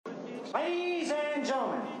Ladies and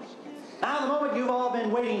gentlemen, now the moment you've all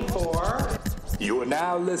been waiting for. You are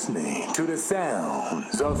now listening to the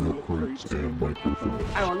sounds of...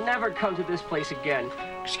 I will never come to this place again.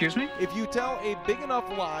 Excuse me? If you tell a big enough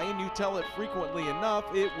lie and you tell it frequently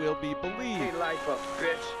enough, it will be believed. Hey, life up,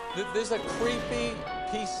 bitch. There's a creepy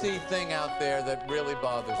PC thing out there that really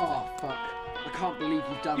bothers me. Oh, fuck. I can't believe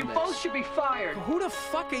you've done You this. both should be fired. Who the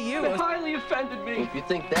fuck are you? It highly offended me. If you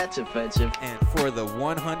think that's offensive. And for the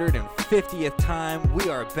 150th time, we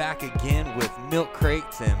are back again with milk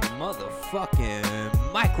crates and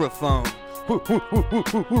motherfucking microphones.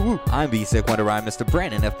 I'm B-Sick Wonder Rhyme, Mr.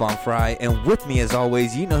 Brandon F. Bomb Fry, and with me as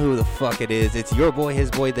always, you know who the fuck it is. It's your boy,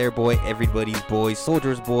 his boy, their boy, everybody's boy,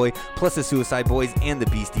 Soldier's boy, plus the Suicide Boys and the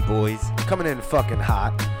Beastie Boys. Coming in fucking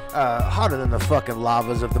hot. Hotter than the fucking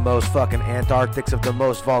lavas of the most fucking Antarctics, of the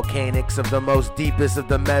most volcanics, of the most deepest of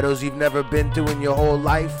the meadows you've never been to in your whole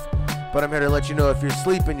life. But I'm here to let you know if you're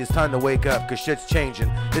sleeping, it's time to wake up, because shit's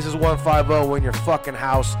changing. This is 150. We're in your fucking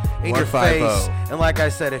house, in your face. And like I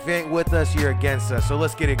said, if you ain't with us, you're against us. So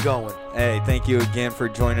let's get it going. Hey, thank you again for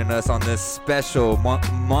joining us on this special,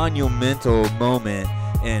 monumental moment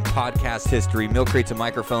in podcast history. Milk Crates and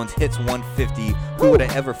Microphones hits 150. Who would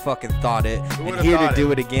have ever fucking thought it? And here to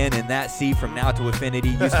do it again in that seat from now to infinity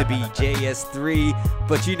used to be JS3,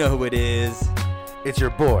 but you know who it is. It's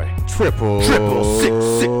your boy. Triple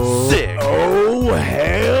 666. Oh,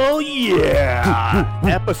 hell yeah.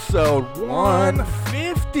 Episode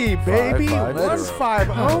 150, baby.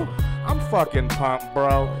 150. I'm fucking pumped,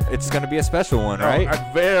 bro. It's going to be a special one, right?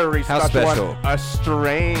 A very How special special? one. A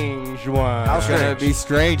strange one. It's going to be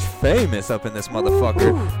strange famous up in this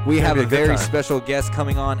motherfucker. We have a very special guest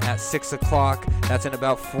coming on at 6 o'clock. That's in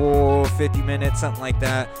about 50 minutes, something like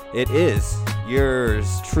that. It is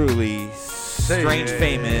yours truly, strange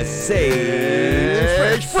famous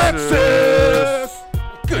Sage Francis.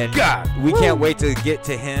 Good God. We can't wait to get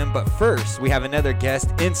to him, but first, we have another guest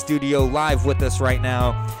in studio live with us right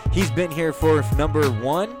now. He's been here for number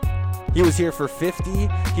 1. He was here for 50.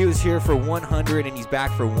 He was here for 100, and he's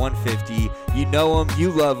back for 150. You know him. You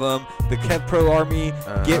love him. The Kev Pro Army,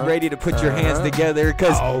 get ready to put your hands together,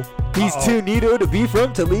 because he's too neato to be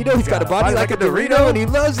from Toledo. He's got a body like a Dorito, and he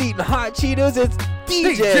loves eating hot Cheetos. It's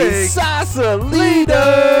DJ Sausalito.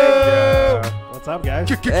 What's up, guys?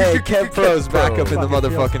 Hey, Kev Pro's back up in the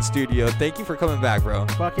motherfucking studio. Thank you for coming back, bro.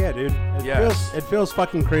 Fuck yeah, dude. It feels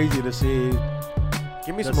fucking crazy to see.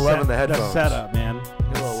 Give me some 11 the headphones. The setup, man.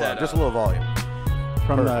 Just a little volume.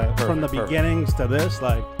 From the beginnings to this,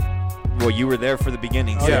 like. Well, you were there for the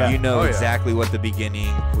beginning, so you know exactly what the beginning,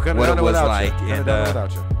 what it was like, and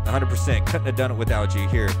 100% couldn't have done it without you.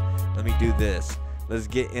 Here, let me do this. Let's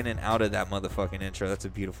get in and out of that motherfucking intro. That's a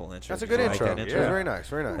beautiful intro. That's a good intro. Yeah, very nice,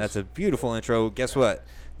 very nice. That's a beautiful intro. Guess what?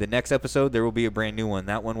 The next episode, there will be a brand new one.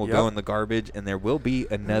 That one will go in the garbage, and there will be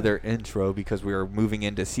another intro because we are moving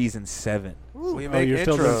into season 7. We make you're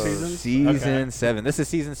still doing intros. Season 7. This is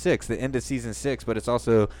season 6, the end of season 6, but it's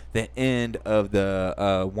also the end of the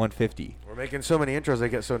 150. We're making so many intros, I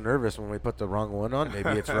get so nervous when we put the wrong one on.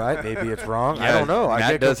 Maybe it's right, maybe it's wrong. Yeah, I don't know. Matt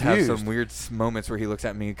I get does confused. have some weird moments where he looks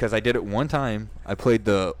at me because I did it one time. I played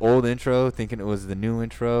the old intro thinking it was the new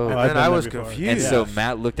intro. And then I was confused. And so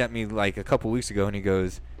Matt looked at me like a couple weeks ago and he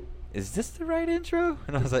goes, "Is this the right intro?"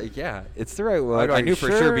 And I was like, "Yeah, it's the right one." I knew for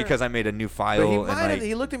sure because I made a new file. But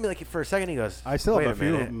he looked at me like for a second. He goes, I still have a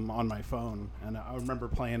few minute. of them on my phone, and I remember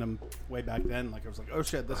playing them way back then. Like I was like, "Oh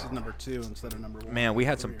shit, this is number 2 instead of number 1." Man, we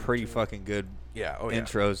had some pretty fucking good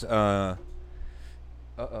intros.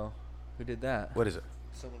 Who did that? What is it?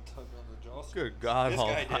 Someone tugged on the jaw. Good God This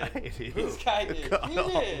guy almighty. did. This guy did.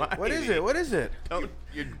 What is it? What is it?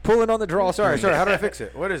 You're pulling on the draw. Sorry. How do I fix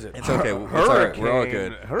it? What is it? It's okay. It's all right. We're all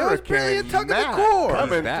good. Hurricane tug of the Matt core.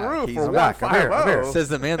 coming back. through He's for back. 150. Says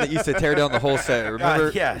the man that used to tear down the whole set.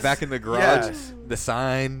 Remember yes. back in the garage, Yes. the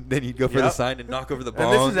sign. Then you'd go for the sign and knock over the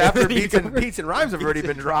bong. And this is after Beats and Rhymes have already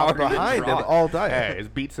been dropped behind him all day. Hey, it's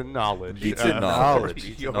beats and knowledge. Beats and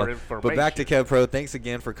knowledge. Your information. But back to Kev Pro. Thanks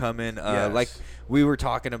again for coming. Like we were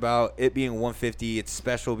talking about it being 150. It's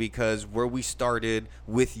special because where we started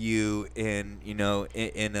with you in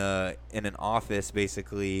an office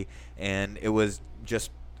basically, and it was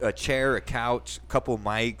just a chair, a couch, a couple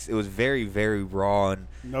mics. It was very, very raw and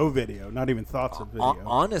no video, not even thoughts of video.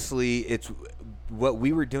 Honestly, it's what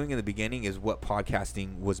we were doing in the beginning is what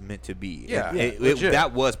podcasting was meant to be. Yeah,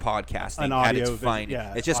 that was podcasting An at its audio finest.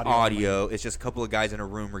 yeah, it's just audio. It's just a couple of guys in a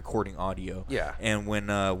room recording audio. Yeah. And when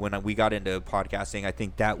we got into podcasting, I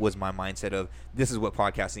think that was my mindset of this is what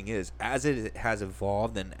podcasting is. As it has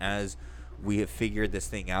evolved and as we have figured this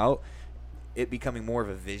thing out, it becoming more of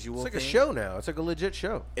a visual. It's like thing. a show now. It's like a legit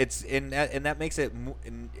show. It's and that makes it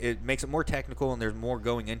more technical, and there's more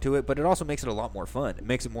going into it, but it also makes it a lot more fun. It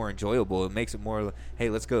makes it more enjoyable. It makes it more, hey,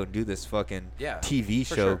 let's go and do this fucking TV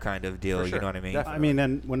show kind of deal. You know what I mean? Definitely. I mean,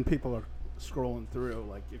 and when people are scrolling through,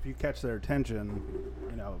 like if you catch their attention,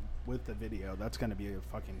 you know, with the video, that's going to be a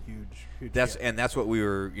fucking huge. That's what we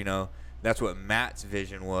were, you know, that's what Matt's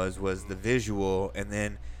vision was the visual, and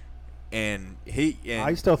then. And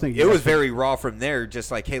I still think it was very raw from there.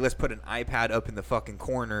 Just like, hey, let's put an iPad up in the fucking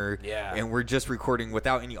corner, and we're just recording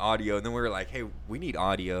without any audio. And then we were like, hey, we need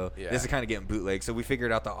audio. Yeah. This is kind of getting bootleg, so we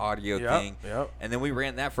figured out the audio thing. Yep. And then we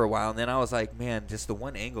ran that for a while. And then I was like, man, just the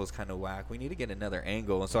one angle is kind of whack. We need to get another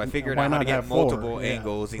angle. And so I figured out how to get multiple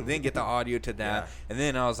angles, and then get the audio to that. And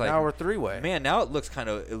then I was like, now we're three-way. Man, now it looks kind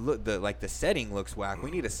of the setting looks whack.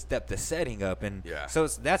 We need to step the setting up, and so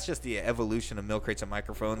that's just the evolution of Milk Crates and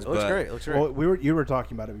microphones. It looks great. It looks great. Well, you were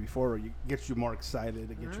talking about it before. It gets you more excited.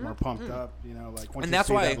 It gets you more pumped up. You know, like once you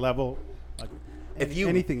see that level, like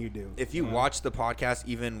anything you do. If you watch the podcast,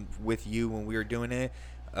 even with you when we were doing it,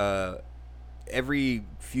 every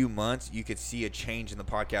few months you could see a change in the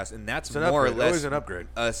podcast, and that's more or less always an upgrade.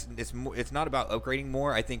 It's not about upgrading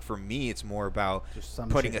more. I think for me, it's more about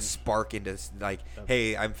putting a spark into like,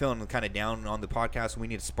 hey, I'm feeling kind of down on the podcast. We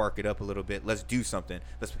need to spark it up a little bit. Let's do something.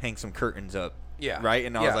 Let's hang some curtains up. Yeah. Right?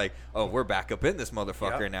 And I was like, oh, we're back up in this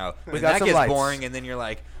motherfucker now. We and got that some gets lights. boring, and then you're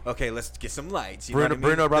like, okay, let's get some lights. You Bruno, know what I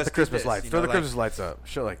mean? Bruno brought Let's the do Christmas this, lights. you Throw know, the like, Christmas lights up.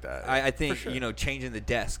 Shit like that. I think, sure. you know, changing the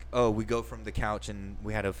desk. Oh, we go from the couch and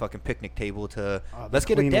we had a fucking picnic table to let's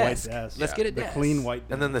get a desk. Let's get a desk. The clean white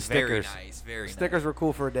desk. And then the stickers. Very nice. Very nice. Stickers were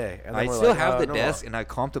cool for a day. And I then still have the desk, and I'm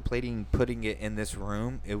contemplating putting it in this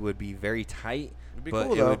room. It would be very tight, but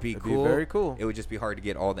cool, it would be It'd cool. Be very cool. It would just be hard to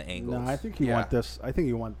get all the angles. No, I think you want this. I think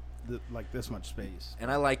you want like this much space. And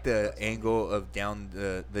I like the angle of down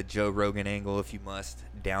the Joe Rogan angle, if you must,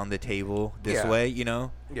 down the table this way, you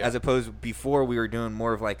know, as opposed before we were doing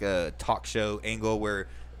more of like a talk show angle where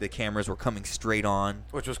the cameras were coming straight on,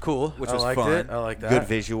 which was cool, which was fun. I like that. Good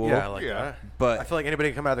visual. Yeah, I like that. But I feel like anybody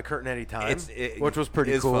can come out of the curtain any time, which was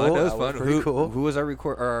pretty cool. Fun. It was fun. Cool. Who was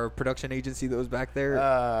our production agency that was back there?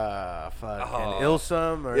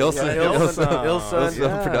 Ilsum or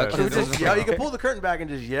Ilsum Productions. You can pull the curtain back and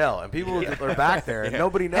just yell, and people are back there, and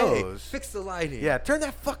nobody knows. Hey, fix the lighting. Yeah, turn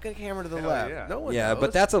that fucking camera to the left. Yeah. No one knows.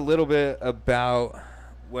 But that's a little bit about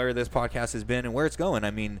where this podcast has been and where it's going.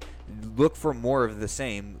 I mean, look for more of the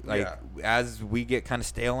same. Like as we get kind of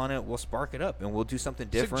stale on it, we'll spark it up and we'll do something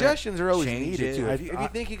different. Suggestions are always needed too. If you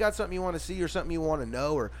think you got something you want to see or something you want to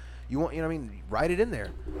know or you want, you know what I mean, write it in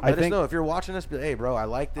there. Let us know if you're watching this. Be like, hey, bro, I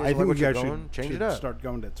like this. I think you guys change should it up. Start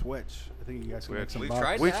going to Twitch. I think you guys can make some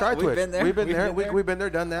bucks. We've tried Twitch. Been there. We've been there. We've been there,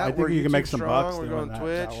 done that. I think you can make some bucks. We're going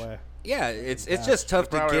Twitch. That way. Yeah, it's just tough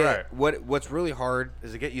to get. What's really hard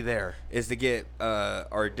is to get you there. Is to get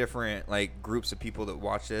our different like groups of people that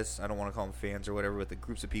watch this. I don't want to call them fans or whatever, but the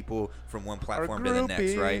groups of people from one platform to the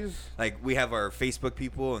next, right? Like we have our Facebook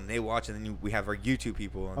people and they watch, and then we have our YouTube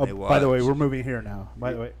people and they watch. By the way, we're moving here now.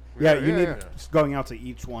 By the way, you need going out to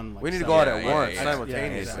each one. Like we need to go out at once Yeah,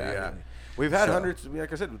 simultaneously. exactly. We've had hundreds.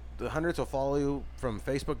 Like I said, the hundreds will follow you from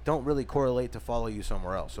Facebook don't really correlate to follow you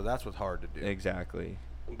somewhere else. So that's what's hard to do. Exactly.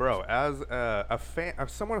 Bro, as a fan,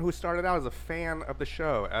 as someone who started out as a fan of the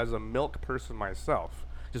show, as a milk person myself,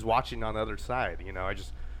 just watching on the other side, you know, I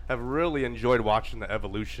just have really enjoyed watching the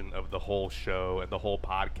evolution of the whole show and the whole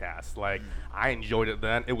podcast. Like, I enjoyed it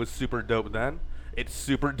then. It was super dope then. It's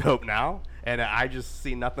super dope now. And I just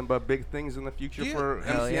see nothing but big things in the future for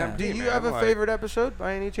MCMD. Do you have a favorite episode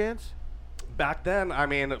by any chance? Back then, I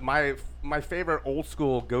mean, my favorite old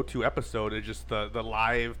school go-to episode is just the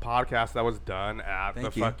live podcast that was done at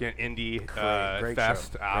fucking Indie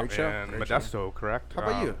Fest out in Modesto, correct? How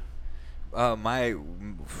about you?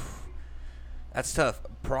 That's tough.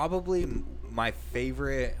 Probably one of my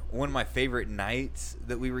favorite nights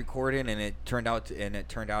that we recorded, and it turned out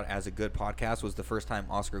as a good podcast, was the first time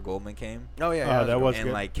Oscar Goldman came. Oh yeah, that was and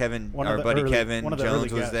good. Like Kevin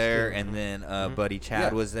Jones was there, and then buddy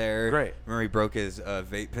Chad was there. Great. Remember he broke his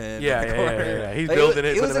vape pen. Yeah. He's building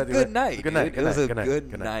it. It was a good night. Good night. It was a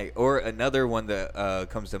good night. Or another one that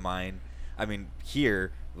comes to mind. I mean,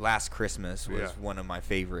 here. Last Christmas was one of my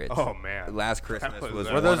favorites. Oh man, Last Christmas was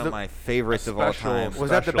one of my favorites of all time. Was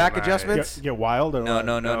that the back adjustments? Get wild or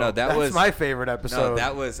no? That was my favorite episode.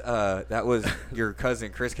 No, that was your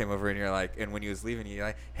cousin Chris came over and you're like, and when he was leaving, you're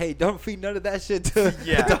like, hey, don't feed none of that shit to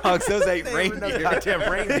the dogs. Those ain't reindeer. Goddamn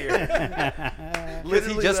reindeer. Because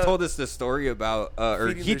he just told us the story about, or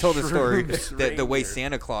he told the story that the way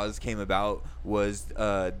Santa Claus came about was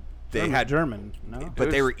they had German, no?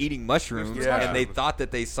 but they were eating mushrooms, Yeah. and they thought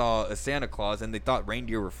that they saw a Santa Claus, and they thought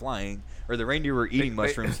reindeer were flying, or the reindeer were eating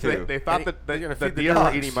mushrooms too. They thought that they're gonna the feed the deer were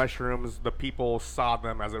dogs. eating mushrooms. The people saw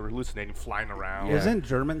them as they were hallucinating, flying around. Yeah. Isn't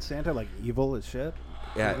German Santa like evil as shit?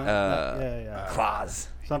 Yeah, Claus.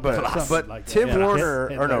 Something But like that. Tim Yeah. Warner,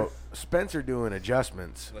 Hit- or no, hit Spencer doing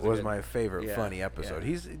adjustments Was was good. my favorite Yeah, funny episode. yeah.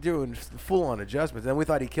 He's doing full-on adjustments. Then we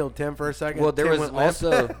thought he killed Tim for a second. Well, there Tim was went limp.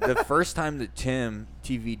 also the first time that Tim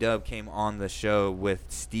TV Dub came on the show with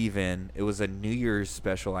Steven. It was a New Year's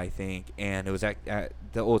special, I think, and it was at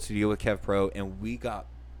the old studio with Kev Pro, and we got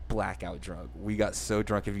blackout drunk. We got so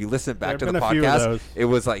drunk. If you listen back to There the have been a few of podcast, those. it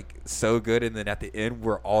was like so good, and then at the end,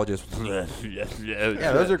 we're all just Yeah,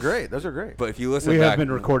 those are great. Those are great. But if you listen We back, have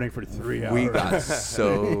been recording for 3 hours. we got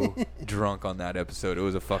so drunk on that episode. It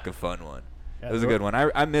was a fucking fun one. Yeah, It was a there- good one.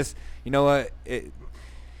 I miss. You know what?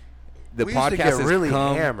 The we used podcast to get has really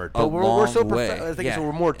come hammered, a but we're so long way. I think Yeah. so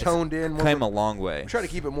we're more It's toned in. More Came a long way. We try to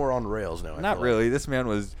keep it more on rails now. I Not feel really. This man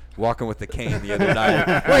was walking with the cane the other night.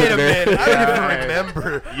 Like. Wait a minute. I don't Yeah. even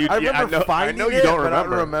remember. You- I yeah, remember finding I know you it, don't but I don't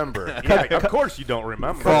remember. remember. Yeah, of course you don't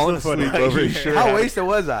remember. Falling asleep over his shirt. How wasted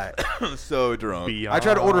was I? So drunk. I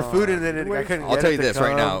tried to order food and then I couldn't. I'll get tell it you to this right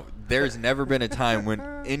come. now. There's never been a time when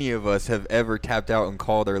any of us have ever tapped out and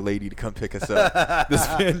called our lady to come pick us up. This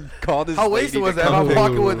man called his How lady wasted to was that? come I'm pick-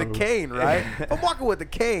 walking with a cane, right? I'm walking with the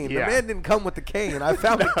cane. Yeah. The man didn't come with the cane. I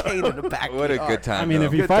found a cane in the back. What a good time. I mean, though.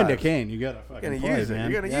 if you Good find a times. cane, you gotta You're fucking gonna play, use it. man.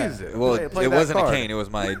 You're gonna Yeah. use it. Well, Play it that wasn't a card. cane. It was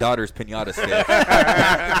my daughter's pinata stick.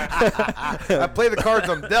 I play the cards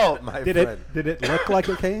I'm dealt, my Did friend. it look like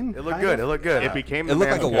a cane? It looked Kind good. of? It looked good. It became It the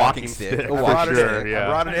looked like man's a walking stick. A I walking brought it Sure, in. yeah. I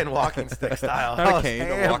brought it in walking stick style. Not a I was cane, a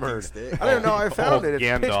walking hammered. stick. I don't know how I found it. It's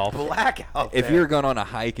Gandalf. pitch black out If there. you were going on a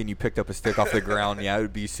hike and you picked up a stick off the ground, yeah, it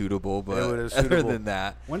would be suitable. But would've other suitable. than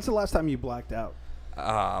that, When's the last time you blacked out?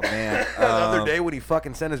 oh man, the other day when he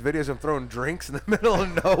fucking sent us videos of throwing drinks in the middle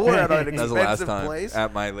of nowhere at an that was the last expensive time place.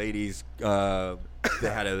 at my lady's. They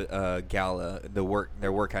had a gala. Their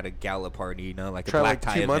work had a gala party. You know, like a Try black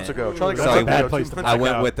like tie 2 months event. ago. Try like So That's I a bad went- place to I black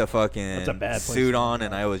went out. with the That's a fucking bad place suit to on, black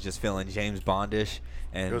and out. I was just feeling James Bondish.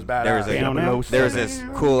 And It was there was badass. Down a, out. there was this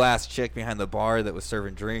cool ass chick behind the bar that was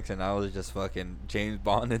serving drinks, and I was just fucking James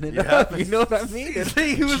Bonding it Yeah. up. You know what I mean?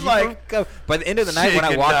 He was like, By the end of the night, when I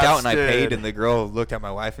chicken walked out and I dusted. paid, and the girl looked at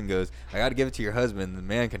my wife and goes, "I got to give it to your husband. The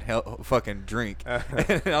man can help fucking drink." And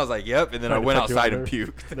I was like, "Yep." And then I Tried to went put you outside under. and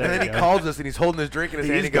puked. There and then you he go. calls us and he's holding his drink in his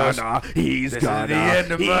hand. He goes, He's "This is the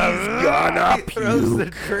end of my." He throws the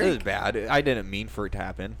It was drink. bad. I didn't mean for it to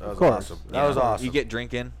happen. That was course. awesome. You That was know, awesome. You get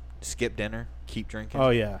drinking, skip dinner, keep drinking. Oh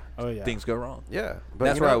yeah. Things go wrong. Yeah,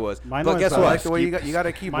 That's you where know, I was. mine But was, guess I I what? like the way you got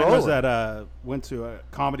to keep Mine rolling. was at went to a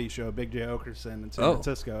comedy show, Big J Okerson in San Oh.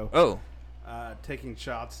 Francisco. Oh, Taking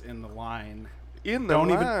shots in the line. In the Don't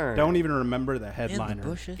line. don't even remember the headliner.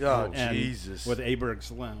 bushes? Oh, And Jesus. with Aberg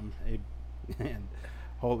Slim. And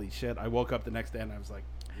holy shit! I woke up the next day and I was like,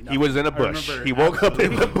 He was in a I bush. remember He woke up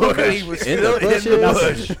in the absolutely- bush. He was In still the in the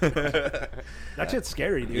bush. That shit's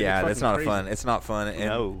scary, dude. yeah, It's that's fucking not crazy. fun. It's not fun, and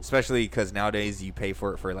No. especially because nowadays you pay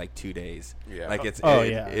for it for like 2 days. Yeah. Like it's Oh,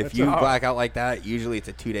 it- yeah. if That's you a- black out like that, usually it's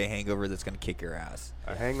a 2-day hangover that's gonna kick your ass.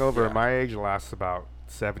 A hangover at my age lasts about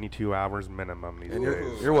 72 hours minimum these And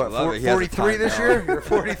days. you're what? I love it. He has a 43 this time year? now. You're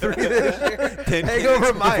 43 this year? 10 Hangover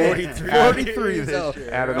kids, my age. 43 this yourself. year.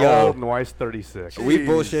 At an Yo. old and wise 36. We Jeez.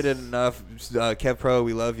 bullshitted enough. Kev Pro,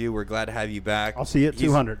 we love you. We're glad to have you back. I'll see you at He's-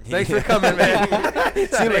 200. Thanks for coming, man.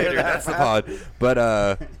 See you later. That's the pod.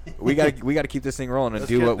 But we gotta keep this thing rolling and Let's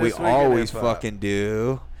do get what we this week in always hip-hop. fucking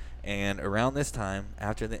do. And around this time,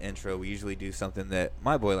 after the intro, we usually do something that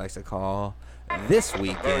my boy likes to call This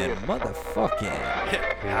Weekend Motherfucking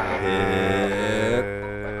Hip.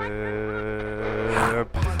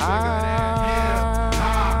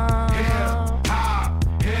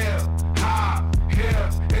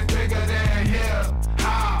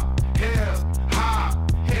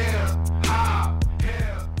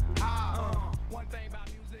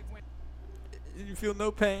 Did you feel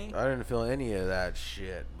no pain? I didn't feel any of that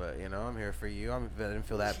shit, but you know, I'm here for you. I didn't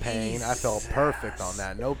feel that pain. I felt perfect on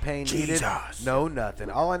that. No pain needed. No nothing.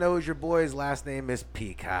 All I know is your boy's last name is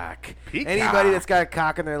Peacock. Anybody that's got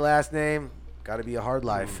cock in their last name, got to be a hard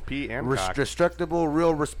life. P and cock. Destructible,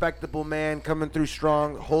 real respectable man coming through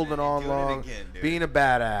strong, holding on doing it long, again, dude. being a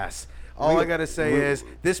badass. All I gotta say is,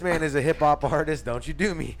 this man is a hip hop artist. Don't you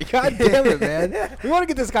do me? God damn it, man! We want to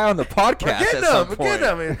get this guy on the podcast Get at some him, point.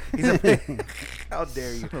 get him. He's a how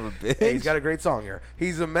dare you? Son of a bitch. Hey, he's got a great song here.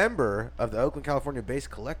 He's a member of the Oakland,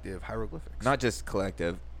 California-based collective Hieroglyphics. Not just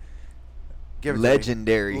collective.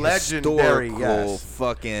 legendary, historical, yes.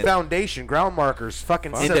 fucking foundation, ground markers,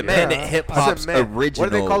 fucking independent hip hop's originals.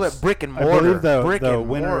 What do they call it? Brick and mortar. I believe the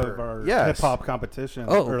winner of our hip hop competition.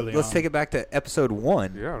 Early let's on. take it back to episode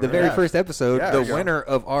 1, the very first episode. The winner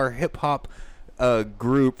of our hip hop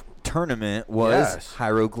group tournament was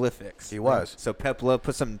Hieroglyphics. He was. So Pep Love,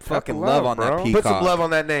 put some fucking love on that peacock. Put some love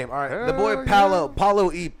on that name. All right, the boy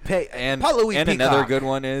Paulo E. And Paulo E. And Peacock. another good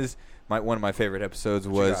one is one of my favorite episodes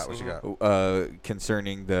was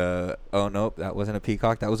concerning the. Oh nope, that wasn't a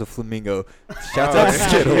peacock. That was a flamingo. Shouts out to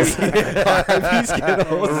Skittles. R.I.P.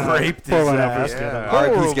 Skittles. Raped his ass.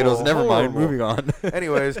 R.I.P. Skittles. Never mind. Moving on.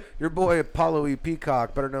 Anyways, your boy Paulo E.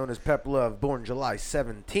 Peacock, better known as Pep Love, born July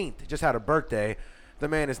 17th, just had a birthday. The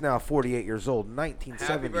man is now 48 years old.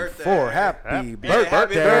 1974. Happy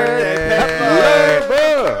birthday.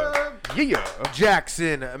 Yeah.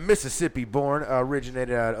 Jackson, Mississippi born,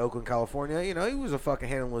 originated out of Oakland, California. You know, he was a fucking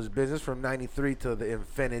handling his business from 93 to the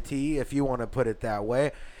infinity, if you want to put it that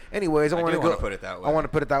way. Anyways, I want to put it that way. I want to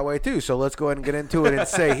put it that way too. So let's go ahead and get into it and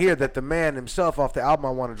say here that the man himself off the album I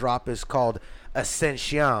want to drop is called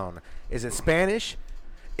Ascension. Is it Spanish?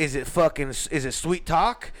 Is it sweet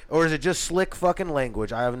talk, or is it just slick fucking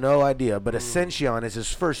language? I have no idea. But Ascension is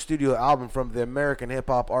his first studio album from the American hip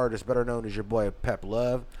hop artist, better known as your boy Pep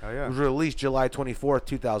Love. Oh, yeah. It was released July 24th,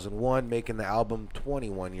 2001, making the album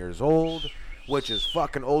 21 years old, which is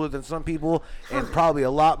fucking older than some people, and probably a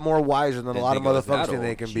lot more wiser than a lot of motherfuckers think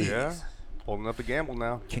they can be. Yeah, holding up the gamble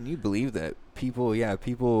now. Can you believe that people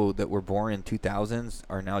that were born in 2000s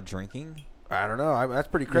are now drinking? I don't know. That's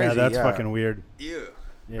pretty crazy. Yeah, that's fucking weird. Yeah.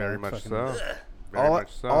 Very much so.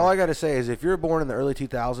 All I got to say is if you're born in the early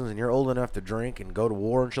 2000s and you're old enough to drink and go to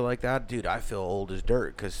war and shit like that, dude, I feel old as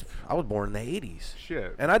dirt because I was born in the 80s.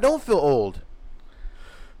 Shit. And I don't feel old.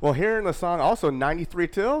 Well, hearing the song also 93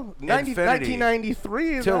 till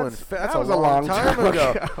 1993. That's a long time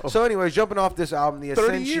ago. So, anyways, jumping off this album, the 30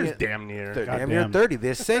 Ascension, years, damn near 30. The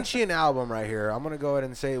Ascension album right here. I'm gonna go ahead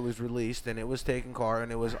and say it was released and it was taken car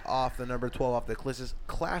and it was off the number 12 off the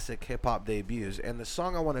classic hip hop debuts. And the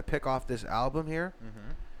song I want to pick off this album here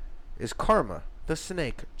is "Karma," the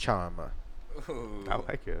Snake Charmer. I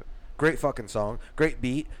like it. Great fucking song, great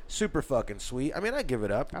beat, super fucking sweet. I mean, I give it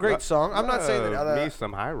up. Great song. I'm not saying that me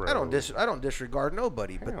some high road. I don't disregard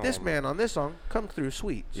nobody, but this man on this song comes through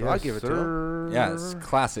sweet. So I give it to him. Yeah, it's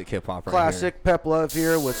classic hip hop. Classic here. Pep Love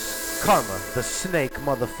here with "Karma," the Snake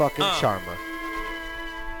motherfucking Charmer.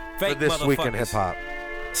 For this week in hip hop.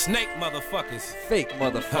 Snake motherfuckers. Fake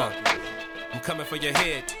motherfuckers. I'm coming for your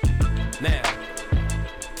head now.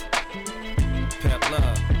 Pep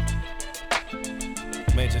Love.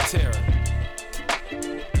 Major Terror.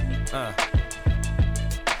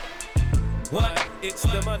 What? It's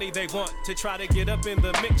the money they want to try to get up in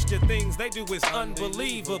the mixture. Things they do is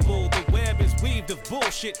unbelievable. The web is weaved of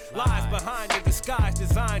bullshit. Lies behind the disguise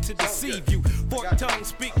designed to deceive you. Forked tongues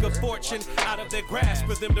speak of fortune out of their grasp.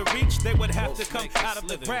 For them to reach, they would have to come out of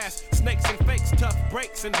the grass. Snakes and fakes, tough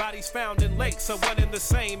breaks, and bodies found in lakes are one and the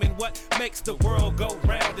same. And what makes the world go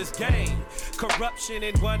round is game. Corruption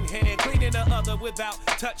in one hand, cleaning the other without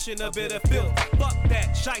touching a bit of filth. Fuck that,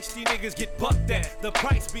 shiesty niggas get bucked at. The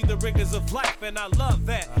price be the rigors of life, and I love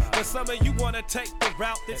that. But some of you wanna take the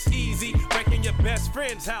route that's easy, breaking your best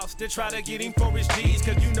friend's house to try to get him for his G's.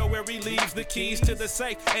 Cause you know where he leaves the keys to the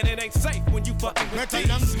safe, and it ain't safe when you fucking with thieves.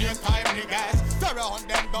 Them snake time niggas, surround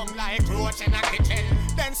them down like roach in a kitchen.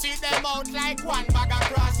 Then see them out like one bag of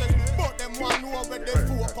crosses. But them one know where the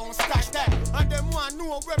 4 pound stash that. And them one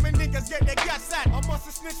know where my niggas get the gas at. I must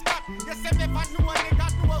have snitched that. You say never know a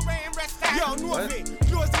nigga know where him rest at. Yo, know me,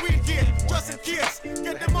 close the wheel gate, just in case.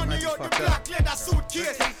 Get the money out the black leather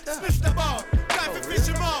suitcase. Snitch the ball, time to fish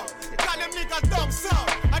him out. Tell them niggas dumb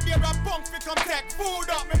sound. And they're a punk fi come take food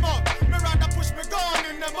out me mouth. Me rather push me gun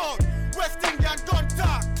in the mouth. West Indian gun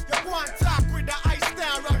talk. You go and talk with the ice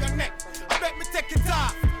down around your neck. I bet me take it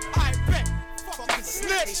off. I bet. Fucking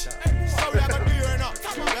snitch. Sorry I got here enough.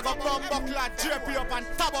 You got bum buckler, jerk you up and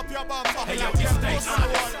tab up your bum buckler. Hey yo, you stay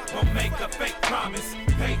honest. Won't make a fake promise.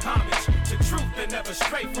 Pay homage to truth and never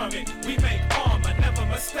stray from it. We make armor, never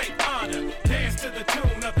mistake honor. Dance to the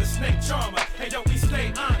tune of the Snake Charmer. Hey yo, we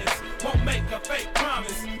stay honest. Won't make a fake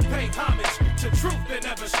promise. Pay homage to truth and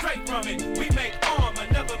never stray from it. We make armor,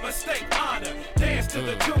 never mistake honor. Dance to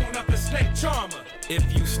the tune of the Snake Charmer.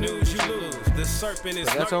 If you snooze, you lose. The serpent is.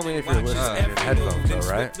 But that's only if you're listening in headphones,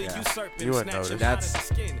 though, right? Yeah. You wouldn't notice.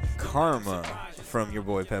 That's Karma from your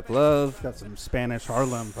boy Pep Love. Got some Spanish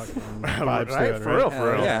Harlem fucking vibes to right, it, for real,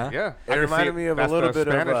 for real. Yeah. Yeah. It reminded me of a little bit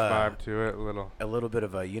Spanish of vibe to it. a little bit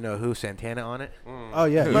of a you know who Santana on it. Oh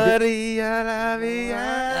yeah, Maria la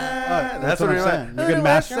Via. that's what I'm saying. You can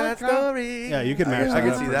mash that story. Yeah, you can mash that. I can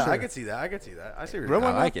up see for that. sure. I can see that. I can see that. I see. Growing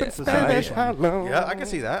I like up in it. Spanish Harlem. Yeah, I can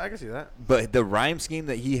see that. I can see that. But the rhyme scheme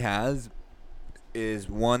that he has is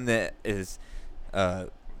one that is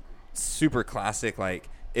super classic. Like,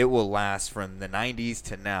 it will last from the 90s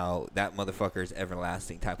to now. That motherfucker's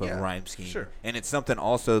everlasting type of rhyme scheme. Sure. And it's something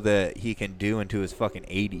also that he can do into his fucking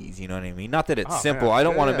 80s. You know what I mean? Not that it's simple. Man. I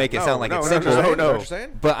don't want to make it sound like it's simple. No.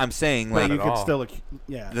 But I'm saying, But like, you could still,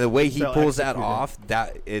 the way he still pulls that execute it. off,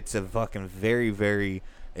 that it's a fucking very, very.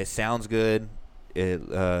 It sounds good.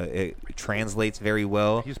 It translates very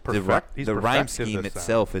well. He's The he's rhyme perfected scheme this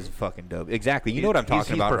itself is fucking dope. Exactly. You know what I'm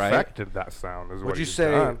talking about, right? He's perfected that sound. Is Would what you he's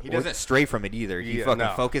say- done. He doesn't stray from it either. He Yeah, fucking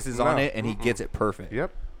no. focuses on it and he gets it perfect.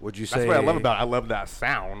 Yep. Would you That's say? what I love about it. I love that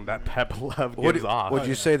sound that Pep Love gives off. Would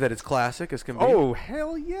you say that it's classic as can be? Oh,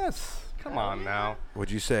 hell yes. Come on now.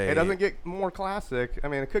 Would you say It doesn't get more classic. I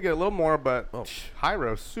mean, it could get a little more, but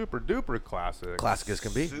Hyro's super duper classic. classic as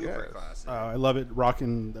can be? Super classic. I love it.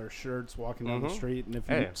 Rocking their shirts, walking down the street, and if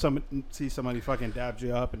you see somebody fucking dabs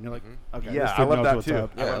you up, and you're like, okay, Yeah, this I dude love knows that what's too.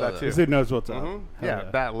 up. I love that too. This dude knows what's up. Mhm. Hell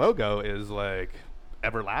Yeah, that logo is like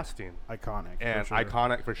everlasting iconic. and for sure.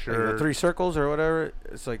 iconic for Like sure. the 3 circles or whatever.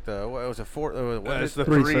 It's like the what was it? 4. What It's is the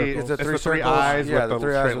Three three. circles. It's It's the the three three eyes circles. Yeah, with the the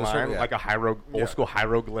three eyes straight with the line, circle, like a old school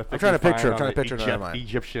hieroglyphic. I'm trying to you find picture. I'm on trying to the picture it in my mind.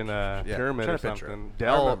 Egyptian I'm pyramid trying or to picture it. something. I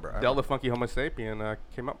Del remember. the Funky Homo Sapien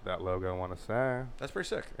came up with that logo. I want to say. That's pretty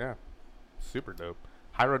sick. Yeah, super dope.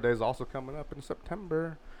 Hyro Day is also coming up in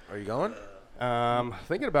September. Are you going?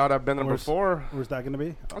 Thinking about it, I've been there before. Where's that going to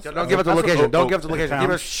be? Don't give us the location. Don't give us the location.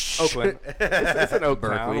 Give us Oakland. It's in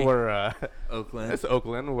Oakland, Berkeley. where Oakland. it's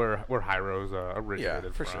Oakland, where Hyro's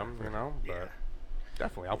originated for from. sure. You know, but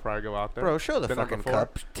definitely, I'll probably go out there. Bro, show the Been there fucking before.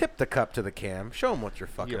 cup. Tip the cup to the cam. Show them what you're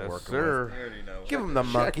fucking Yes, working sir. with. Give him the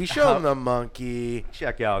monkey. Show him the monkey.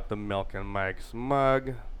 Check out the Milk and Mike's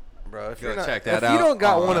mug. Bro, if, Go you're not, check that if you out. don't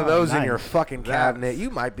got Oh, one of those in nice. your fucking cabinet, you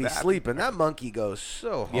might be that's- sleeping. That monkey goes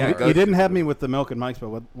so hard. Yeah, You, go- you didn't have me with the Milk and Mike's, but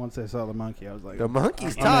once I saw the monkey, I was like, The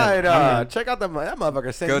monkey's I'm in. tied I'm in. up. Check out that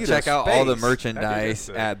motherfucker. Send Go you check to out all the space. merchandise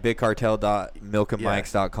sick. at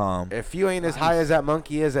bigcartel.milkandmikes.com. If you ain't as high as that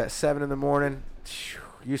monkey is at 7 in the morning,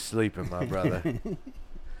 you sleeping, my brother.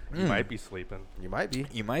 You might be sleeping, You might be.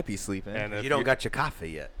 You might be sleeping. and if You don't got your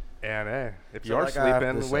coffee yet. And hey, if So you're like I have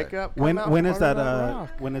sleeping, to wake say. up. when come out, when is party that on the rock.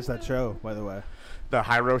 when is that show, by the way? The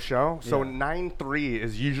Hyro show. So Yeah. 9/3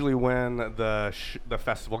 is usually when the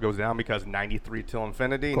festival goes down, because 93 till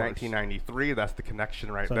infinity, Of course. 1993. That's the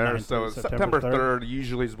connection right So there. 9/3, So September September 3rd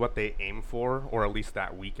usually is what they aim for, or at least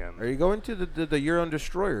that weekend. Are you going to the Euro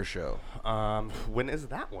Destroyer show? When is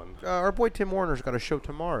that one? Our boy Tim Warner's got a show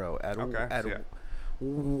tomorrow at Okay, at yeah.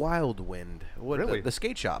 Wildwind. What, Really? the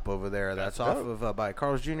skate shop over there. That's off dope. of by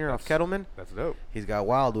Carl's Jr. off Kettleman. That's dope. He's got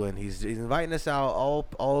Wildwind. He's inviting us out,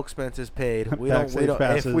 all expenses paid. We Backstage don't if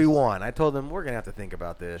passes. we want. I told him we're gonna have to think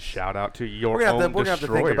about this. Shout out to your We're own gonna have to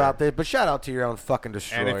think destroyer. about this, but shout out to your own fucking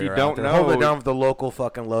destroyer. And if you out don't there. know- hold it down for the local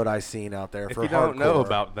fucking Lodi scene out there. If for you don't know hardcore.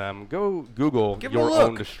 about them, go Google Give 'em a your look.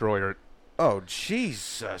 own destroyer. Oh,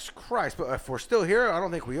 Jesus Christ. But if we're still here, I don't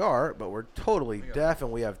think we are, but we're totally deaf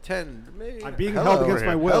and we have 10. Maybe, I'm being held against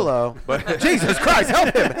my will. Hello. But Jesus Christ,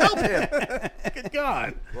 help him. Help him. Good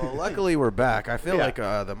God. Well, luckily we're back. I feel like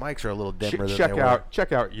the mics are a little dimmer than Check they out your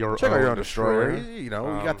Check out own your own destroyer. destroyer. You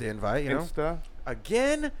know, you got the invite, you know. Insta.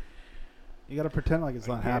 Again? You got to pretend like it's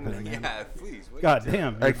not happening, man. Yeah, please. God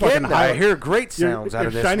damn. you're Again, fucking I high- hear great you're- sounds out you're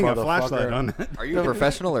of this shining a motherfucker. flashlight on it. Are you a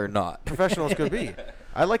professional or not? Professional as could be.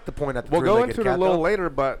 I like the point at the We'll go three-legged into it a cat, little though. later,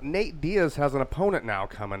 but Nate Diaz has an opponent now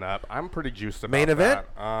coming up. I'm pretty juiced about Main event?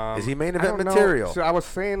 that. Is he main I event don't know. material? So I was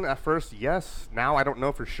saying at first yes. Now I don't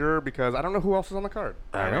know for sure, because I don't know who else is on the card.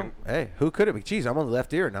 I know. mean, Hey, who could it be? Jeez, I'm on the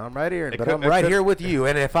left ear now. I'm right ear, but could- I'm it right could- here with you.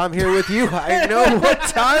 And if I'm here with you, I know what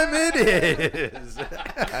time it is.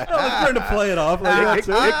 I was trying to play it off. Like,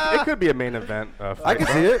 it could be a main event. I can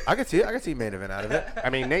see it. I can see it. I can see main event out of it. I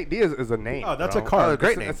mean, Nate Diaz is a name. Oh, that's bro. a card. Oh,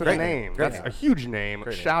 great It's name. It's Great a name. name. Great That's name. a huge name.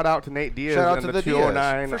 Great name. Shout out to Nate Diaz Shout out and to the the Diaz,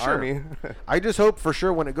 209 for sure. Army. I just hope for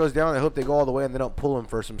sure when it goes down, I hope they go all the way and they don't pull him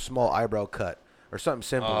for some small eyebrow cut or something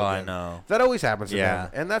simple. Oh, I again. know. That always happens to Yeah.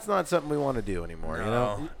 them, and that's not something we want to do anymore. You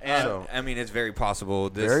know. And, So- I mean, it's very possible.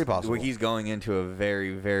 Very possible. He's going into a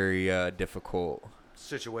very, very difficult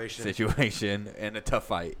situation and a tough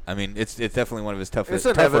fight. I mean, it's definitely one of his It's tougher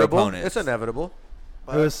inevitable. opponents. It's inevitable.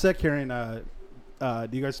 It was sick hearing. Do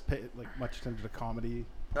you guys pay like much attention to comedy?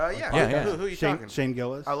 Yeah. Yeah. Who you Shane, talking? Shane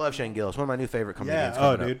Gillis. I love Shane Gillis. One of my new favorite Yeah. comedians. Oh,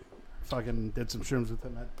 coming up. dude. fucking did some shrooms with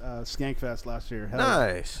him at Skankfest last year.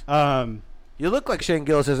 Nice. You look like Shane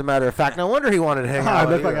Gillis, as a matter of fact. No wonder he wanted to hang out. I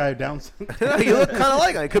look like I have Down syndrome. You look kind of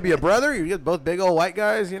like him. It could be a brother. You get both big old white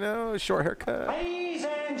guys, short haircut. Ladies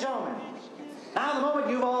and gentlemen, now the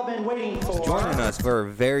moment you've all been waiting for. Joining us for a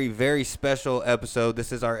very, very special episode.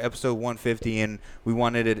 This is our episode 150, and we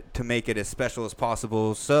wanted it to make it as special as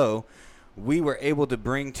possible. So we were able to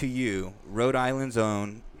bring to you Rhode Island's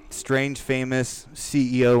own Strange Famous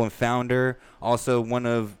CEO and founder, also one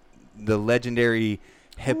of the legendary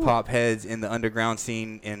hip-hop heads in the underground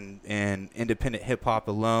scene and independent hip-hop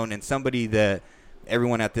alone, and somebody that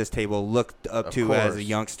everyone at this table looked up to as a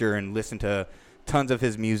youngster and listened to tons of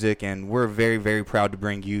his music, and we're very, very proud to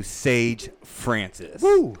bring you Sage Francis.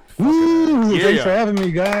 Woo! Yeah. Thanks for having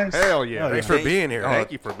me, guys. Hell yeah. Thanks for being here.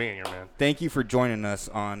 Thank you for being here, man. Thank you for joining us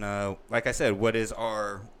on, like I said, what is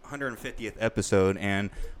our 150th episode,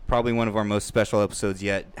 and probably one of our most special episodes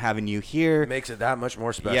yet. Having you here makes it that much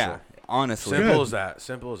more special. Yeah, honestly. Simple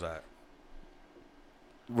as that.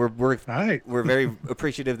 We're very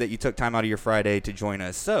appreciative that you took time out of your Friday to join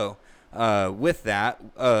us. So, with that,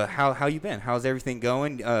 how you been? How's everything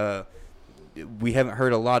going? We haven't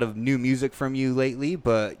heard a lot of new music from you lately,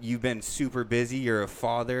 but you've been super busy. You're a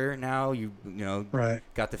father now. You right.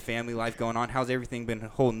 Got the family life going on. How's everything been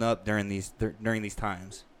holding up during these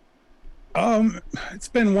times? It's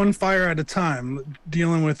been one fire at a time,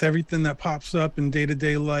 dealing with everything that pops up in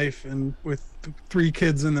day-to-day life, and with 3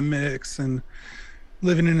 kids in the mix, and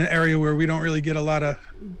living in an area where we don't really get a lot of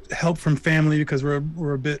help from family because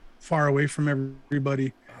we're a bit far away from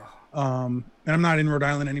everybody. And I'm not in Rhode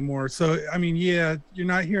Island anymore. So, I mean, yeah, you're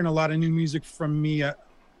not hearing a lot of new music from me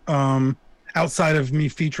outside of me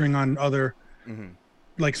featuring on other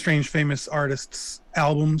like Strange Famous artists'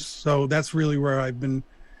 albums. So that's really where I've been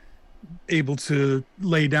able to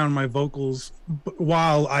lay down my vocals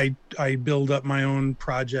while I build up my own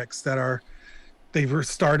projects they were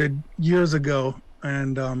started years ago,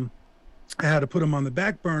 and I had to put them on the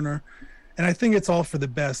back burner. And I think it's all for the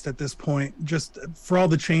best at this point, just for all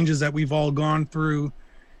the changes that we've all gone through,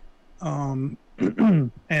 and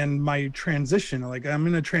my transition. Like, I'm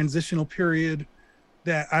in a transitional period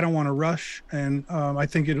that I don't want to rush, and I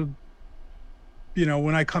think it'll,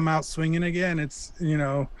 when I come out swinging again, it's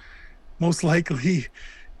most likely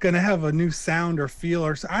gonna have a new sound or feel,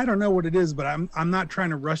 or I don't know what it is, but I'm not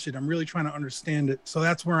trying to rush it. I'm really trying to understand it. So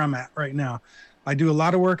that's where I'm at right now. I do a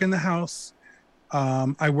lot of work in the house.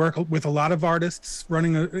 I work with a lot of artists.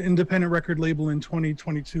 Running an independent record label in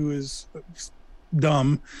 2022 is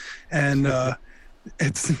dumb, and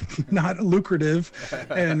it's not lucrative,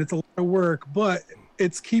 and it's a lot of work, but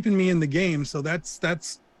it's keeping me in the game. So that's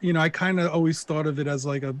I kind of always thought of it as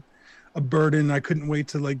like a burden I couldn't wait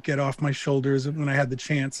to like get off my shoulders when I had the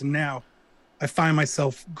chance. And now I find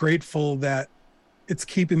myself grateful that it's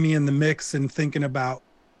keeping me in the mix and thinking about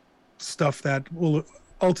stuff that will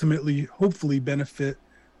ultimately, hopefully, benefit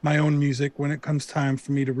my own music when it comes time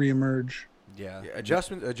for me to reemerge. Yeah.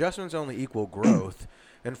 Adjustments only equal growth.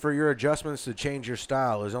 And for your adjustments to change your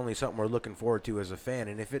style is only something we're looking forward to as a fan.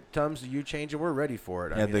 And if it comes to you changing, we're ready for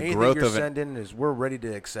it. Yeah, the growth you're sending is we're ready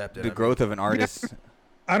to accept it. The growth of an artist.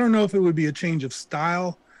 I don't know if it would be a change of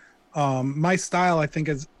style. My style, I think,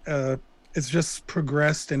 is it's just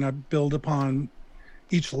progressed, and I build upon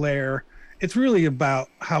each layer. It's really about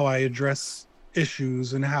how I address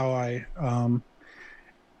issues and how I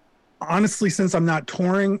honestly, since I'm not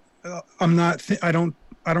touring, I don't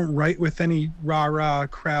write with any rah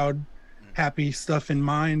crowd happy stuff in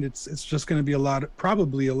mind. It's just going to be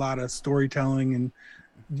probably a lot of storytelling and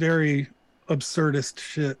very absurdist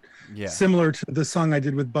shit. Yeah. Similar to the song I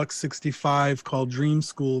did with Buck 65 called Dream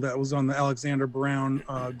School that was on the Alexander Brown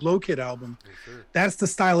Glow Kid album. That's the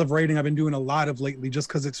style of writing I've been doing a lot of lately, just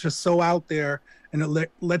because it's just so out there, and it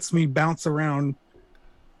lets me bounce around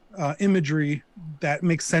imagery that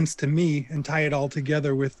makes sense to me and tie it all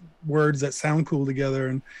together with words that sound cool together.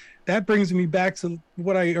 And that brings me back to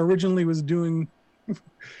what I originally was doing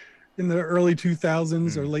in the early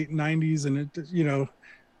 2000s or late 90s, and it,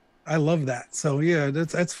 I love that. So yeah,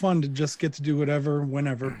 that's fun to just get to do whatever,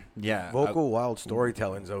 whenever. Yeah, wild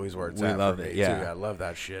storytelling is always where it's at. We love it. Yeah, I love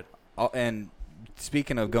that shit. And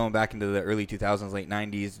speaking of going back into the early 2000s, late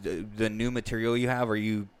 90s, the new material you have, are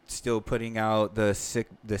you still putting out the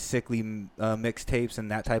sickly mixtapes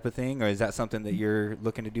and that type of thing, or is that something that you're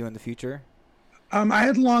looking to do in the future? I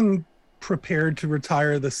had long prepared to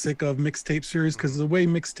retire the Sick of mixtape series, because the way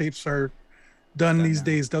mixtapes are done these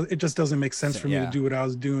days, it just doesn't make sense for me to do what I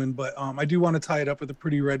was doing. But I do want to tie it up with a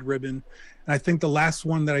pretty red ribbon. And I think the last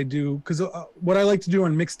one that I do, because what I like to do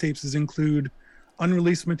on mixtapes is include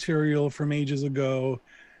unreleased material from ages ago,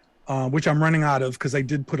 which I'm running out of because I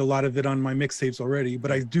did put a lot of it on my mixtapes already,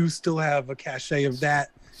 but I do still have a cache of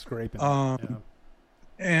that. Scraping.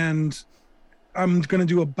 And I'm going to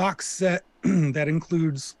do a box set that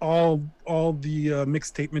includes all the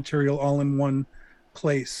mixtape material all in one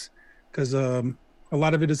place, because a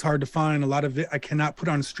lot of it is hard to find. A lot of it I cannot put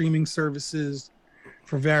on streaming services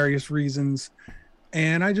for various reasons.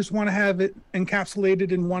 And I just want to have it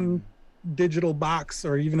encapsulated in one digital box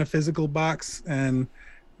or even a physical box, and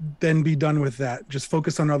then be done with that. Just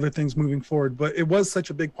focus on other things moving forward. But it was such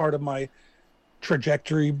a big part of my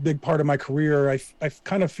trajectory, big part of my career. I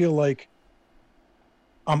kind of feel like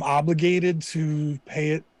I'm obligated to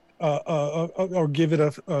pay it or give it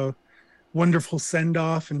a wonderful send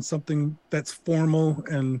off and something that's formal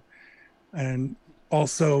and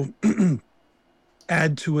also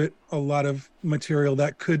add to it a lot of material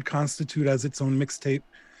that could constitute as its own mixtape,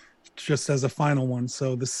 just as a final one.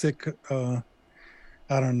 So the Sick, I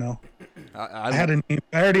don't know. I had a name.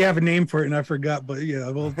 I already have a name for it and I forgot, but yeah,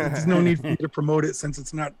 well, there's no need for me to promote it since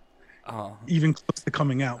it's not even close to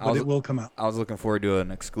coming out, but it will come out. I was looking forward to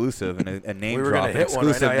an exclusive and a name drop, an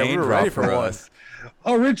exclusive name drop for us.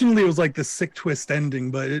 Originally, it was like the Sick Twist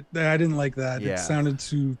ending, but I didn't like that. Yeah. It sounded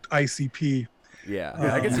too ICP. Yeah,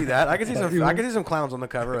 I can see that. I can see some clowns on the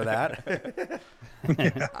cover of that.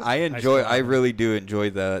 Yeah. I really do enjoy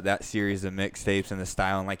that series of mixtapes and the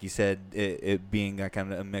style, and like you said, it being a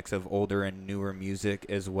kind of a mix of older and newer music,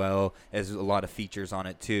 as well as a lot of features on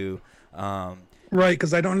it too. Right,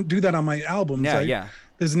 because I don't do that on my albums. Yeah.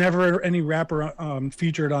 There's never any rapper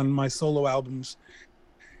featured on my solo albums,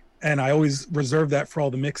 and I always reserve that for all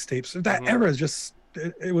the mixtapes. That era is just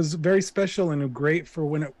it was very special and great for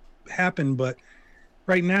when it happened, but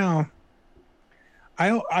right now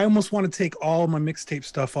I almost want to take all my mixtape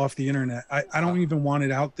stuff off the internet. I don't even want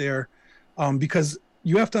it out there, because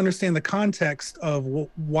you have to understand the context of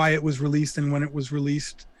why it was released and when it was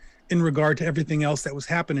released in regard to everything else that was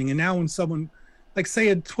happening. And now when someone, like say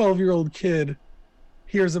a 12-year-old kid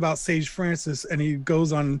hears about Sage Francis and he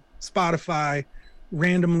goes on Spotify,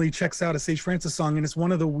 randomly checks out a Sage Francis song, and it's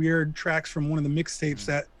one of the weird tracks from one of the mixtapes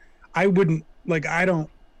that I don't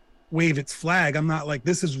wave its flag. I'm not like,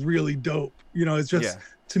 this is really dope. It's just,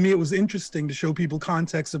 to me, it was interesting to show people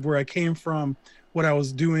context of where I came from, what I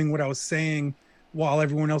was doing, what I was saying, while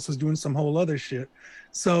everyone else was doing some whole other shit.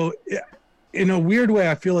 So in a weird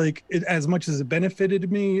way, I feel like it, as much as it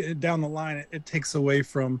benefited me down the line, it takes away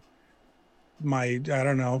from my, I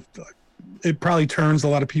don't know, it probably turns a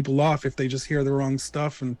lot of people off if they just hear the wrong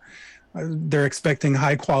stuff and they're expecting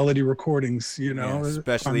high quality recordings,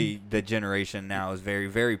 especially the generation now is very,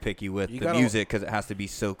 very picky with the music because it has to be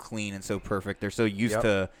so clean and so perfect. They're so used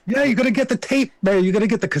to. Yeah, you got to get the tape, man. You got to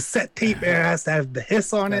get the cassette tape. It has to have the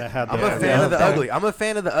hiss on it. I'm a fan of the ugly.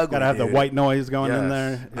 Got to have the white noise going in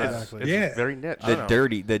there. Exactly. It's very niche. The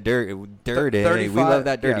dirty. We love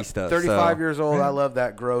that dirty stuff. 35 years old. I love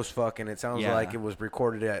that gross fucking. It sounds like it was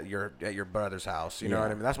recorded at your brother's house. You know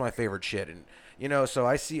what I mean? That's my favorite shit. And so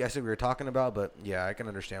I see what you're talking about, but yeah, I can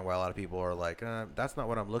understand why a lot of people are like, that's not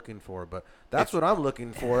what I'm looking for, but that's what I'm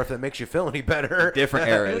looking for if it makes you feel any better. Different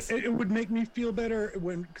eras. It would make me feel better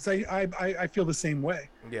because I feel the same way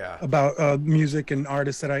about music and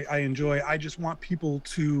artists that I enjoy. I just want people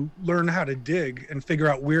to learn how to dig and figure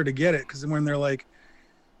out where to get it, because when they're like,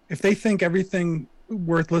 if they think everything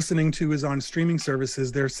worth listening to is on streaming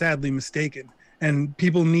services, they're sadly mistaken. And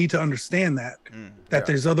people need to understand that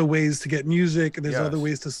there's other ways to get music, there's other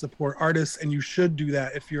ways to support artists, and you should do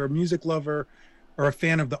that if you're a music lover or a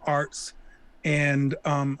fan of the arts. And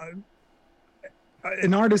an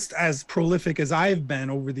artist as prolific as I've been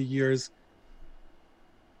over the years,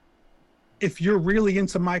 if you're really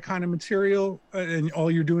into my kind of material and all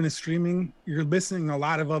you're doing is streaming, you're missing a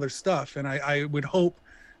lot of other stuff. And I would hope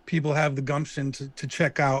people have the gumption to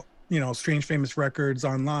check out, Strange Famous Records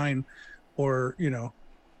online. Or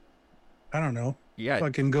I don't know. Yeah,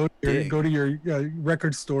 fucking go to your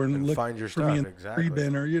record store and look find your for stuff. Me in Exactly. the free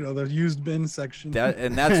bin or the used bin section.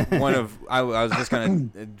 That's one of I was just gonna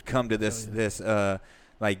come to this.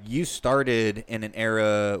 Like you started in an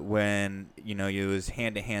era when it was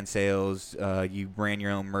hand-to-hand sales. You ran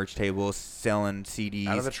your own merch table, selling CDs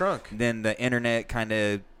out of the trunk. Then the internet kind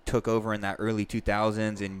of took over in that early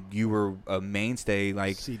 2000s, and you were a mainstay.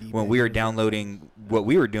 Like CD when we were downloading, what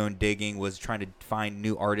we were doing, digging, was trying to find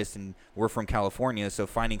new artists, and we're from California, so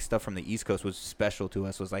finding stuff from the East Coast was special to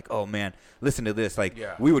us. Was like, oh man, listen to this. Like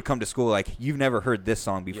we would come to school like, you've never heard this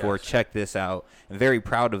song before. Check this out. And very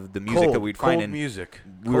proud of the music that we'd find in music.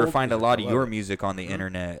 We were finding a lot of your music on the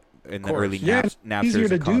internet. in the early Napster. Easier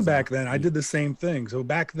to do back then. I did the same thing. So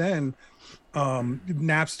back then,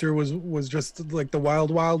 Napster was just like the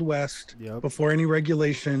wild west before any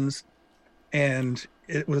regulations, and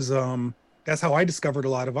it was that's how I discovered a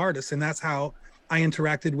lot of artists, and that's how I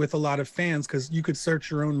interacted with a lot of fans, because you could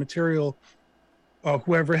search your own material.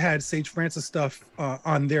 Whoever had Sage Francis stuff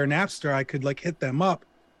on their Napster, I could like hit them up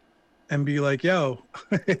and be like, yo,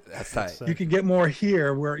 that's tight. You can get more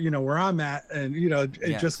here where I'm at, and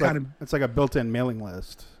it just kind of, it's like a built-in mailing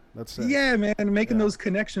list. That's it. Yeah, man. Making those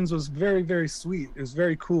connections was very, very sweet. It was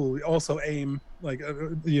very cool. Also, AIM, like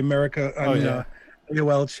the America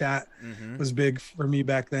AOL chat was big for me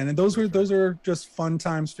back then, and those are just fun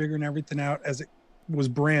times figuring everything out as it was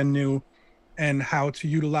brand new, and how to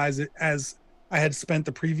utilize it, as I had spent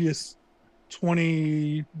the previous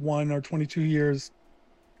 21 or 22 years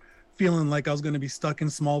feeling like I was going to be stuck in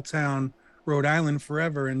small town Rhode Island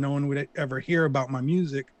forever and no one would ever hear about my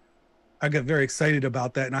music. I got very excited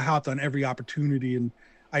about that, and I hopped on every opportunity, and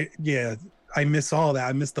I miss all that.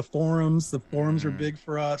 I miss the forums. The forums are big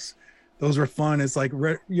for us. Those were fun. It's like,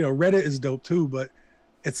 Reddit is dope too, but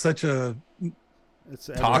it's such a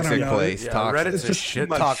toxic place. Yeah, toxic. Reddit's a shit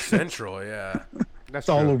talk central. Yeah. It's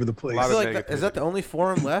all over the place. Is that the only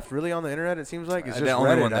forum left really on the internet? It seems like it's just the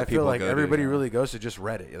only Reddit. one that I feel like people go everybody to, really goes to just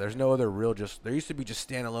Reddit. There's no other real there used to be just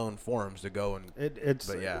standalone forums to go and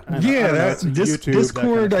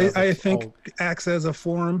Discord I think acts as a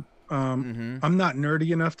forum. I'm not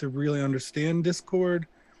nerdy enough to really understand Discord.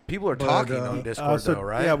 People are talking on Discord though,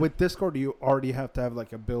 right? Yeah, with Discord you already have to have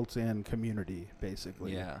like a built-in community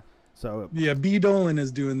basically. Yeah. So B. Dolan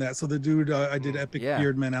is doing that. So the dude I did Epic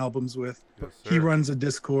Beardmen albums with, he runs a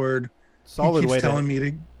Discord. Solid he keeps way telling me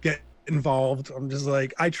to get involved. I'm just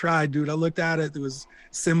like, I tried, dude. I looked at it. There was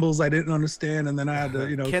symbols I didn't understand, and then I had to,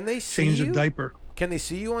 Can they change see a diaper. Can they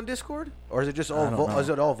see you on Discord, or is it just all? Is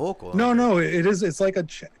it all vocal? No, it is. It's like a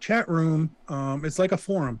chat room. It's like a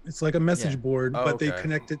forum. It's like a message board, but they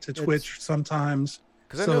connect it to Twitch sometimes.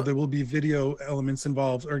 So there will be video elements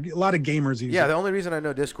involved, or a lot of gamers use it. Yeah, the only reason I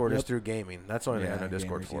know Discord is through gaming. That's the only thing I know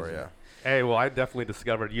Discord for, Hey, well, I definitely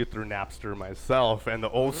discovered you through Napster myself, and the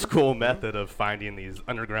old school method of finding these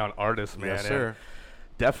underground artists, man. Yes, sir. And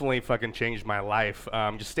definitely fucking changed my life.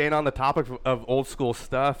 Just staying on the topic of old school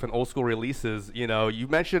stuff and old school releases, you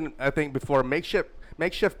mentioned, I think before,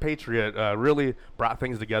 Makeshift Patriot really brought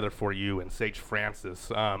things together for you and Sage Francis.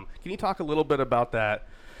 Can you talk a little bit about that?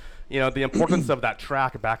 The importance of that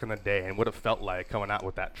track back in the day and what it felt like coming out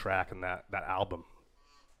with that track and that album.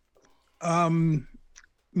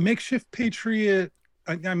 Makeshift Patriot,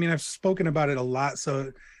 I mean, I've spoken about it a lot, so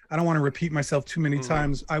I don't want to repeat myself too many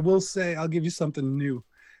times. I will say, I'll give you something new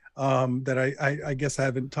that I guess I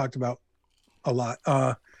haven't talked about a lot.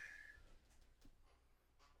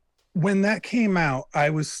 When that came out, I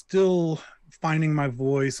was still finding my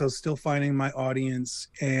voice. I was still finding my audience,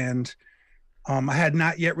 and I had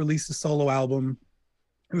not yet released a solo album.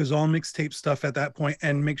 It was all mixtape stuff at that point,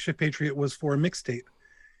 and Makeshift Patriot was for a mixtape.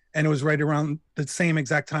 And it was right around the same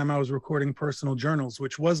exact time I was recording Personal Journals,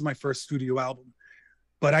 which was my first studio album.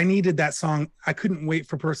 But I needed that song. I couldn't wait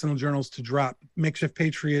for Personal Journals to drop. Makeshift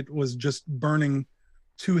Patriot was just burning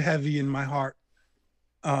too heavy in my heart.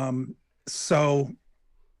 So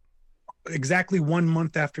exactly 1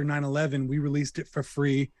 month after 9/11, we released it for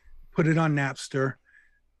free, put it on Napster,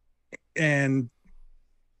 and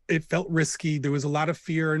it felt risky. There was a lot of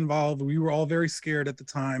fear involved. We were all very scared at the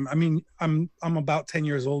time. I mean, I'm about 10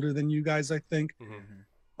 years older than you guys, I think.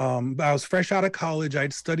 But I was fresh out of college.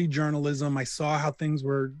 I'd studied journalism. I saw how things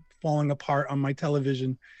were falling apart on my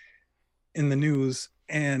television in the news.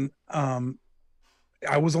 And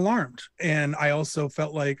I was alarmed. And I also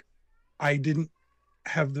felt like I didn't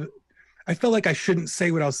have I felt like I shouldn't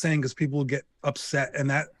say what I was saying because people would get upset. And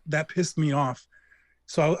that pissed me off.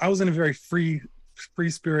 So I was in a very free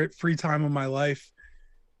spirit, free time of my life.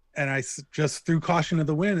 And I just threw caution to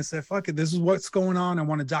the wind and said, fuck it, this is what's going on. I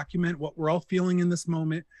want to document what we're all feeling in this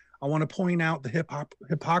moment. I want to point out the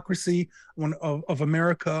hypocrisy of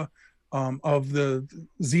America, of the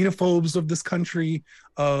xenophobes of this country,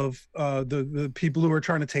 of the people who are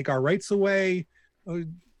trying to take our rights away,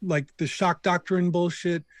 like the shock doctrine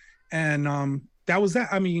bullshit. And that was that.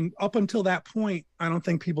 I mean, up until that point, I don't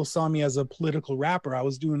think people saw me as a political rapper. I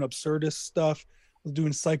was doing absurdist stuff. I was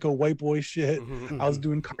doing psycho white boy shit. I was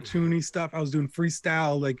doing cartoony stuff. I was doing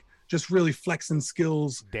freestyle, like just really flexing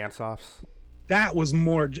skills. Dance offs. That was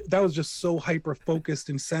just so hyper focused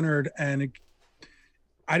and centered. And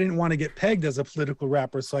I didn't want to get pegged as a political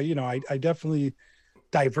rapper. So, I definitely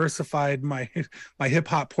diversified my hip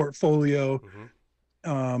hop portfolio.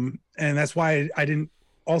 And that's why I didn't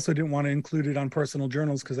also didn't want to include it on personal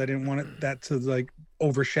journals because I didn't want that to like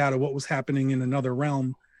overshadow what was happening in another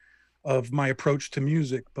realm of my approach to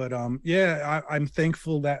music. But I'm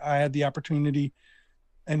thankful that I had the opportunity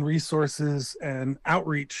and resources and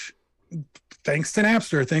outreach, thanks to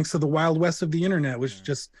Napster, thanks to the Wild West of the internet, which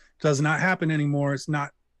just does not happen anymore. It's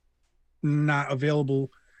not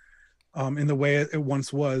available in the way it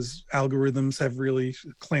once was. Algorithms have really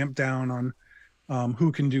clamped down on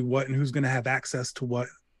who can do what and who's going to have access to what,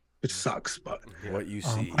 which sucks. But what you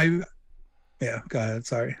see, go ahead.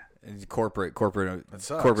 Sorry. Corporate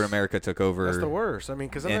America took over. That's the worst. I mean,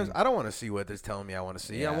 because sometimes I don't want to see what it's telling me I want to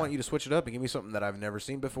see. Yeah. I want you to switch it up and give me something that I've never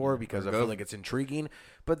seen before because I feel like it's intriguing.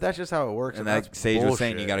 But that's just how it works. And that Sage was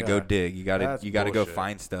saying, you got to go dig. You got to go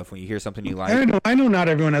find stuff when you hear something you like. I know not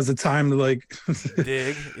everyone has the time to like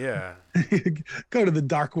dig. Yeah. Go to the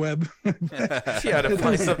dark web. To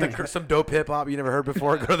find something, some dope hip hop you never heard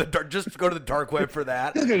before. Go to the dark web for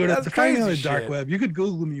that. That's crazy. The dark web. You could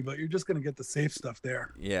Google me, but you're just gonna get the safe stuff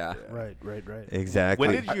there. Yeah. Right.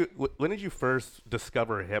 Exactly. When did you first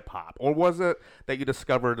discover hip hop, or was it that you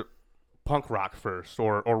discovered punk rock first,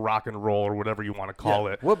 or rock and roll, or whatever you want to call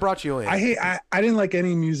it? What brought you in? I didn't like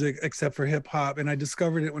any music except for hip hop, and I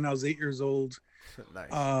discovered it when I was 8 years old.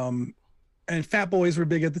 Nice. And Fat Boys were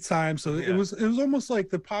big at the time, so it was almost like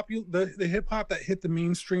the hip hop that hit the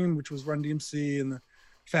mainstream, which was Run DMC and the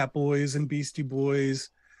Fat Boys and Beastie Boys.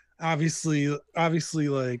 Obviously,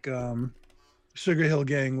 like Sugar Hill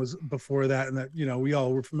Gang was before that, and that we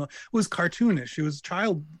all were familiar. It was cartoonish. It was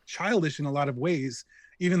childish in a lot of ways.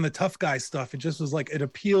 Even the tough guy stuff, it just was like it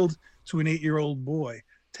appealed to an 8-year-old boy,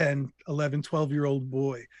 10, 11, 12-year-old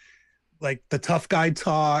boy. Like the tough guy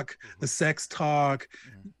talk, the sex talk,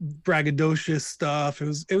 braggadocious stuff. It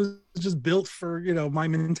was just built for my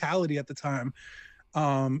mentality at the time,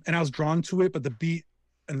 and I was drawn to it. But the beat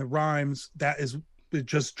and the rhymes, it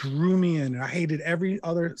just drew me in. And I hated every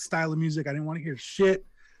other style of music. I didn't want to hear shit.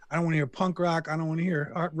 I don't want to hear punk rock. I don't want to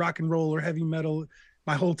hear rock and roll or heavy metal.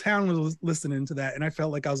 My whole town was listening to that, and I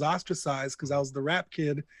felt like I was ostracized because I was the rap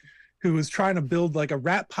kid who was trying to build like a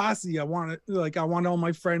rap posse. I wanted all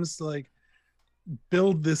my friends to like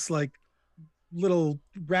build this like little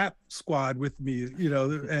rap squad with me,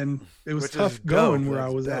 and it was tough going where I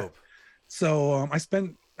was at. So I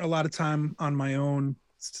spent a lot of time on my own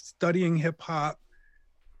studying hip hop,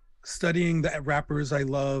 studying the rappers I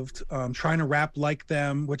loved, trying to rap like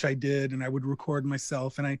them, which I did, and I would record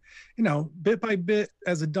myself. And I, bit by bit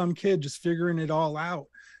as a dumb kid, just figuring it all out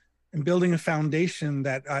and building a foundation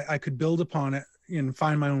that I could build upon it and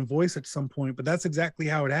find my own voice at some point. But that's exactly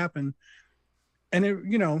how it happened. And it,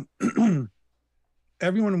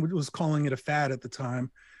 everyone was calling it a fad at the time.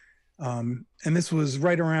 And this was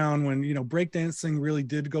right around when, breakdancing really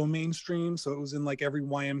did go mainstream. So it was in like every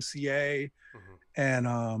YMCA.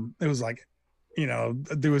 And it was like,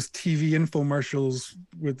 there was TV infomercials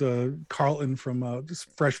with Carlton from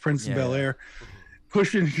Fresh Prince of Bel-Air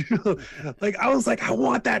pushing, like, I was like, I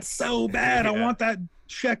want that so bad. I want that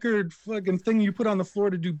checkered fucking thing you put on the floor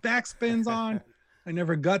to do backspins on. I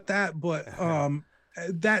never got that, but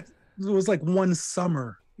that was like one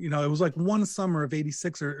summer, it was like one summer of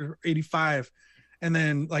 86 or 85. And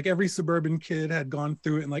then like every suburban kid had gone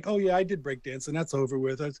through it and like, oh yeah, I did breakdance and that's over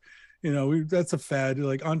with. That's, that's a fad,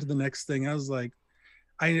 like on to the next thing. I was like,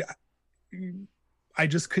 I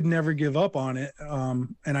just could never give up on it.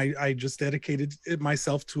 And I just dedicated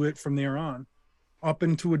myself to it from there on up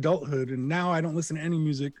into adulthood. And now I don't listen to any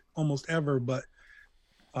music almost ever, but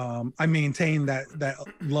I maintain that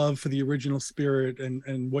love for the original spirit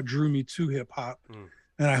and what drew me to hip hop.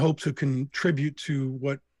 And I hope to contribute to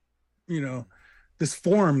what, this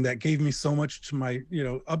form that gave me so much to my,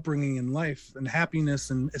 upbringing in life and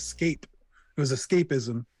happiness and escape. It was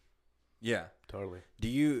escapism. Yeah, totally. Do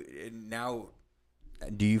you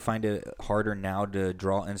find it harder now to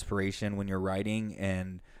draw inspiration when you're writing?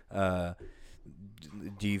 And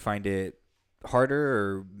do you find it harder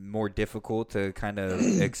or more difficult to kind of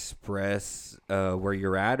express where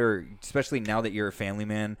you're at, or especially now that you're a family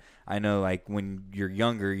man? I know like when you're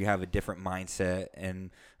younger you have a different mindset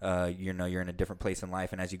and you're in a different place in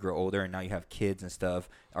life, and as you grow older and now you have kids and stuff,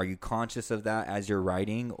 are you conscious of that as you're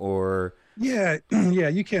writing? Or yeah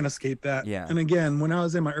you can't escape that. And again, when I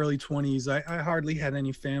was in my early 20s, I hardly had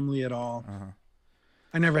any family at all.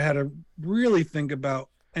 I never had to really think about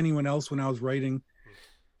anyone else when I was writing.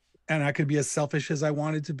 And I could be as selfish as I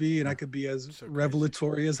wanted to be, and I could be as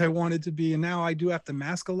revelatory as I wanted to be. And now I do have to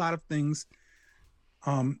mask a lot of things.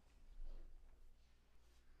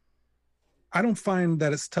 I don't find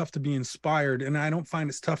that it's tough to be inspired, and I don't find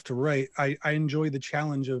it's tough to write. I enjoy the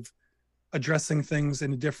challenge of addressing things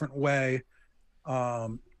in a different way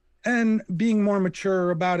and being more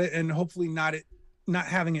mature about it, and hopefully not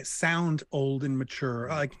having it sound old and mature.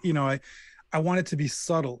 Like, you know, I want it to be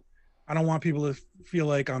subtle. I don't want people to feel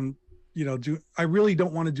like I'm, you know, I really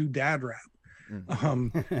don't want to do dad rap.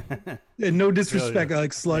 And no disrespect,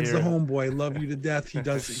 like Sludge the homeboy, love you to death. He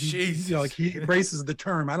does, you know, like he embraces the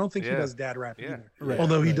term. I don't think he does dad rap either. Right.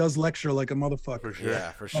 Although he does lecture like a motherfucker. For sure.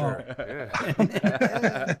 Yeah, for sure.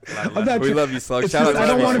 We love you, Sludge. I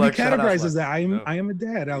don't want to be categorized as that. I am a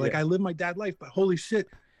dad. I live my dad life, but holy shit,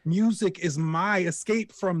 music is my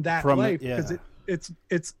escape from that life, because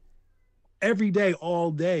it's every day,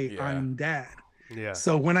 all day. I'm dad. Yeah.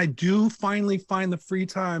 So when I do finally find the free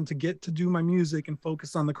time to get to do my music and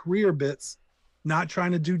focus on the career bits, not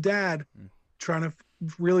trying to do dad, trying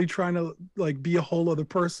to like be a whole other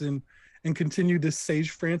person and continue this Sage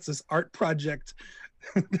Francis art project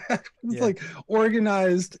that was like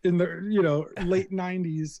organized in the, you know, late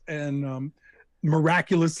 90s and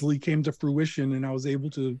miraculously came to fruition, and I was able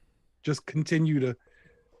to just continue to,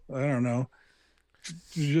 I don't know,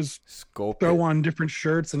 just throw on different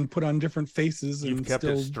shirts and put on different faces. You've and kept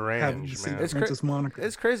still it strange, man.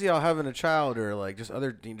 It's crazy how having a child or like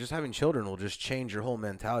just having children will just change your whole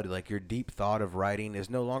mentality. Like your deep thought of writing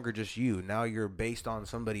is no longer just you. Now you're based on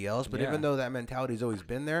somebody else. But even though that mentality's always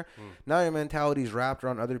been there, now your mentality's wrapped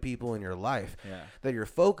around other people in your life that you're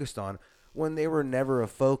focused on, when they were never a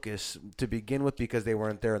focus to begin with because they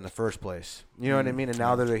weren't there in the first place. You know what I mean? And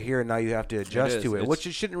now that they're here, and now you have to adjust to it, which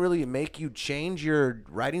it shouldn't really make you change your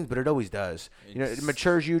writings, but it always does. You know, it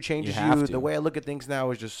matures you, changes you. The way I look at things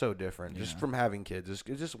now is just so different, just from having kids. It's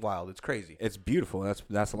just wild. It's crazy. It's beautiful.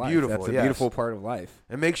 That's life. Beautiful, that's a beautiful part of life.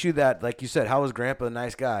 It makes you that, like you said, how was Grandpa a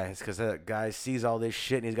nice guy? It's because that guy sees all this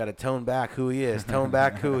shit, and he's got to tone back who he is, tone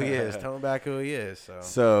back who he is, tone back who he is.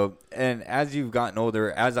 So, and as you've gotten older,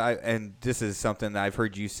 and this is something that I've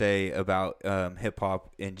heard you say about hip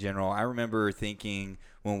hop in general. I remember thinking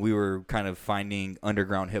when we were kind of finding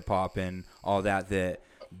underground hip hop and all that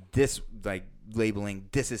this, like, labeling,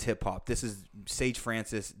 this is hip hop, this is Sage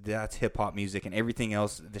Francis, that's hip hop music, and everything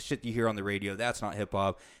else, the shit you hear on the radio, that's not hip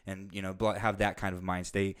hop, and, you know, have that kind of mind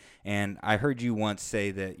state. And I heard you once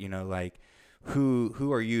say that, you know, like,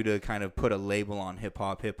 who are you to kind of put a label on hip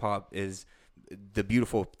hop? Hip hop is, the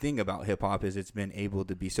beautiful thing about hip hop is it's been able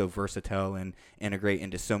to be so versatile and integrate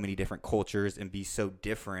into so many different cultures and be so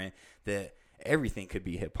different that everything could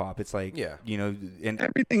be hip hop. It's like, you know, and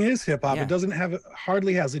everything is hip hop. It doesn't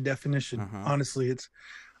hardly has a definition. Honestly, it's,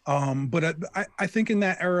 but I think in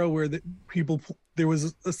that era where there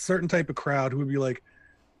was a certain type of crowd who would be like,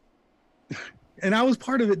 and I was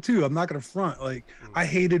part of it too. I'm not going to front. Like, I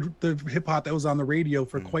hated the hip hop that was on the radio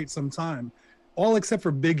for quite some time. All except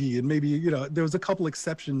for Biggie, and maybe, you know, there was a couple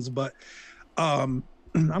exceptions, but I'm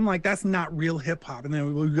like, that's not real hip hop. And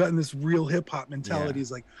then we've gotten this real hip hop mentality.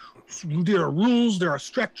 It's like, there are rules, there are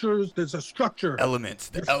structures, there's a structure. Elements.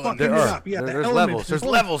 There's levels. There's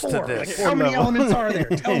levels to this. Like, how many elements are there?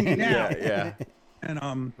 Tell me now.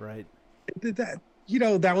 And right. That, you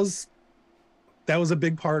know, that was a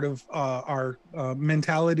big part of our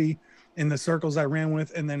mentality in the circles I ran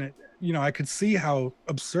with, and then you know, I could see how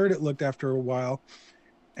absurd it looked after a while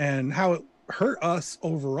and how it hurt us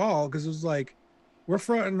overall, because it was like, we're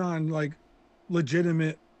fronting on like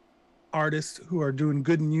legitimate artists who are doing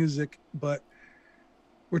good music, but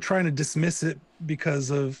we're trying to dismiss it because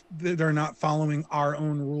of they're not following our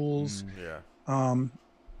own rules. And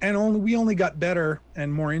we only got better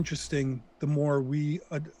and more interesting the more we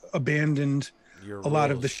abandoned a lot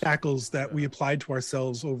of the shackles that we applied to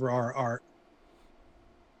ourselves over our art.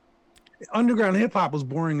 Underground hip hop was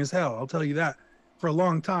boring as hell, I'll tell you that, for a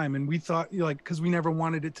long time, and we thought, you know, like, because we never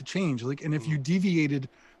wanted it to change. Like, and if you deviated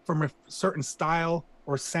from a certain style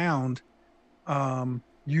or sound,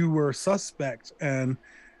 you were suspect. And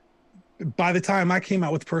by the time I came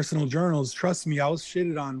out with Personal Journals, trust me, I was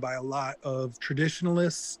shitted on by a lot of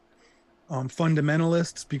traditionalists,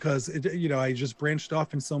 fundamentalists, because you know, I just branched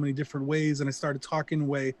off in so many different ways, and I started talking the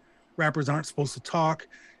way rappers aren't supposed to talk,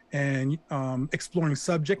 and exploring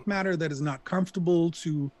subject matter that is not comfortable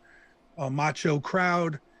to a macho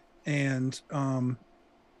crowd, and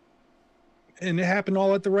it happened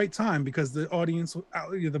all at the right time because the audience,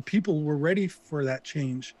 the people were ready for that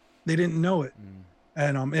change. They didn't know it,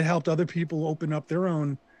 and it helped other people open up their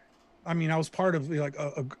own. I mean, I was part of like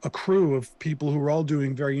a crew of people who were all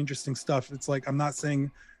doing very interesting stuff. It's like, I'm not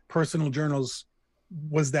saying Personal Journals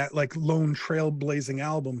was that like lone trailblazing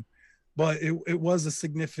album, but it was a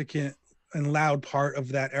significant and loud part of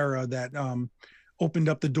that era that opened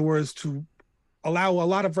up the doors to allow a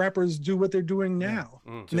lot of rappers do what they're doing now.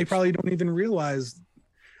 And they probably don't even realize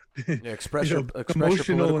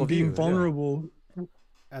emotional and being vulnerable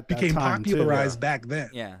became popularized back then.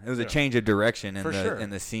 Yeah, it was a change of direction in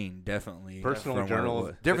the scene, definitely. Personal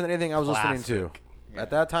journal, different than anything I was listening to. Yeah.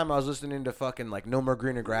 At that time, I was listening to fucking like No More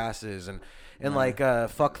Greener Grasses and like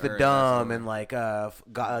Fuck the Dumb and like God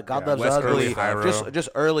Loves Ugly, just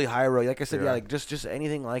early Hyro. Like I said, like just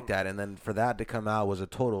anything like that. And then for that to come out was a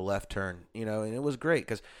total left turn, you know. And it was great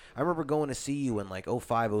because I remember going to see you in like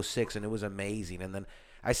 05, 06, and it was amazing. And then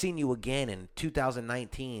I seen you again in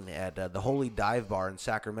 2019 at the Holy Dive Bar in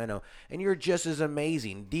Sacramento, and you're just as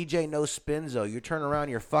amazing. DJ No Spinzo, you turn around,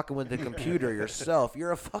 you're fucking with the computer yourself.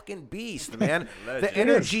 You're a fucking beast, man. The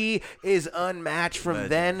energy is unmatched from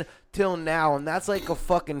then till now, and that's like a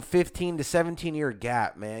fucking 15 to 17 year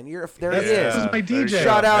gap, man. There it is. This is my DJ.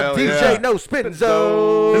 Shout out DJ No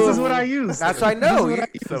Spinzo. This is what I use. That's I know.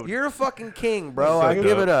 You're a fucking king, bro. I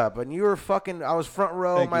give it up. And you were fucking. I was front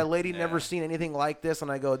row. My lady never seen anything like this, and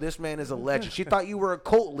I go, this man is a legend. She thought you were a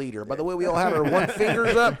cult leader. By the way, we all had our one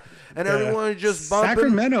fingers up, and everyone just bumping.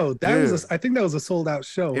 Sacramento. I think that was a sold out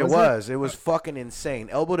show. It was. It was fucking insane.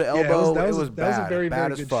 Elbow to elbow. It was bad. That was a very, bad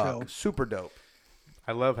very as good fuck. show. Super dope.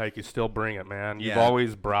 I love how you can still bring it, man. You've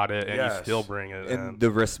always brought it, and you still bring it. And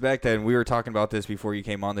the respect, and we were talking about this before you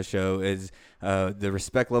came on the show, is the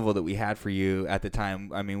respect level that we had for you at the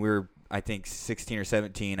time. I mean, we were, I think, 16 or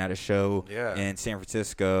 17 at a show in San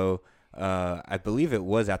Francisco. I believe it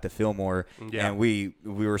was at the Fillmore, and we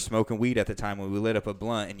were smoking weed at the time when we lit up a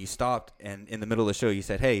blunt, and you stopped, and in the middle of the show you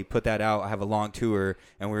said, hey, put that out, I have a long tour.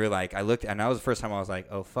 And we were like, I looked, and that was the first time I was like,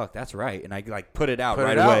 oh fuck, that's right. And I like put it out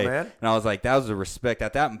right away, man. And I was like, that was a respect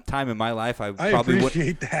at that time in my life. I probably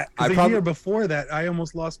appreciate that. A year before that, I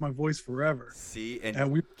almost lost my voice forever. See,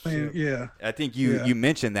 and we were playing, I think you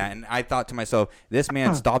mentioned that, and I thought to myself, this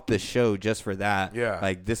man stopped the show just for that.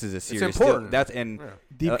 Like, this is a serious, it's important.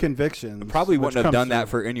 Deep conviction. Probably wouldn't have done that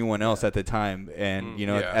for anyone else at the time. And, you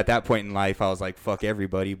know, at that point in life, I was like, fuck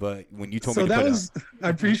everybody. But when you told me to put it out, I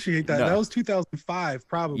appreciate that. That was 2005,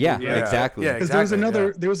 probably. Yeah, exactly. Because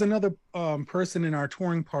there was another person in our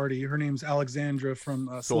touring party. Her name's Alexandra from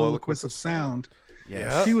Soliloquists of Sound.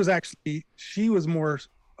 Yeah. She was more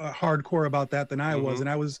hardcore about that than I was. And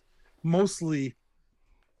I was mostly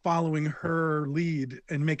following her lead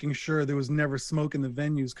and making sure there was never smoke in the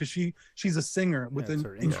venues, because she's a singer with an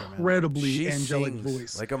incredibly angelic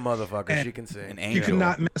voice, like a motherfucker. And she can sing. You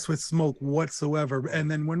cannot mess with smoke whatsoever. And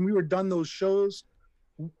then when we were done those shows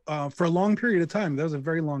for a long period of time, that was a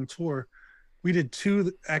very long tour. We did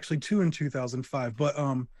two in 2005,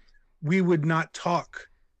 but we would not talk.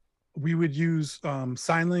 We would use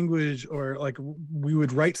sign language, or like we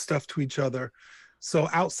would write stuff to each other. So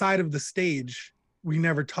outside of the stage, we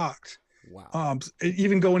never talked. Wow.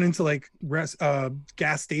 Even going into like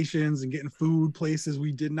gas stations and getting food places,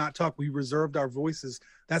 we did not talk. We reserved our voices.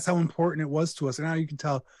 That's how important it was to us. And now you can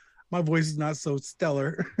tell my voice is not so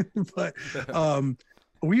stellar, but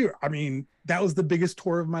that was the biggest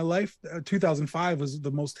tour of my life. 2005 was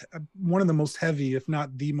one of the most heavy, if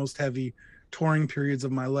not the most heavy touring periods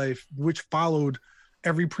of my life, which followed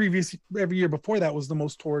every year before that was the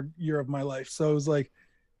most toured year of my life. So it was like,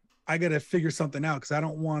 I got to figure something out, because I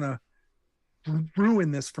don't want to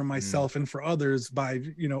ruin this for myself and for others by,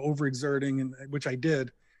 overexerting, and which I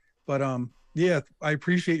did. But I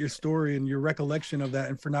appreciate your story and your recollection of that,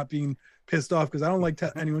 and for not being pissed off, because I don't like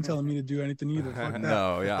anyone telling me to do anything either.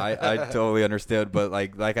 No, I totally understood. But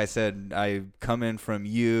like I said, I come in from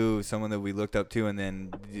you, someone that we looked up to, and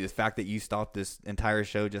then the fact that you stopped this entire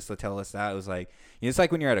show just to tell us that, it was like, it's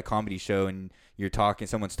like when you're at a comedy show and you're talking,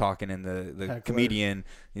 someone's talking, and the comedian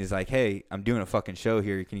is like, hey, I'm doing a fucking show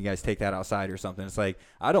here, can you guys take that outside or something? It's like,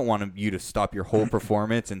 I don't want you to stop your whole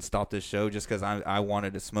performance and stop this show just because I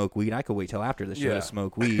wanted to smoke weed. I could wait till after the show to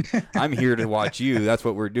smoke weed. I'm here to watch you. That's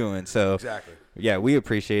what we're doing. So exactly. Yeah, we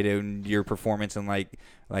appreciate it, and your performance, and like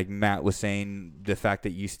Matt was saying, the fact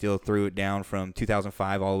that you still threw it down from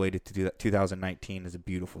 2005 all the way to 2019 is a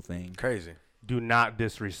beautiful thing. Crazy. Do not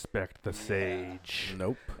disrespect the sage.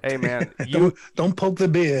 Nope. Hey, man. Don't poke the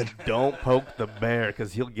beard. Don't poke the bear,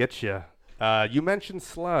 because he'll get you. You mentioned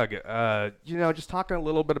Slug. Just talking a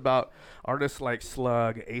little bit about artists like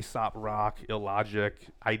Slug, Aesop Rock, Illogic,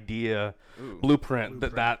 Idea, Blueprint.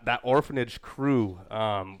 That Orphanage crew.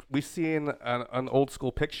 We've seen an old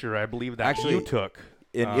school picture, I believe, that you took.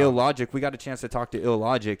 In Illogic, we got a chance to talk to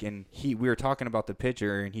Illogic, and we were talking about the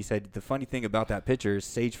picture, and he said the funny thing about that picture is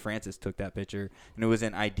Sage Francis took that picture, and it was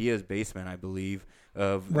in Idea's basement, I believe.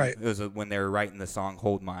 Right. It was when they were writing the song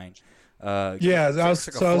 "Hold Mine." I was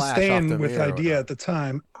staying with Idea at the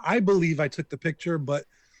time. I believe I took the picture, but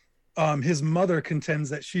his mother contends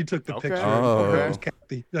that she took the picture. Oh.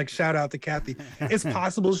 Kathy. Like, shout out to Kathy. It's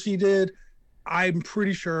possible she did. I'm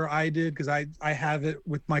pretty sure I did because I have it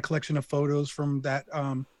with my collection of photos from that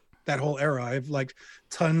whole era. I have like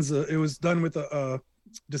tons of. It was done with a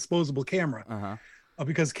disposable camera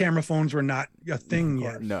because camera phones were not a thing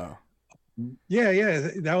yet. No. Yeah,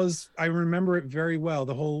 that was. I remember it very well.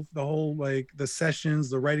 The whole like the sessions,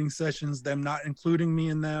 the writing sessions, them not including me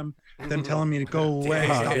in them, them telling me to go away,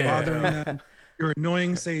 stop bothering them. You're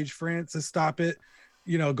annoying, Sage Francis, stop it.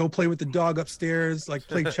 You know, go play with the dog upstairs, like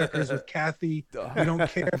play checkers with Kathy. We don't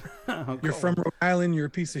care. You're from Rhode Island. You're a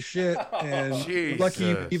piece of shit, and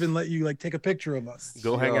lucky even let you like take a picture of us.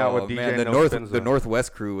 Go hang out with DJ man, the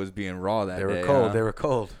Northwest crew was being raw that day. They were cold. They were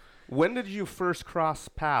cold. When did you first cross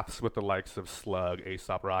paths with the likes of Slug,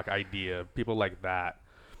 Aesop Rock, Idea, people like that?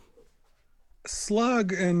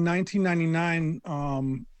 Slug in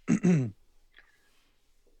 1999.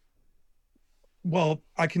 Well,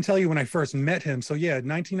 I can tell you when I first met him. So yeah,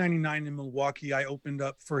 1999 in Milwaukee, I opened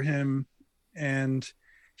up for him, and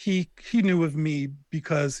he knew of me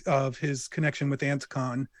because of his connection with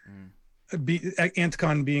Anticon.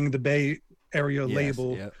 Anticon being the Bay Area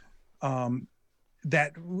label. Yep.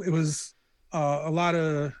 That it was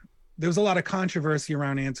there was a lot of controversy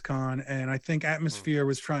around Anticon, and I think Atmosphere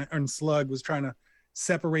and Slug was trying to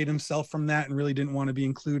separate himself from that and really didn't want to be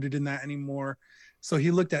included in that anymore. So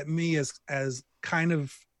he looked at me as kind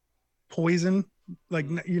of poison, like,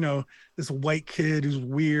 you know, this white kid who's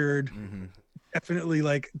weird, definitely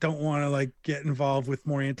like don't want to like get involved with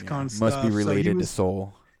more Anticon stuff. Must be related to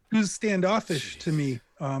Soul. He was standoffish to me.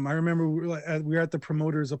 I remember we were at the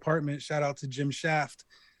promoter's apartment. Shout out to Jim Shaft.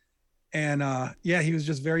 And he was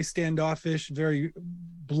just very standoffish, very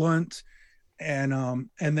blunt. And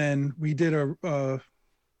then we did a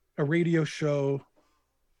radio show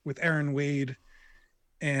with Aaron Wade,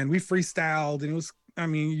 and we freestyled, and it was, I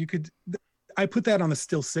mean, I put that on the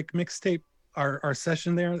Still Sick mixtape, our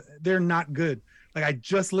session there. They're not good. Like, I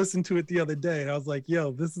just listened to it the other day, and I was like,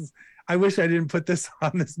 yo, I wish I didn't put this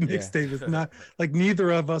on this mixtape. It's not like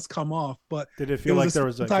neither of us come off, but did it feel like there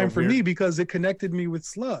was a time for me because it connected me with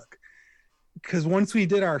Slug. Because once we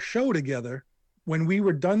did our show together, when we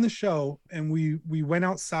were done the show and we went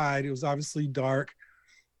outside, it was obviously dark.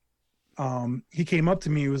 He came up to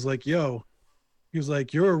me. He was like, yo,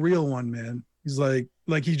 you're a real one, man. He's like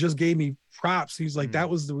he just gave me props. He's like, that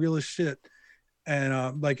was the realest shit.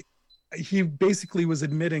 And like, he basically was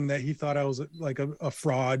admitting that he thought I was like a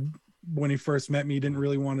fraud when he first met me. He didn't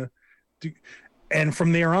really want to do. And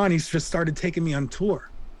from there on, he's just started taking me on tour.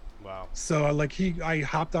 Wow. So I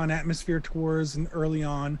hopped on Atmosphere tours and early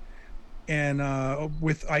on, and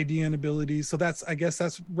with Idea and Abilities. So I guess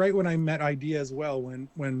that's right when I met Idea as well,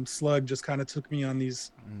 when Slug just kind of took me on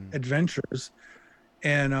these adventures.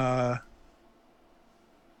 And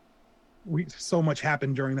so much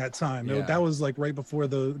happened during that time. Yeah. That was like right before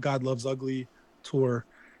the God Loves Ugly tour,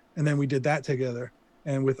 and then we did that together,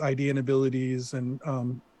 and with Idea and Abilities, and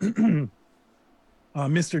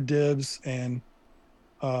Mr. Dibs, and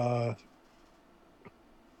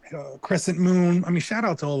Crescent Moon. I mean, shout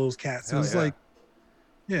out to all those cats. It was like,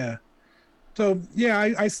 yeah. So yeah,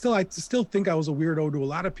 I still think I was a weirdo to a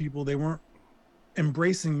lot of people. They weren't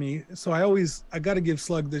embracing me. So I got to give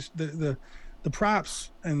Slug the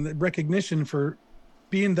props and the recognition for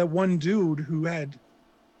being that one dude who had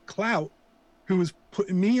clout, who was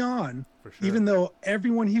putting me on, even though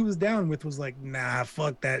everyone he was down with was like, nah,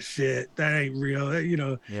 fuck that shit. That ain't real. You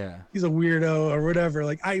know, he's a weirdo or whatever.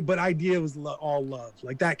 Like but Idea was all love.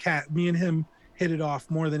 Like that cat, me and him hit it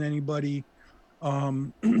off more than anybody.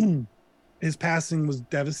 His passing was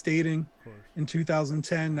devastating in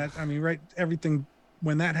 2010. Everything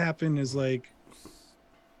when that happened is like,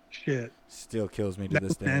 shit. Still kills me to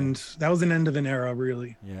this day. And that was an end of an era,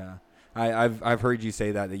 really. Yeah. I've heard you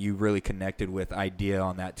say that you really connected with Idea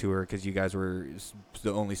on that tour because you guys were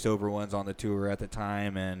the only sober ones on the tour at the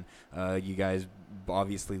time, and you guys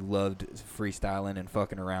obviously loved freestyling and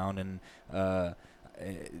fucking around. And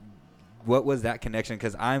what was that connection?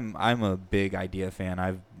 Because I'm a big Idea fan.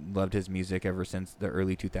 I've loved his music ever since the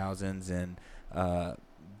early 2000s, and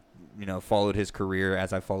followed his career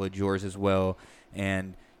as I followed yours as well.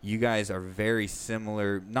 And you guys are very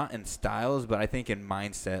similar, not in styles, but I think in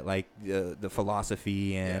mindset, like the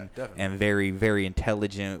philosophy and very, very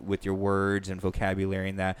intelligent with your words and vocabulary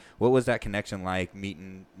and that. What was that connection like,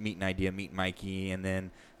 meeting Idea, meeting Mikey, and then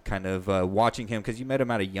kind of watching him? Because you met him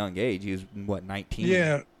at a young age. He was,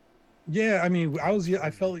 19? Yeah. I mean, I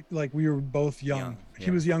felt like we were both young. He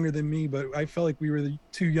was younger than me, but I felt like we were the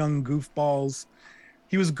two young goofballs.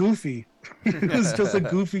 He was goofy. He was just a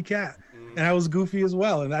goofy cat. and I was goofy as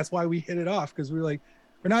well, and that's why we hit it off, because we're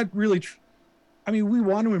not really. I mean, we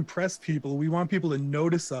want to impress people. We want people to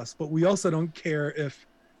notice us, but we also don't care if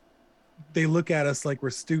they look at us like we're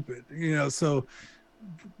stupid, So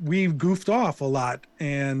we've goofed off a lot,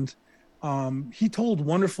 and he told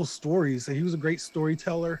wonderful stories. He was a great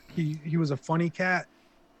storyteller. He was a funny cat.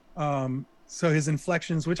 So his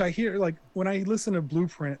inflections, which I hear, like when I listen to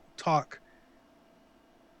Blueprint talk,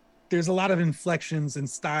 there's a lot of inflections and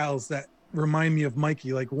styles that remind me of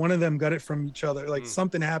Mikey. Like one of them got it from each other. Like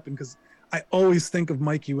something happened, because I always think of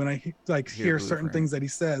Mikey when I hear certain things that he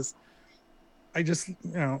says. I just,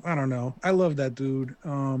 I don't know. I love that dude.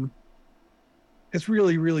 It's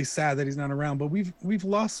really, really sad that he's not around, but we've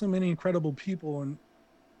lost so many incredible people, and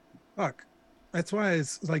fuck. That's why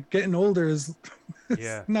it's like getting older is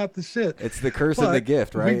not the shit. It's the curse of the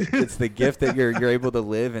gift, right? It's the gift that you're able to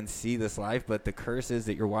live and see this life, but the curse is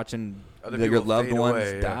that you're watching your loved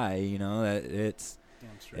ones die. That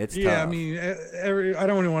it's tough. I mean, I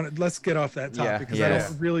don't even want to. Let's get off that topic, because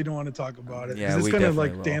I don't want to talk about it. Because it's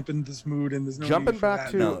gonna dampen this mood, and there's no jumping need for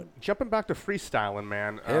back that. jumping back to freestyling,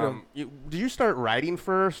 man. Did you start writing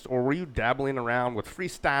first, or were you dabbling around with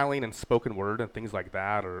freestyling and spoken word and things like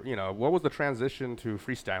that, or what was the transition to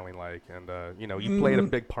freestyling like? And you played a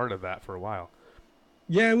big part of that for a while.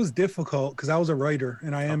 Yeah, it was difficult because I was a writer,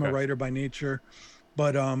 and I am a writer by nature,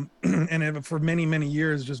 but and for many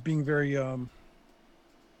years, just being very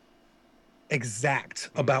exact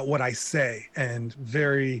about what I say, and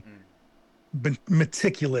very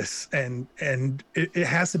meticulous, and it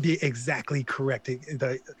has to be exactly correct.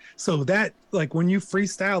 So that, like, when you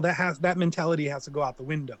freestyle, that mentality has to go out the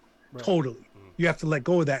window. Right. Totally. You have to let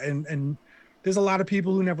go of that, and there's a lot of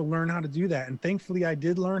people who never learn how to do that, and thankfully I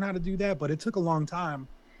did learn how to do that, but it took a long time.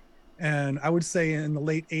 And I would say in the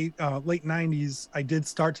late 90s I did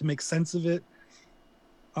start to make sense of it.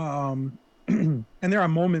 And there are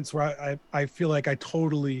moments where I feel like I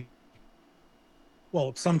totally,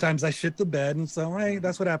 sometimes I shit the bed, and so, hey,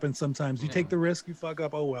 that's what happens sometimes. You take the risk, you fuck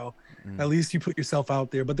up, oh well. At least you put yourself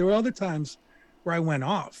out there. But there were other times where I went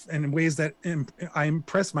off, and in ways that I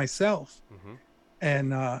impressed myself.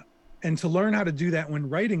 And to learn how to do that when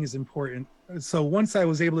writing is important. So once I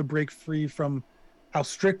was able to break free from how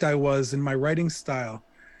strict I was in my writing style,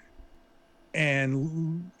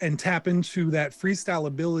 and tap into that freestyle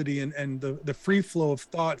ability and the free flow of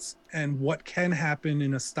thoughts and what can happen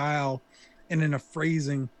in a style and in a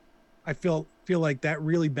phrasing, I feel like that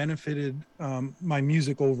really benefited my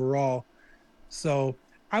music overall. So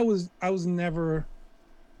I was never.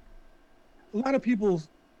 A lot of people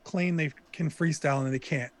claim they can freestyle and they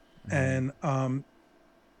can't, and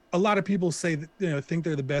a lot of people say that think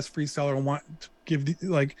they're the best freestyler and want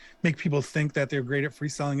to make people think that they're great at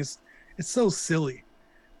freestyling. It's so silly.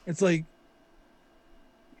 It's like,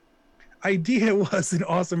 Idea was an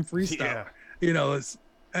awesome freestyle. It's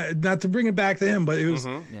not to bring it back to him, but it was.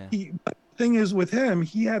 The thing is, with him,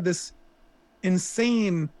 he had this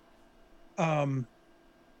insane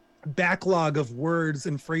backlog of words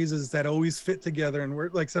and phrases that always fit together,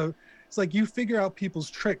 and so it's like you figure out people's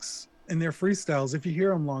tricks in their freestyles if you hear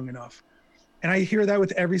them long enough. And I hear that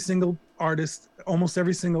with every single artist, almost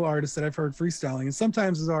every single artist that I've heard freestyling. And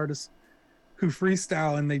sometimes there's artists who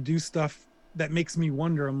freestyle and they do stuff that makes me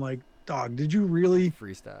wonder. I'm like, dog, did you really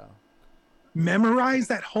freestyle? Memorize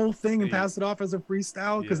that whole thing and pass it off as a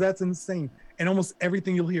freestyle? Because that's insane. And almost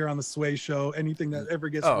everything you'll hear on the Sway Show, anything that ever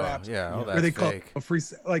gets rapped, where they call it a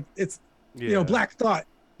freestyle. Like, it's, Black Thought,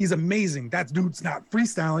 he's amazing. That dude's not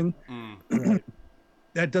freestyling. Right.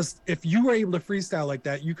 That does, if you were able to freestyle like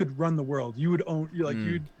that, you could run the world. You would own,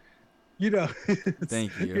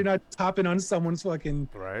 thank you. You're not topping on someone's fucking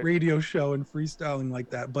radio show and freestyling like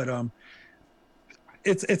that. But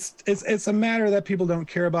it's a matter that people don't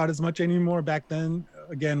care about as much anymore. Back then,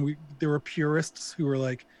 again, there were purists who were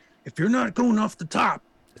like, if you're not going off the top,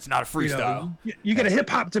 it's not a freestyle. You get a hip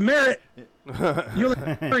hop demerit. You're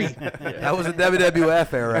like free. That was a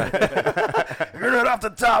WWF era. You're not off the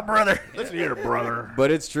top, brother. Listen here, brother. But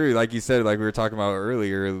it's true, like you said, like we were talking about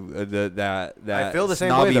earlier, that I feel the same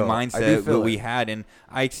snobby way, though. mindset that we had, and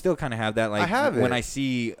I still kind of have that. Like when I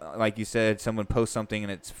see, like you said, someone post something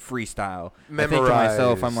and it's freestyle, I think to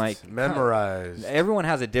myself, I'm like, memorize. Everyone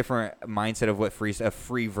has a different mindset of what a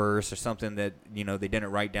free verse or something that they didn't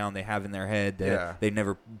write down, they have in their head that they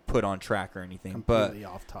never put on track or anything. Completely but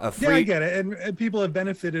off topic. I get it. And people have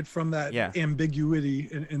benefited from that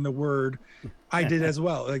ambiguity in the word. I did as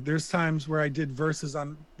well. Like, there's times where I did verses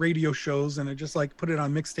on radio shows and I just put it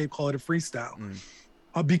on mixtape, call it a freestyle,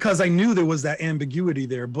 because I knew there was that ambiguity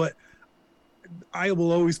there. But I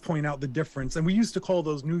will always point out the difference. And we used to call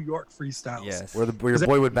those New York freestyles. Yes. Where your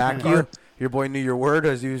boy would back you. Your boy knew your word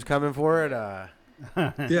as he was coming for it.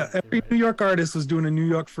 Yeah, every New York artist was doing a New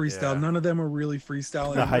York freestyle. None of them were really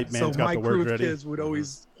freestyling. The hype man's got my the crew words of ready. kids would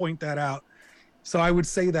always point that out. So I would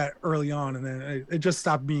say that early on, and then it just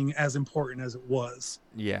stopped being as important as it was.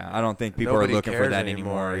 Yeah, I don't think people Nobody are looking for cares that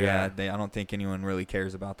anymore, anymore. yeah. I don't think anyone really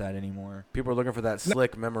cares about that anymore. People are looking for that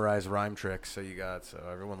slick, memorized rhyme tricks. So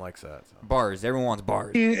everyone likes that. So. Bars. Everyone wants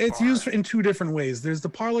bars. It's used in two different ways. There's the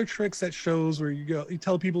parlor tricks at shows where you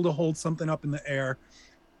tell people to hold something up in the air,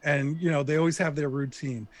 and they always have their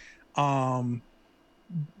routine. The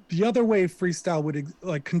other way freestyle would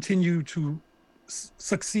like continue to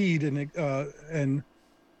succeed and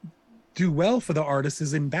do well for the artist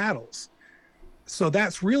is in battles. So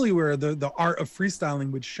that's really where the art of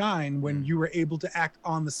freestyling would shine, when you were able to act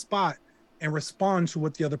on the spot and respond to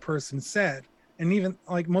what the other person said. And even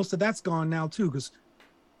like most of that's gone now too, because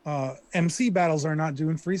MC battles are not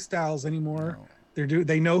doing freestyles anymore. No.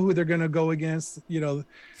 They know who they're gonna go against.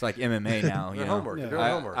 It's like MMA now. They're homework. Yeah. They're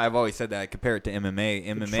doing homework. I've always said that. Compare it to MMA.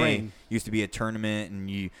 MMA used to be a tournament,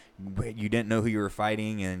 and you didn't know who you were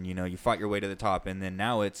fighting, and you fought your way to the top. And then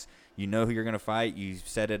now it's who you're gonna fight. You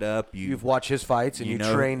set it up. You've watched his fights, and you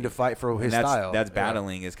train to fight for his style. That's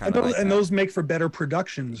battling is kind of like and those make for better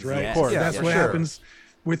productions, right? Yes. Of course, that's what happens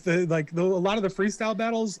with a lot of the freestyle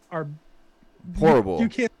battles are horrible. You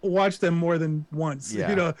can't watch them more than once,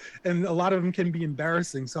 and a lot of them can be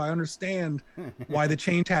embarrassing. So I understand why the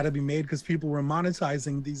change had to be made, because people were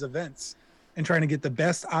monetizing these events and trying to get the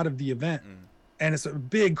best out of the event. And it's a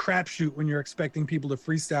big crapshoot when you're expecting people to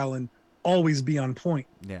freestyle and always be on point.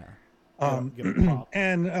 Yeah. And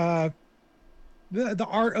the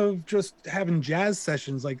art of just having jazz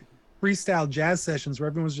sessions, like freestyle jazz sessions where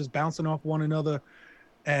everyone's just bouncing off one another,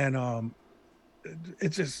 and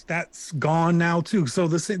it's just, that's gone now too. So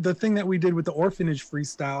the thing that we did with the orphanage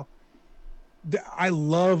freestyle, I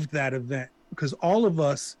loved that event, because all of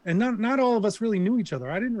us, and not all of us really knew each other.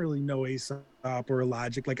 I didn't really know Aesop or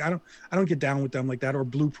Logic. Like I don't get down with them like that, or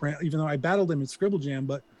Blueprint, even though I battled them in Scribble Jam,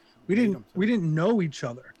 but we didn't know each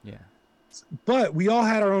other. Yeah. But we all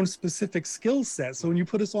had our own specific skill set. So when you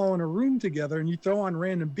put us all in a room together and you throw on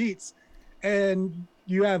random beats and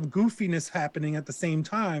you have goofiness happening at the same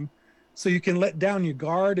time, so you can let down your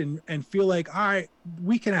guard and feel like, all right,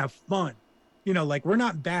 we can have fun. Like we're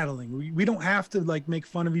not battling. We don't have to like make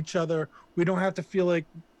fun of each other. We don't have to feel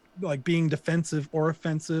like being defensive or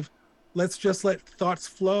offensive. Let's just let thoughts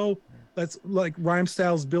flow. Let's like rhyme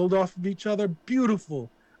styles build off of each other. Beautiful.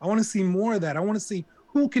 I want to see more of that. I want to see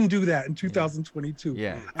who can do that in 2022.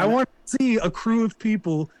 Yeah. I want to see a crew of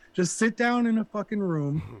people just sit down in a fucking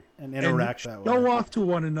room and interact that way. Go off to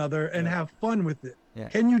one another and have fun with it. Yeah.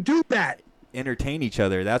 Can you do that? Entertain each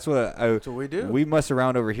other. That's what we do. We mess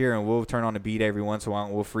around over here, and we'll turn on a beat every once in a while,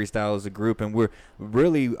 and we'll freestyle as a group. And we're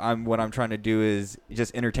really, what I'm trying to do is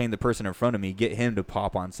just entertain the person in front of me, get him to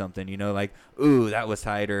pop on something, like, ooh, that was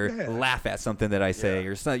tight, or laugh at something that I say,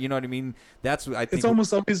 or something. You know what I mean? That's what I think. It's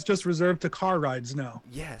almost always just reserved to car rides now.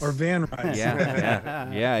 Yes. Or van rides.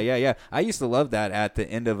 Yeah. I used to love that at the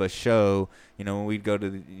end of a show. When we'd go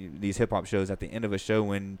to these hip hop shows, at the end of a show,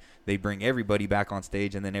 when they bring everybody back on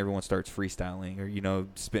stage and then everyone starts freestyling or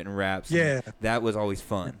spitting raps. Yeah, that was always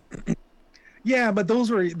fun. Yeah, but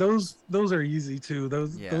those are easy too.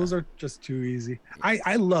 Those are just too easy.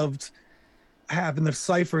 I loved having the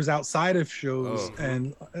ciphers outside of shows,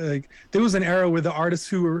 and like there was an era where the artists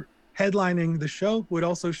who were headlining the show would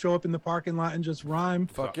also show up in the parking lot and just rhyme.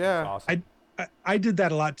 Fuck yeah! Awesome. I did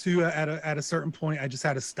that a lot too. At a certain point, I just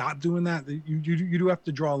had to stop doing that. You do have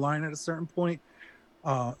to draw a line at a certain point,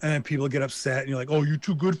 and then people get upset, and you're like, "Oh, you're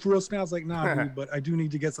too good for us now." I was like, "Nah, dude, but I do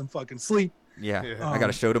need to get some fucking sleep." Yeah, I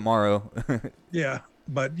got a show tomorrow. Yeah,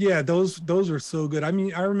 but yeah, those are so good. I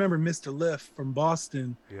mean, I remember Mr. Lift from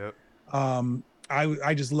Boston. Yep.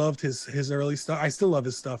 I just loved his early stuff. I still love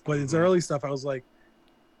his stuff, but his early stuff, I was like,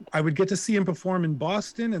 I would get to see him perform in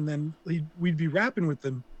Boston, and then we'd be rapping with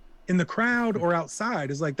him in the crowd or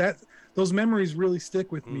outside. It's like that. Those memories really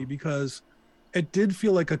stick with me because it did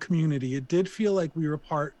feel like a community. It did feel like we were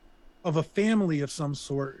part of a family of some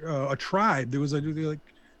sort, a tribe. There was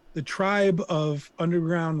the tribe of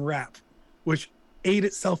underground rap, which ate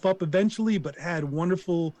itself up eventually, but had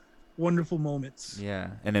wonderful moments.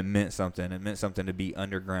 Yeah, and it meant something. It meant something to be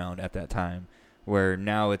underground at that time, where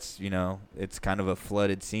now it's it's kind of a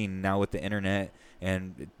flooded scene now with the internet,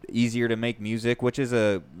 and easier to make music, which is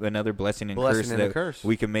another blessing and curse.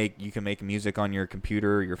 You can make music on your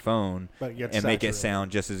computer or your phone and make it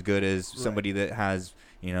sound just as good as somebody that has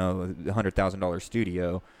 $100,000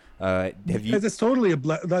 studio. Have you? It's totally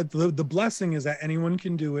the blessing is that anyone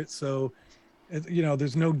can do it. So, you know,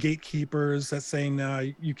 there's no gatekeepers that's saying,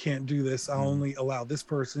 no, you can't do this. I'll only allow this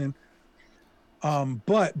person.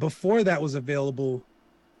 But before that was available,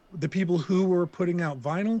 the people who were putting out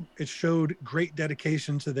vinyl, it showed great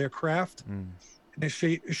dedication to their craft. And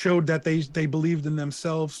it showed that they believed in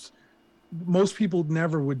themselves. Most people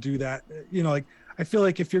never would do that. You know, like, I feel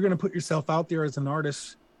like if you're going to put yourself out there as an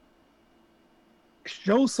artist,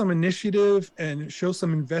 show some initiative and show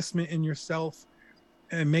some investment in yourself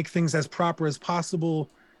and make things as proper as possible.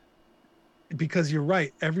 Because you're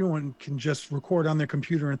right, everyone can just record on their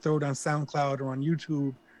computer and throw it on SoundCloud or on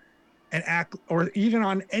YouTube and act, or even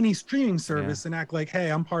on any streaming service, and act like,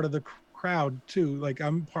 hey, I'm part of the crowd too. Like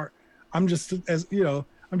I'm just as, you know,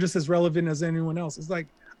 I'm just as relevant as anyone else. It's like,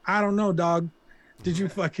 I don't know, dog. Did you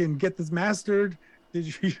fucking get this mastered? Did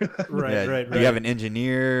you? right. Do you have an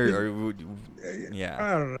engineer or? Yeah.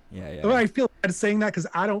 I don't know. Yeah. Well, I feel bad saying that because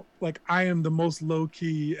I am the most low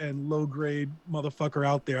key and low grade motherfucker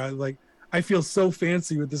out there. I feel so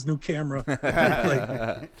fancy with this new camera.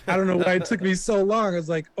 Like, I don't know why it took me so long. I was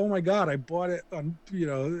like, oh my God, I bought it on, you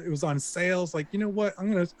know, it was on sales. Like, you know what? I'm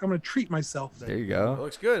gonna treat myself. There you go. It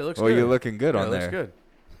looks good. It looks good. Well, you're looking good on there. It looks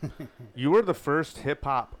good. You were the first hip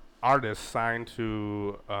hop artist signed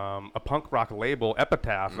to a punk rock label,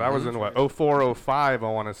 Epitaph. That was in 04, 05, I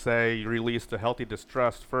want to say. You released A Healthy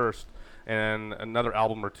Distrust first, and another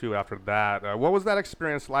album or two after that. What was that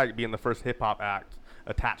experience like, being the first hip hop act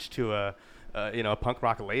attached to a punk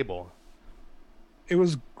rock label? It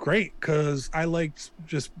was great because I liked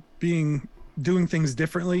just doing things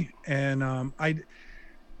differently, and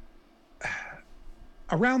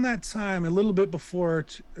around that time, a little bit before,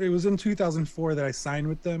 it was in 2004 that I signed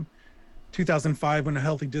with them. 2005 when A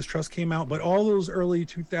Healthy Distrust came out, but all those early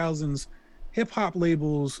 2000s hip hop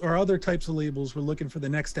labels or other types of labels were looking for the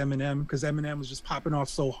next Eminem, because Eminem was just popping off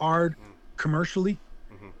so hard commercially.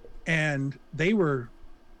 And they were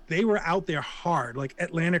out there hard. Like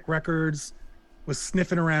Atlantic Records was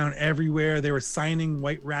sniffing around everywhere. They were signing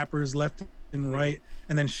white rappers left and right,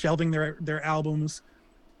 and then shelving their albums.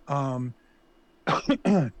 I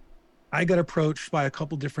got approached by a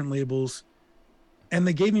couple different labels, and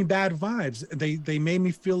they gave me bad vibes. They made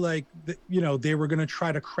me feel like that, you know, they were going to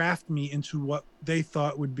try to craft me into what they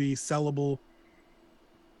thought would be sellable.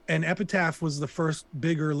 And Epitaph was the first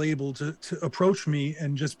bigger label to approach me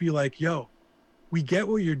and just be like, yo, we get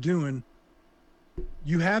what you're doing.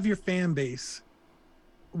 You have your fan base.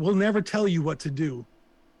 We'll never tell you what to do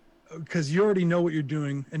because you already know what you're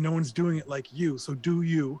doing and no one's doing it like you. So do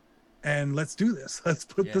you, and let's do this. Let's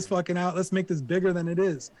put this fucking out. Let's make this bigger than it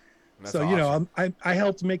is. That's so, awesome. you know, I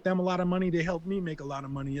helped make them a lot of money. They helped me make a lot of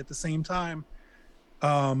money at the same time.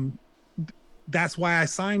 That's why I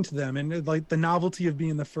signed to them. And like the novelty of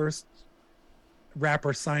being the first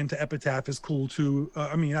rapper signed to Epitaph is cool too.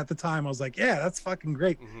 I mean, at the time I was like, yeah, that's fucking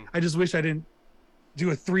great. I just wish I didn't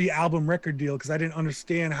do a 3-album record deal because I didn't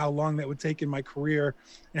understand how long that would take in my career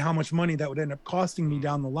and how much money that would end up costing me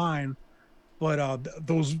down the line. But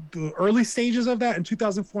the early stages of that in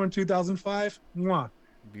 2004 and 2005,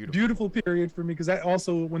 beautiful period for me, because that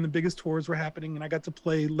also when the biggest tours were happening and I got to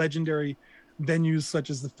play legendary venues such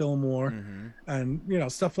as the Fillmore and, you know,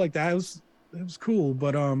 stuff like that. It was cool.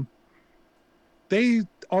 But they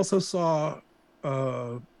also saw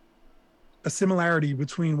a similarity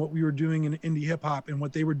between what we were doing in indie hip hop and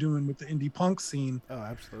what they were doing with the indie punk scene. Oh,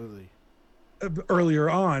 absolutely.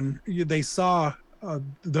 Earlier on, they saw how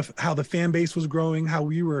the fan base was growing, how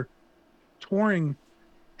we were touring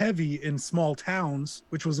heavy in small towns,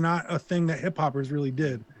 which was not a thing that hip hoppers really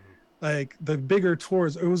did. Like the bigger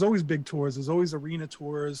tours, it was always big tours, it was always arena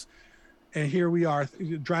tours, and here we are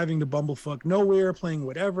driving to bumblefuck nowhere, playing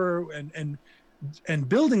whatever, and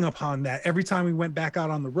building upon that every time we went back out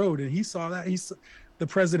on the road. And he saw that. The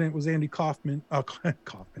president was Andy Kaufman. Andy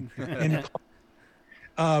Kaufman.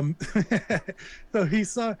 So he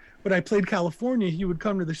saw when I played California, he would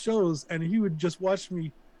come to the shows and he would just watch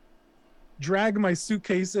me drag my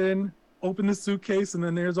suitcase in, open the suitcase, and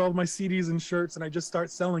then there's all my CDs and shirts, and I just start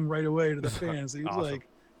selling right away to the fans. He was Awesome. like,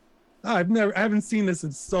 I haven't seen this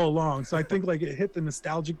in so long. So I think like it hit the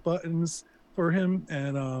nostalgic buttons for him,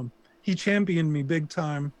 and he championed me big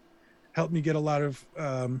time, helped me get a lot of,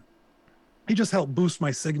 he just helped boost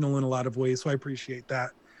my signal in a lot of ways. So I appreciate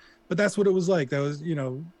that. But that's what it was like. That was, you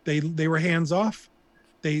know, they were hands off.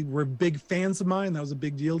 They were big fans of mine. That was a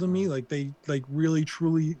big deal to me. Like they really,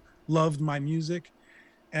 truly loved my music.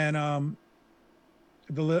 And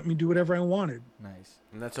they let me do whatever I wanted. Nice.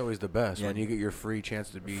 And that's always the best, when you get your free chance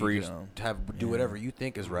to be Free, do whatever you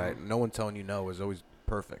think is right. No one telling you no is always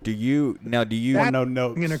perfect. Do you that no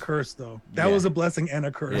notes and a curse though? That was a blessing and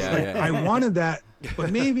a curse. I wanted that,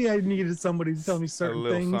 but maybe I needed somebody to tell me certain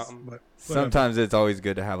things. But sometimes it's always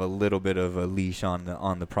good to have a little bit of a leash on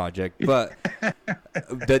the project. But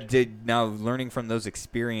now learning from those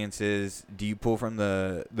experiences, do you pull from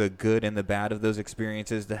the good and the bad of those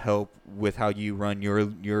experiences to help with how you run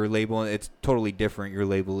your label? It's totally different. Your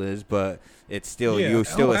label is, but it's still you're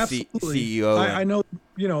still a CEO. I know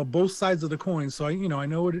both sides of the coin, so I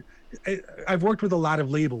know it. I've worked with a lot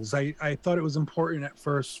of labels. I thought it was important at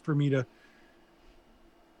first for me to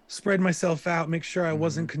spread myself out, make sure I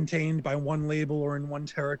wasn't contained by one label or in one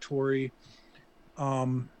territory.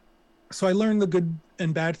 So I learned the good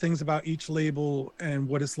and bad things about each label and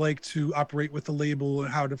what it's like to operate with the label,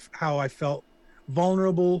 and how I felt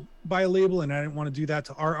vulnerable by a label, and I didn't want to do that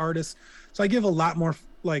to our artists. So I give a lot more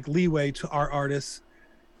like leeway to our artists,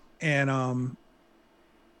 and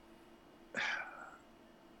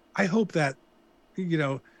I hope that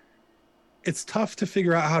it's tough to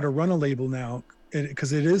figure out how to run a label now,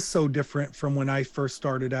 because it is so different from when I first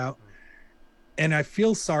started out. And I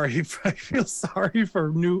feel sorry for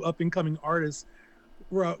new up and coming artists,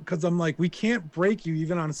 because I'm like, we can't break you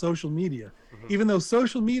even on social media. Even though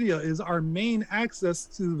social media is our main access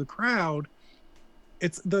to the crowd,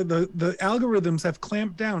 it's the algorithms have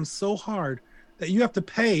clamped down so hard that you have to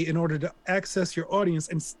pay in order to access your audience,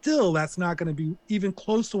 and still that's not going to be even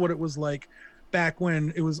close to what it was like back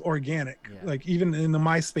when it was organic. Like even in the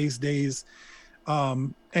MySpace days,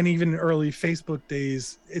 and even early Facebook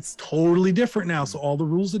days, it's totally different now. So all the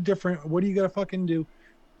rules are different. What do you got to fucking do?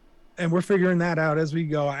 And we're figuring that out as we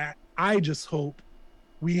go. I just hope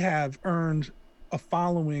we have earned a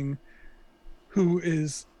following who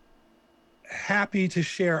is happy to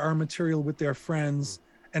share our material with their friends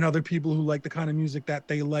and other people who like the kind of music that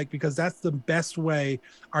they like, because that's the best way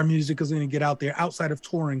our music is going to get out there outside of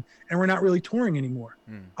touring. And we're not really touring anymore.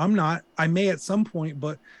 I'm not. I may at some point,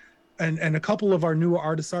 but and a couple of our newer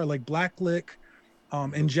artists are like Blacklick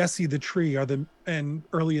and Jesse the Tree and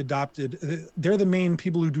Early Adopted. They're the main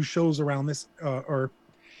people who do shows around this or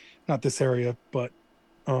not this area, but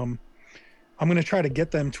I'm going to try to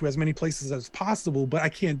get them to as many places as possible, but I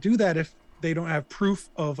can't do that if they don't have proof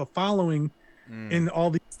of a following in all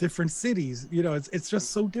these different cities. It's just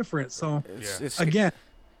so different. So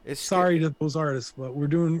it's sorry to those artists, but we're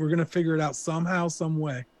going to figure it out somehow, some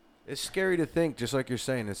way. It's scary to think, just like you're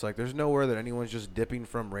saying, it's like there's nowhere that anyone's just dipping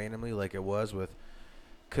from randomly like it was with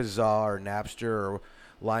Kazaa or Napster or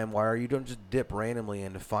LimeWire. You don't just dip randomly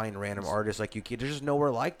and find random artists like you can. There's just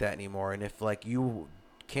nowhere like that anymore. And if like you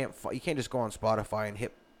can't just go on Spotify and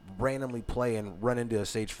hit randomly play and run into a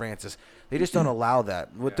Sage Francis. They just don't allow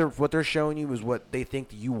that. What they're showing you is what they think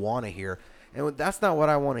that you want to hear. And that's not what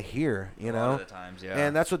I want to hear, you know. A lot of the times, yeah.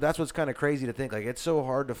 And that's what's kind of crazy to think. Like, it's so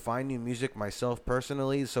hard to find new music myself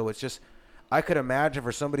personally. So it's just, I could imagine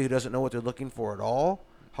for somebody who doesn't know what they're looking for at all,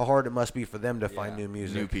 how hard it must be for them to find new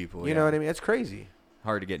music, new people. You know what I mean? It's crazy.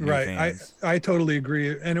 Hard to get new fans. I totally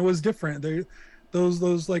agree, and it was different.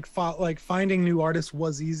 Those like finding new artists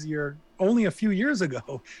was easier only a few years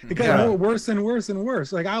ago. It got worse and worse and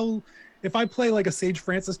worse. Like if I play like a Sage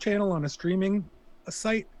Francis channel on a streaming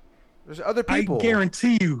site. There's other people. I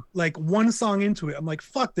guarantee you, like one song into it, I'm like,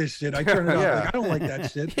 fuck this shit. I turn it off. Like, I don't like that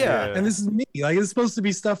shit. And this is me. Like, it's supposed to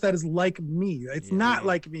be stuff that is like me. It's not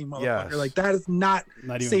like me, motherfucker. Yes. Like, that is not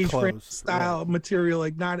Sage Francis style material.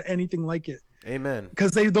 Like, not anything like it. Amen.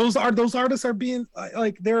 Because those artists are being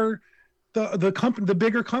like, they're the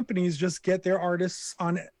bigger companies just get their artists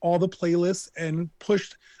on all the playlists and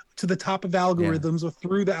pushed to the top of algorithms or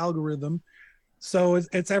through the algorithm. So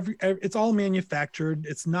it's all manufactured.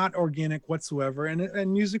 It's not organic whatsoever,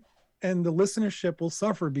 and music and the listenership will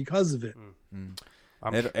suffer because of it.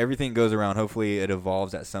 Everything goes around. Hopefully, it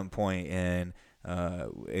evolves at some point, and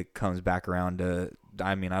it comes back around to.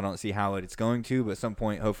 I mean, I don't see how it's going to, but at some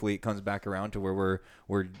point, hopefully, it comes back around to where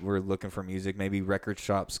we're looking for music. Maybe record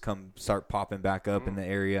shops start popping back up in the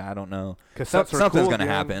area. I don't know. Something's going to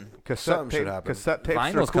happen. Something should happen. Cassette tapes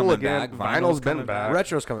Vinyl's are cool coming again. back. Vinyl's been back.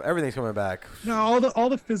 Retro's coming. Everything's coming back. No, all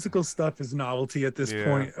the physical stuff is novelty at this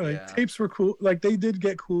point. Like tapes were cool. Like they did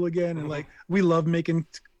get cool again, and like we love making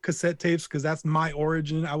cassette tapes because that's my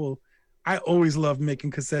origin. I always loved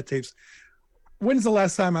making cassette tapes. When's the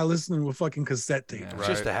last time I listened to a fucking cassette tape? It's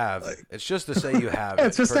just to have. It's just to say you have it.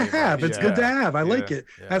 It's just to have. It's good to have. I like it.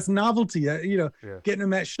 That's novelty. Getting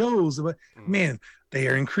them at shows. But man, they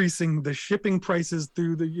are increasing the shipping prices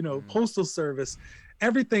through the postal service.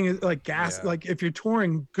 Everything is like gas. Like if you're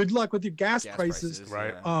touring, good luck with your gas prices.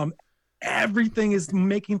 Right. Everything is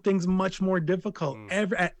making things much more difficult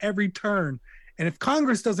at every turn. And if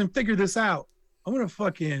Congress doesn't figure this out, I'm gonna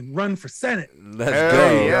fucking run for Senate. Let's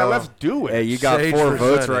go. Yeah, let's do it. Hey, you got 4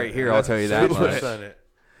 votes right here. I'll tell you that much.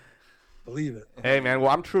 Believe it. Hey man,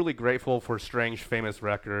 well I'm truly grateful for Strange Famous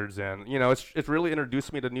Records, and you know it's really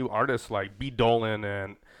introduced me to new artists like B. Dolan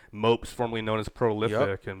and Mopes, formerly known as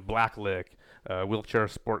Prolific, and Blacklick, Wheelchair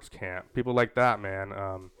Sports Camp, people like that,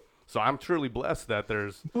 man. So I'm truly blessed that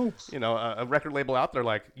there's a record label out there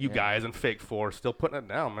like you guys and Fake 4 still putting it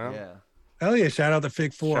down, man. Yeah. Hell yeah! Shout out to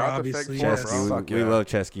Fake 4, obviously. Chesky, we love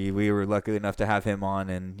Chesky. We were lucky enough to have him on,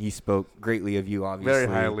 and he spoke greatly of you, obviously.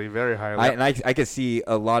 Very highly. I could see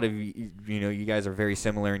a lot of you guys are very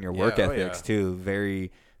similar in your work ethics too. Very.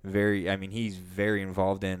 I mean, he's very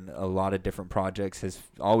involved in a lot of different projects. Has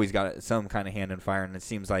always got some kind of hand in fire, and it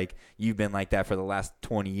seems like you've been like that for the last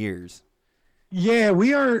 20 years. Yeah,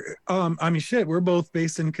 we are. I mean, shit, we're both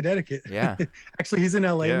based in Connecticut. Yeah. Actually, he's in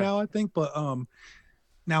LA now, I think, but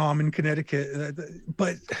now I'm in Connecticut.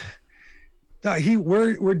 But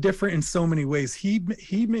we're different in so many ways.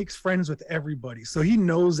 He makes friends with everybody, so he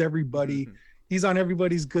knows everybody. Mm-hmm. He's on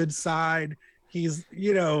everybody's good side. He's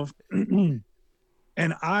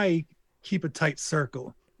and I keep a tight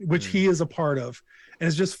circle, which he is a part of, and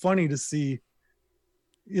it's just funny to see.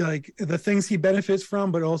 Like the things he benefits from,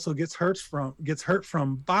 but also gets hurt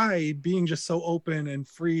from by being just so open and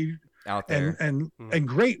free out there and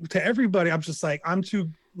great to everybody. I'm just like, I'm too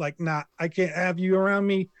I can't have you around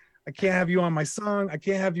me. I can't have you on my song. I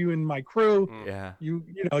can't have you in my crew. Yeah.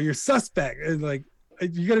 You're suspect. And like,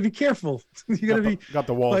 you got to be careful. You got to got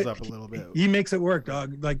the walls up a little bit. He makes it work,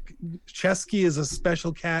 dog. Like Chesky is a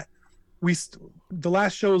special cat. The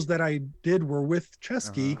last shows that I did were with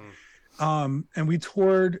Chesky. And we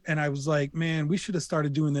toured, and I was like, man, we should have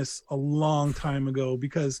started doing this a long time ago,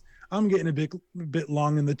 because I'm getting a bit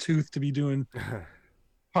long in the tooth to be doing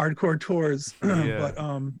hardcore tours. But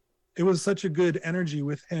it was such a good energy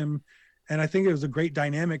with him, and I think it was a great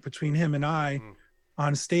dynamic between him and I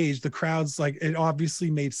on stage. The crowds, like, it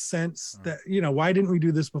obviously made sense that, why didn't we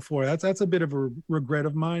do this before? That's a bit of a regret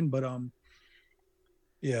of mine, but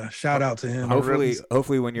yeah, shout out to him.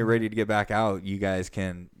 Hopefully when you're ready to get back out, you guys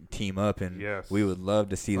can team up, and we would love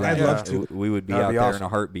to see that. I'd love to. We would be out there in a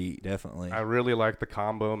heartbeat, definitely. I really like the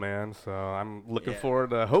combo, man. So I'm looking forward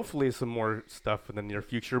to hopefully some more stuff in the near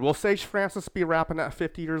future. Will Sage Francis be rapping at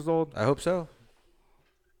 50 years old? I hope so.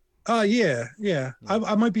 Yeah.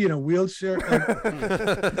 I might be in a wheelchair.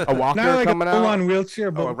 A walker not like coming a out? full-on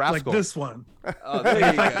wheelchair, but like this one. Oh,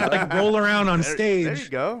 there you go. Like roll around on stage. There you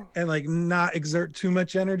go. And like not exert too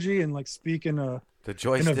much energy and like speak in a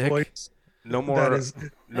joystick. voice. No more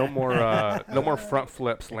front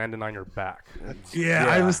flips landing on your back. Yeah,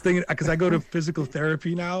 I was thinking, because I go to physical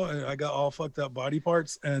therapy now, and I got all fucked up body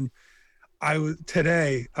parts, and I was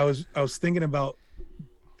thinking about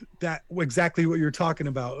that, exactly what you're talking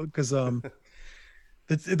about, because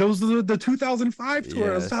those are the 2005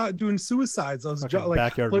 tour. Yes. I was doing suicides. I was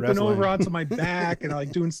like flipping wrestling. over onto my back and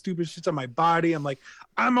like doing stupid shit on my body. I'm like,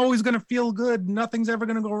 I'm always gonna feel good. Nothing's ever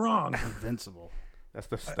gonna go wrong. Invincible. That's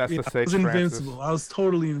the Sage I was invincible. Francis. I was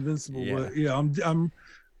totally invincible. Yeah. But I'm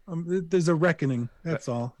there's a reckoning. That's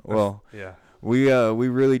all. Well, yeah. We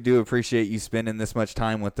really do appreciate you spending this much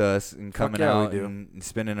time with us and coming out and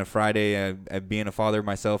spending a Friday. Being a father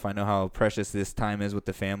myself, I know how precious this time is with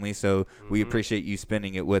the family. So we appreciate you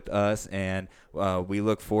spending it with us, and we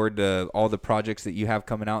look forward to all the projects that you have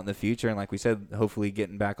coming out in the future. And like we said, hopefully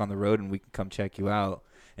getting back on the road and we can come check you out.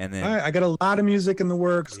 And then I got a lot of music in the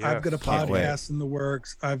works. Yes, I've got a podcast in the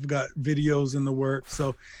works. I've got videos in the works.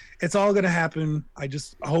 So it's all going to happen. I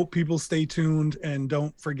just hope people stay tuned and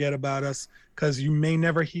don't forget about us, because you may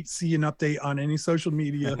never see an update on any social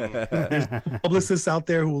media. There's publicists out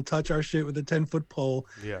there who will touch our shit with a 10-foot pole.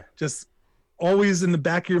 Yeah. Just always in the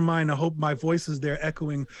back of your mind, I hope my voice is there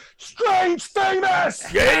echoing, Strange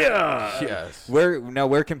Famous! Yeah! Yes.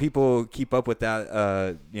 Where can people keep up with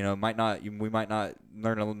that? We might not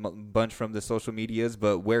learn a bunch from the social medias,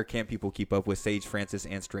 but where can people keep up with Sage Francis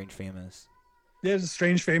and Strange Famous? There's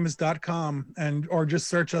strangefamous.com, or just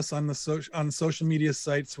search us on on social media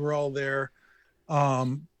sites. We're all there. A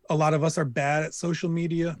lot of us are bad at social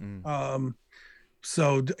media.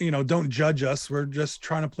 So, don't judge us. We're just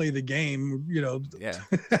trying to play the game, Yeah.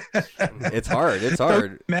 It's hard. It's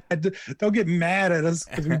hard. Don't get mad at us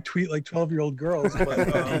because we tweet like 12-year-old girls.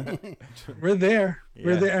 But we're there. Yeah.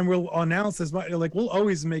 We're there, and we'll announce as much. Like, we'll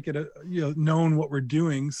always make it known what we're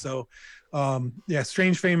doing. So,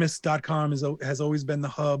 strangefamous.com has always been the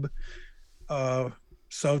hub.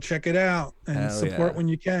 So check it out and support when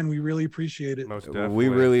you can. We really appreciate it. Most definitely. We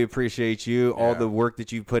really appreciate you, all the work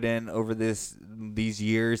that you put in over these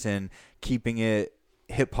years, and keeping it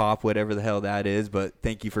hip hop, whatever the hell that is. But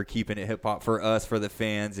thank you for keeping it hip hop for us, for the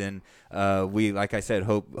fans, and we, like I said,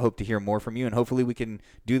 hope to hear more from you, and hopefully we can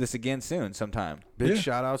do this again soon, sometime. Big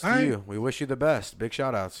shout outs to you. We wish you the best. Big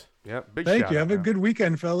shout outs. Yep. Thank you. Have a good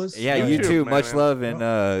weekend, fellas. Yeah, you too. Much love,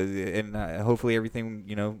 and hopefully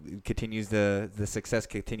everything continues the success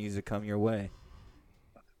continues to come your way.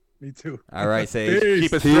 Me too. All right, Sage.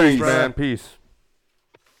 Keep it straight, man. Peace.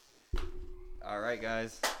 All right,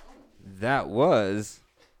 guys. That was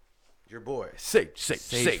your boy, Sage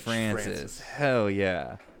Francis. Hell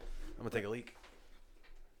yeah. I'm gonna take a leak.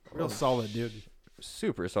 Real solid, dude.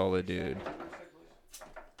 Super solid, dude.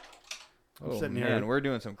 Oh, man, we're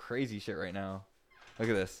doing some crazy shit right now. Look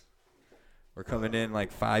at this. We're coming in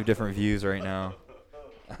like 5 different views right now.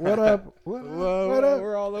 What up? What up?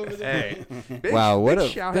 We're all over the Hey. Wow, what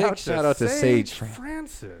a big shout out to Sage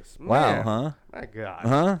Francis. Wow, Man. huh? My God.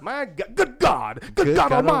 Huh? My God. Good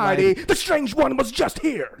God Almighty. The strange one was just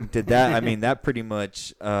here. Did that? I mean, that pretty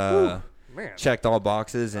much checked all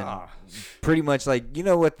boxes, and pretty much like, you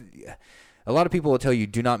know what? A lot of people will tell you,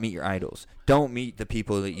 do not meet your idols. Don't meet the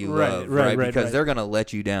people that you love, right? Because they're going to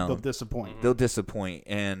let you down. They'll disappoint. They'll disappoint.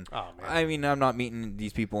 And I mean, I'm not meeting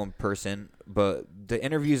these people in person, but the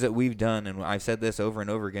interviews that we've done, and I've said this over and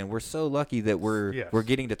over again, we're so lucky that we're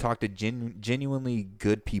getting to talk to genuinely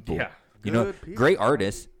good people. Yeah. Great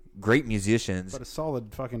artists. Great musicians, but a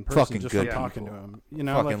solid fucking person, just good like talking to him.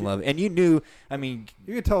 Fucking love it. And you knew, I mean,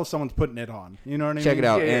 you could tell if someone's putting it on. You know what I mean? Check it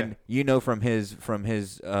out, and you know from his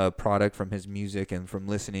product, from his music, and from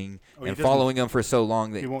listening and following him for so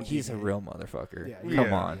long that he's a real motherfucker.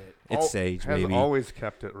 Come on, it's Sage, baby. Has always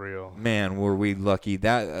kept it real. Man, were we lucky?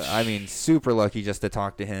 I mean, super lucky just to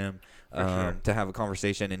talk to him. To have a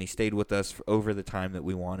conversation, and he stayed with us over the time that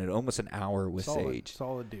we wanted, almost an hour with Sage.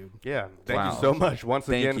 Solid dude. Yeah, thank you so much. Once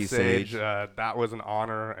again, Sage, that was an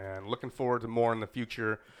honor, and looking forward to more in the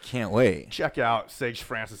future. Can't wait. Check out Sage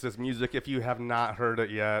Francis's music if you have not heard it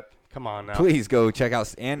yet. Come on now. Please go check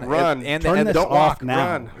out and run. And turn this don't off walk,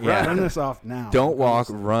 now. run. Yeah. Turn this off now. Don't walk,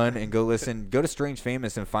 run, and go listen. Go to Strange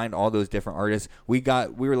Famous and find all those different artists. We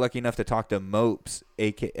were lucky enough to talk to Mopes,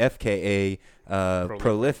 FKA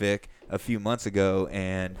Prolific, a few months ago,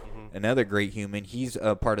 and another great human. He's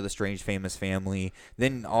a part of the Strange Famous family.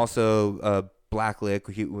 Then also Blacklick,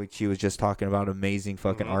 which he was just talking about, amazing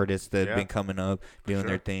fucking artists that have been coming up, doing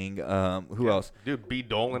their thing. Who else? Dude, B.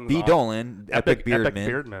 Dolan. B. Dolan, Epic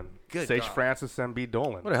Beardman. Good Sage Francis and B.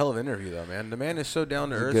 Dolan. What a hell of an interview, though, man. The man is so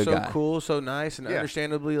down to earth, so cool, so nice, and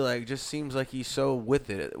understandably, like, just seems like he's so with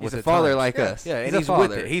it. He's a father like us. Yeah, and he's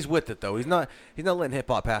with it. He's with it, though. He's not letting hip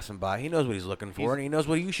hop pass him by. He knows what he's looking for, and he knows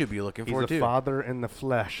what you should be looking for too. He's a father in the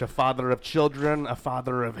flesh, a father of children, a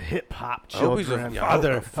father of hip hop children.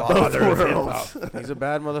 Father of hip hop. He's a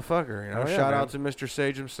bad motherfucker. You know, shout out to Mr.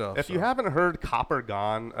 Sage himself. If you haven't heard Copper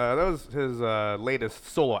Gone, that was his latest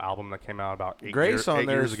solo album that came out about 8 years ago. Grace on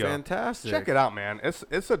there is fantastic. Check it out, man.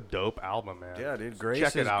 It's a dope album, man. Yeah, dude. Grace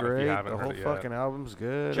Check it is out great. If you haven't the heard whole it yet. fucking album's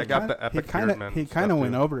good. Check out the Epic Beardman. He kind of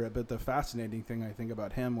went over it, but the fascinating thing I think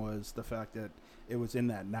about him was the fact that it was in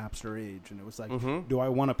that Napster age, and it was like, do I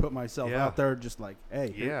want to put myself out there just like,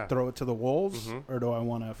 hey, throw it to the wolves, or do I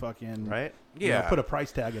want to fucking put a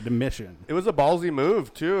price tag at admission? It was a ballsy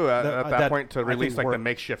move too at that point to release like the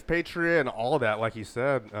Makeshift Patriot and all of that. Like he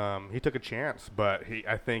said, he took a chance, but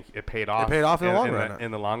I think it paid off. It paid off in the long run.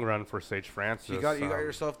 In the long run for Sage Francis. You got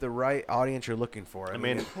yourself the right audience you're looking for. I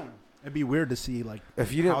mean, it'd be weird to see like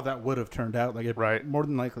how that would have turned out. Like it more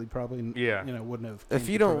than likely probably wouldn't have. If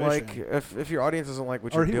you don't like if your audience doesn't like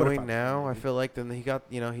what you're doing now, I feel like then he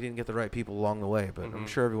didn't get the right people along the way. But I'm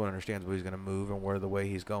sure everyone understands where he's going to move and where the way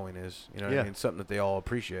he's going is. You know what I mean? Something that they all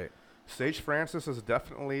appreciate. Sage Francis is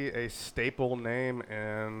definitely a staple name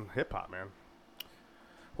in hip hop, man.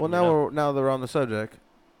 Well, now they're on the subject.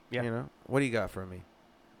 Yeah. You know, what do you got for me?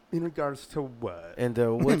 In regards to what? And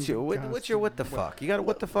what's your what the fuck? You got a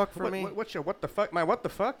what the fuck for me? What's your what the fuck? My what the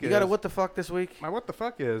fuck is... You got a what the fuck this week? My what the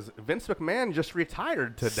fuck is Vince McMahon just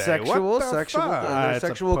retired today. Sexual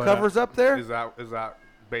covers up there? Is that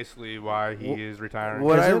basically why he is retiring?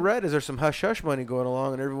 What I read is there's some hush-hush money going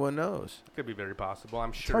along and everyone knows. Could be very possible.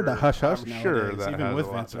 I'm sure. It's hard to hush-hush nowadays, sure that even with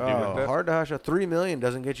Vince. Hard to hush. $3 million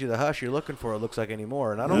doesn't get you the hush you're looking for, it looks like,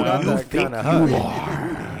 anymore. And I don't got that kind of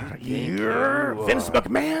hush. You're Vince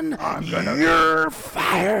McMahon. You're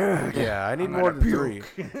fired. Yeah, I need more than 3.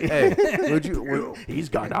 Hey, he's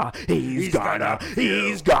gonna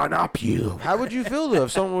puke. How would you feel though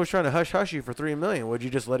if someone was trying to hush you for $3 million? Would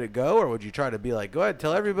you just let it go, or would you try to be like, go ahead,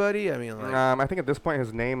 tell everybody? I mean, like, I think at this point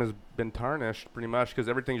his name has been tarnished pretty much because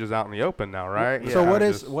everything's just out in the open now, right? So what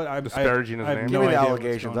is what I'm disparaging his name? Give me the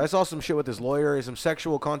allegations. I saw some shit with his lawyer, some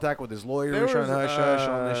sexual contact with his lawyer. He was trying to hush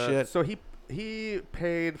on this shit. So he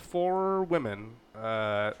paid 4 women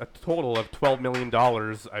a total of $12 million,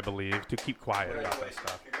 I believe, to keep quiet about that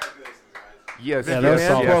stuff. Yes, yeah, yes,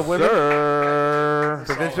 12 women? Sir.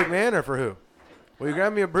 For Vince McMahon or for who? Will you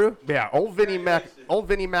grab me a brew? Yeah, old Vinnie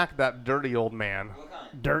Mac, that dirty old man.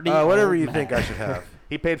 Whatever you think I should have.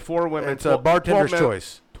 He paid 4 women. It's a bartender's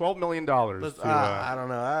choice. $12 million. I don't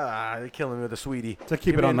know. They're killing me with a sweetie. To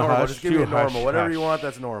keep it on the hush. Just give me a normal. Whatever you want,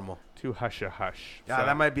 that's normal. To hush. Yeah,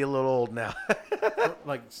 that might be a little old now.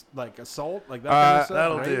 like assault, like that kind of stuff.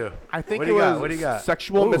 That'll right? do. I think what it was what do you got?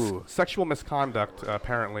 Sexual misconduct.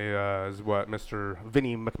 Apparently, is what Mr.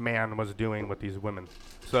 Vinnie McMahon was doing with these women.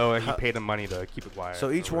 So he paid them money to keep it quiet. So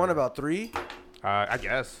each one about 3. I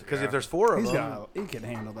guess. Because if there's 4 of them. He can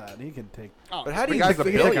handle that. He can take. But how do you guy's a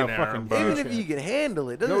billionaire, even if you can handle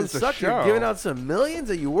it, doesn't it suck you're giving out some millions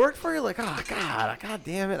that you worked for? You're like, oh, God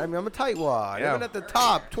damn it. I mean, I'm a tightwad. Even at the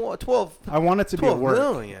top, 12 I want it to be a work.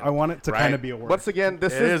 Million. I want it to kind of be a work. Once again,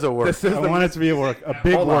 this is a work. I want it to be a work. A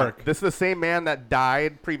big work. This is the same man that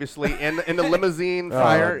died previously in the limousine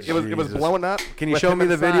fire. It was blowing up. Can you show me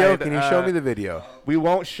the video? Can you show me the video? We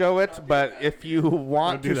won't show it, but if you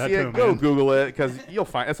want to see it, go Google it because you'll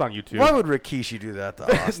find it's on YouTube. Why would Rikishi do that to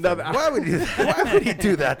Austin? Why would he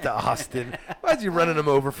do that to Austin? Why is he running him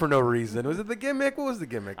over for no reason? Was it the gimmick? What was the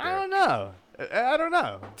gimmick there? I don't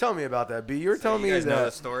know. Tell me about that, B. You were telling me you guys know that.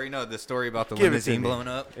 the story? No, the story about the limousine blowing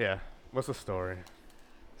up? Yeah. What's the story?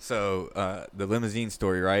 So, the limousine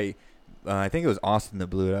story, right? I think it was Austin that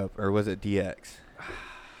blew it up, or was it DX?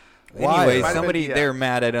 Why? Anyway, somebody, they're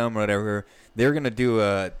mad at him or whatever. They were going to do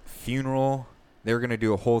a funeral. They were going to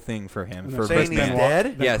do a whole thing for him. For saying he's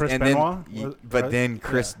dead? Yes, Chris and Benoit? then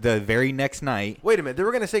Chris, the very next night. Wait a minute. They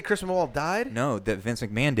were going to say Chris Benoit died? No, that Vince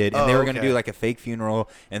McMahon did. And they were going to do like a fake funeral.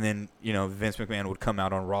 And then, Vince McMahon would come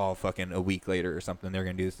out on Raw fucking a week later or something. They were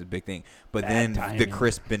going to do this big thing. But then the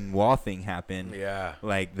Chris Benoit thing happened. Yeah.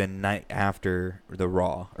 Like the night after the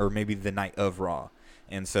Raw. Or maybe the night of Raw.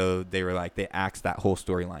 And so they were like, they axed that whole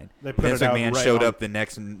storyline. Vince McMahon showed up the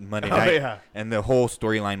next Monday night, and the whole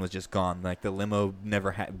storyline was just gone. Like the limo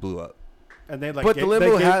never blew up. And they but the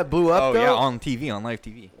limo blew up. Oh yeah, on TV, on live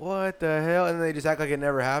TV. What the hell? And they just act like it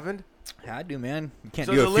never happened. I do, man. You can't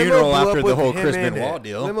do a funeral after the whole Chris Benoit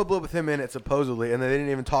deal. The limo blew up with him in it supposedly, and they didn't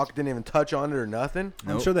even touch on it or nothing.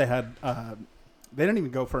 I'm sure they had. They didn't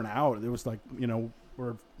even go for an hour. It was like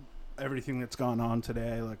we're. Everything that's gone on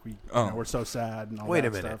today, like we're so sad and all Wait that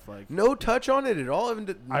a minute. stuff. Like no touch on it at all.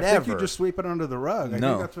 I think you just sweep it under the rug. I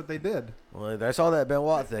think that's what they did. Well, I saw that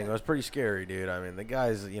Benoit thing. It was pretty scary, dude. I mean, the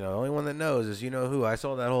guy's the only one that knows is who. I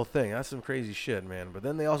saw that whole thing. That's some crazy shit, man. But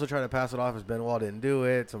then they also try to pass it off as Benoit didn't do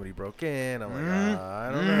it. Somebody broke in. I'm like,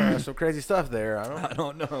 I don't know. There's some crazy stuff there. I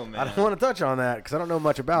don't know, man. I don't want to touch on that because I don't know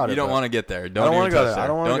much about it. You don't want to get there. Don't want to go there. I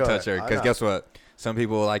don't want to Don't touch her because guess what? Some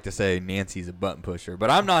people like to say Nancy's a button pusher,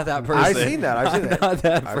 but I'm not that person. I've seen that. I'm not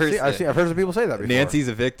that person. I've heard some people say that before. Nancy's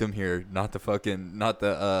a victim here, not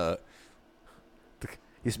the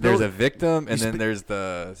there's a victim, and then there's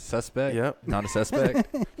the suspect. Yep. Not a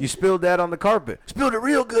suspect. You spilled that on the carpet. Spilled it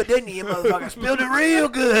real good, didn't you, motherfucker? Spilled it real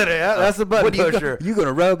good. Yeah, that's the button pusher. You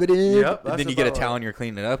gonna rub it in? Yep. And then you get a towel and you're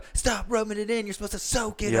cleaning it up. Stop rubbing it in. You're supposed to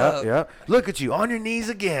soak it up. Yep. Look at you on your knees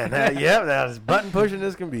again. Yep. That's button pushing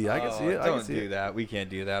as can be. I can see it. Don't do that. We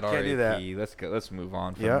can't do that. Can't do that. Let's go. Let's move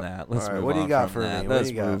on from that. Let's move on. What do you got for me?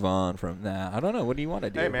 Let's move on from that. I don't know. What do you want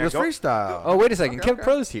to do? Hey man, freestyle. Oh wait a second. Kev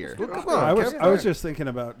Pro's here. Come on. I was just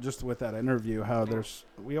thinking about just with that interview how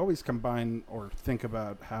we always combine or think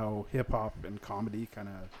about how hip hop and comedy kind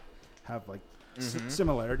of have like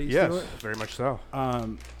similarities to it. Yes, very much so.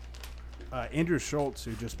 Andrew Schultz,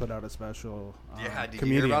 who just put out a special, did comedian,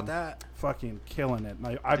 you hear about that? Fucking killing it.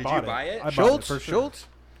 I did bought you buy it? I Schultz? bought it for sure. Schultz?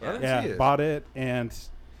 Yeah, bought it, and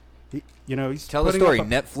he, he's tell the story.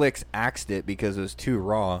 Netflix axed it because it was too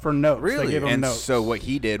raw for notes. Really? They gave him and notes. so what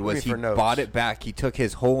he did was he bought it back. He took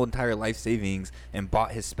his whole entire life savings and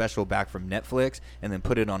bought his special back from Netflix, and then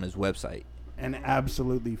put it on his website. And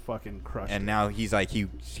absolutely fucking crushed and it. Now he's like, he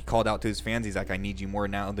called out to his fans. He's like, I need you more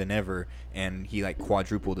now than ever. And he like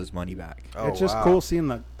quadrupled his money back. It's just cool seeing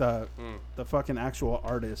the fucking actual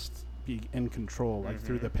artist be in control, like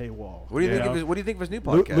through the paywall. What do you think of his? What do you think of his new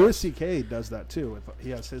podcast? Louis C.K. does that too. He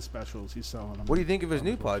has his specials. He's selling them. What do you think of his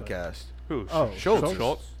new podcast? Who?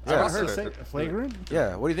 Schultz. Yeah, I heard it. Flagrant.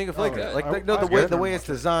 Yeah. What do you think of Flagrant? The way it's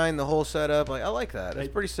designed, the whole setup. Like I like that.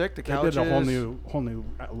 It's pretty sick. The couches. They did a whole new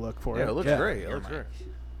look for it. Yeah, it looks great. It looks great.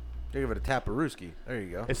 Give it a Taparooski. There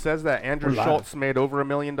you go. It says that Andrew Schultz made over $1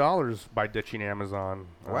 million by ditching Amazon.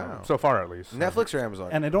 Wow. So far, at least. Netflix or Amazon?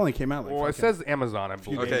 And it only came out like. Well, it says Amazon, I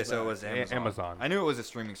believe. Okay, so it was Amazon. I knew it was a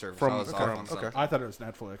streaming service. I thought it was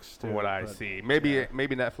Netflix too. From what I see, maybe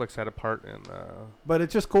Netflix had a part in. But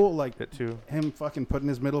it's just cool, like it too. Him fucking putting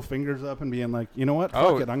his middle fingers up and being like, you know what,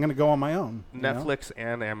 fuck it, I'm gonna go on my own. Netflix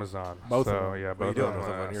and Amazon. Both so, of them. Yeah, both of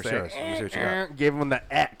them. Give Give them the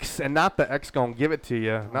X, and not the X gonna give it to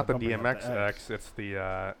you, not the DMX X. It's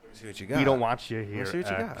the see what you got. We don't want you here. Let's see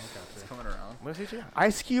what you got. It's coming around. Let's see what you got.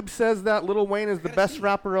 Ice Cube says that Lil Wayne is the best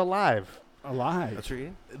rapper alive. Alive. That's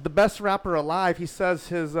right. The best rapper alive. He says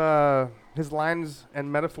his lines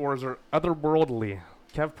and metaphors are otherworldly.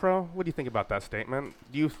 Kev Pro, what do you think about that statement?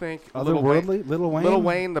 Do you think otherworldly? Lil Wayne? Lil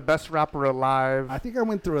Wayne, the best rapper alive. I think I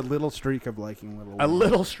went through a little streak of liking Lil Wayne. A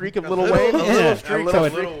little streak of Lil Wayne? A little streak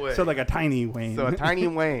of Lil Wayne. So like a tiny Wayne. So a tiny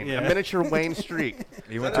Wayne. A miniature Wayne streak.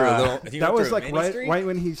 You went through a little. That was like right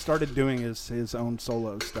when he started doing his own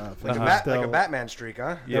solo stuff. Like a Batman streak,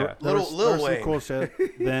 huh? Yeah. Little Wayne. Some cool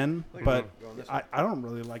shit then, but I don't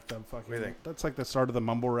really like the fucking. That's like the start of the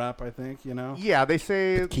mumble rap, I think. You know. Yeah, they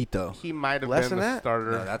say Quito. He might have been the starter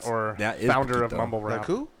or founder of mumble rap.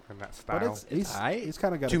 Cool. In that style. But he's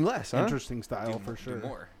kind of got an interesting style for sure.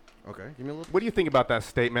 More. Okay, give me a little. What do you think about that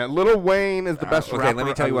statement? Lil Wayne is the best rapper. Okay, let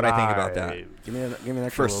me tell you what I think about that. Give me an extra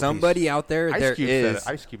For somebody out there, Ice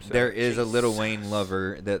Cube said there is a Lil Wayne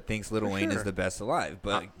lover that thinks Lil Wayne is the best alive.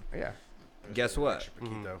 But guess what?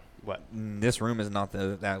 What? This room is not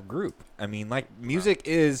that group. I mean, like music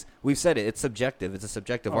is. We've said it. It's subjective. It's a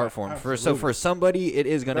subjective art form. So for somebody, it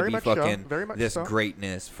is going to be fucking this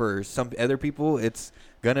greatness. For some other people, it's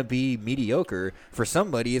gonna be mediocre. For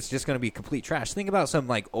somebody, it's just gonna be complete trash. Think about some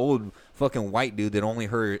like old fucking white dude that only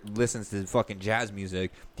listens to fucking jazz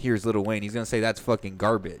music. Here's Lil Wayne. He's gonna say that's fucking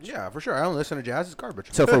garbage. Yeah, for sure. I don't listen to jazz. It's garbage.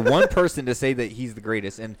 So for one person to say that he's the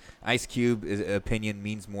greatest, and Ice Cube's opinion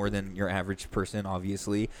means more than your average person,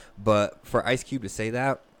 obviously. But for Ice Cube to say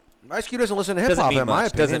that. Ice Cube doesn't listen to hip hop, in my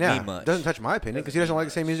opinion. Doesn't mean much. Doesn't touch my opinion because he doesn't like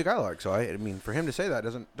the same music I like. So I mean, for him to say that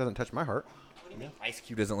doesn't touch my heart. Ice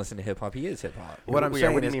Cube doesn't listen to hip hop. He is hip hop. What I'm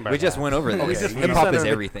saying is, we just went over this. Hip hop is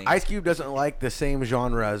everything. Ice Cube doesn't like the same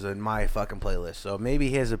genres in my fucking playlist, so maybe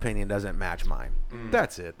his opinion doesn't match mine.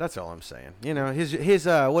 That's it. That's all I'm saying. You know, his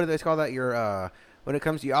what do they call that? Your when it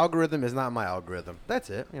comes to your algorithm is not my algorithm. That's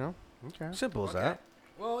it. You know, simple as that.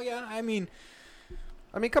 Well, yeah. I mean,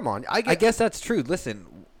 come on. I guess that's true. Listen,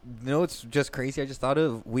 you know, it's just crazy. I just thought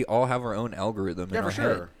of we all have our own algorithm in our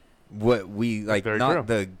head. What we like, not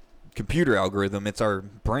the computer algorithm. It's our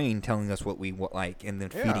brain telling us what we like and then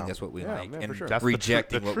feeding us what we like and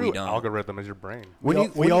rejecting what we don't. Algorithm is your brain.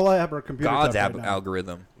 We all have our computer. God's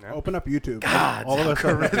algorithm. Open up YouTube. God's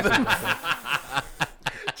algorithm.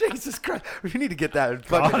 Jesus Christ! We need to get that.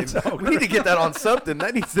 We need to get that on something.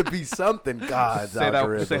 That needs to be something. God's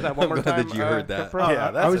algorithm. Say that one more time. That you heard that.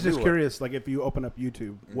 I was just curious. Like, if you open up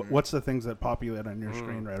YouTube, what's the things that populate on your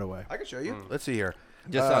screen right away? I can show you. Let's see here.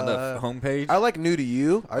 Just on the homepage. I like New to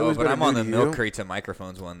You. But I'm on the milk crates and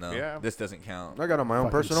microphones one though. Yeah. This doesn't count. I got on my own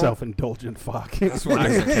personal. Self-indulgent fuck. This one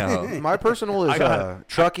doesn't count. My personal is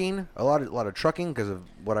trucking. A lot of trucking because of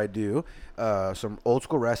what I do. Some old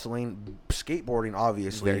school wrestling, skateboarding,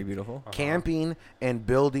 obviously. Very beautiful. Camping and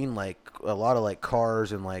building like a lot of like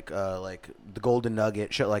cars and like the Golden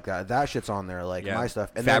Nugget, shit like that. That shit's on there, like my stuff.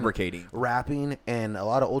 And fabricating, rapping, and a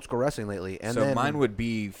lot of old school wrestling lately. And so then mine would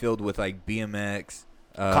be filled with like BMX.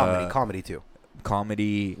 Comedy too.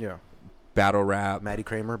 Comedy. Yeah. Battle rap. Maddie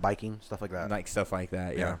Kramer, biking, stuff like that. Like stuff like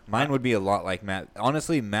that, yeah. Mine would be a lot like Matt.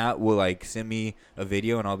 Honestly, Matt will like send me a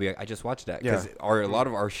video and I'll be like, I just watched that. Because a lot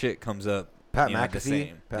of our shit comes up. Pat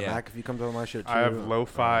McAfee. Pat McAfee comes over my shit too. I have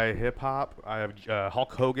lo-fi hip-hop. I have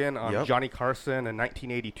Hulk Hogan on Johnny Carson in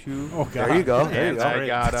 1982. Oh, God. There you go. I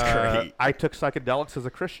got, I took psychedelics as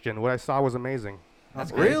a Christian. What I saw was amazing.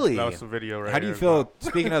 That's really? That was the video right How do you feel,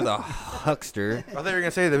 speaking of the huckster? I thought you were going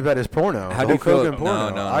to say about his porno. How do you feel?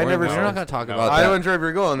 Porno. No, I never. We're not going to talk about that. I wasn't sure if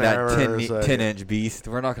you're going there. That 10-inch beast.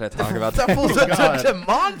 We're not going to talk about that. That fool's such a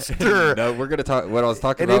monster. No, we're going to talk. What I was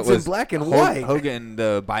talking and about it's was in black and white. Hogan,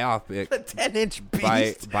 the biopic. The 10-inch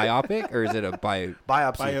beast. Biopic, or is it a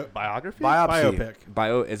biopsy? Biography?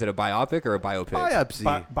 Biopic. Is it a biopic or a biopic?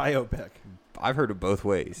 Biopsy. Biopic. I've heard of both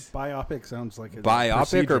ways. Biopic sounds like a biopic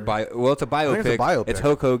procedure. Well, it's a biopic. It's a biopic. It's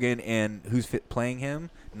Hulk Hogan, and who's playing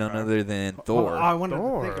him? none other than Thor. I wanted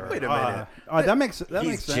Thor. to think. Wait a minute. That makes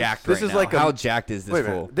He's sense. jacked This right is now. like How jacked is this Wait a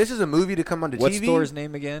fool? minute. This is a movie to come onto What's TV. Thor's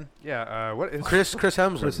name again? Yeah, what is Chris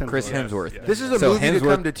Hemsworth. Chris Hemsworth. yes. This is a So movie to Hemsworth-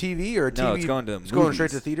 come to TV or a TV? No, it's going to It's going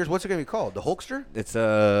straight movies. to theaters. What's it going to be called? The Hulkster? It's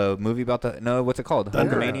a movie about the what's it called?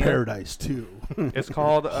 Thunder in Hulkamania? Paradise 2. It's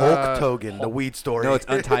called Hulk Hogan, the weed story. No, it's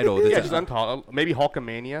untitled. Yeah, It's, just untitled. Maybe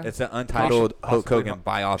Hulkamania. it's an untitled Hulk Hogan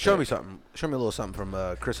biopic. Show me something. Show me a little something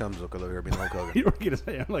from Chris Hemsworth over here being Hulk Hogan. You were going to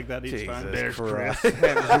say it like that each time. Jesus Christ.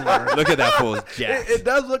 Look at that fool's jacked. It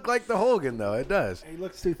does look like the Hogan, though. It does. He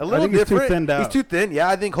looks too. A little I think different. He's too thinned out. He's too thin. Yeah,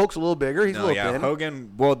 I think Hulk's a little bigger. He's a No, little yeah, thin.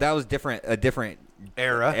 Hogan. Well, that was Era. a different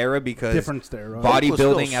because Different steroids. Hulk was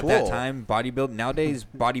still bodybuilding at that swole. time. Bodybuilding nowadays.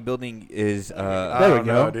 Bodybuilding is. There we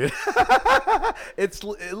go. Dude. It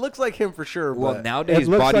looks like him for sure. Well, but nowadays It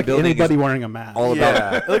looks like bodybuilding anybody is wearing a mask. all yeah,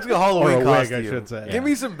 about. it looks like a Halloween Or a wig, costume. I should say. Give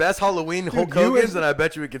me some best Halloween Hulk you Hogan's, as- and I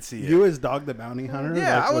bet you we could see it. You as Dog the Bounty Hunter.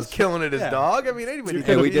 Yeah, like, I was killing it as yeah. dog. I mean, anybody.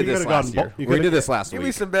 Hey, we You did this could've last gone year. you We could've- did this last Give me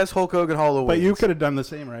week. some best Hulk Hogan Halloween. But you could have done the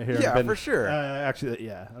same right here. Yeah, Been- for sure. Actually,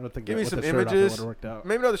 yeah. I don't think Give that me with some the shirt off, it images. would've worked out.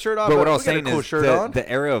 Maybe not the shirt off. But what I we was got a saying cool is shirt on. the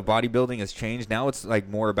era of bodybuilding has changed. Now it's like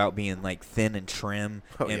more about being like thin and trim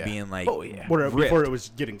and yeah. being like Oh, yeah. Where ripped. before it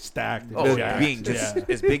was getting stacked. and Oh, jacked. being just Yeah.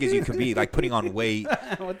 as big as you could be, like putting on weight.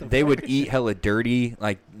 They would eat hella dirty.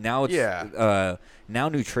 Like now it's now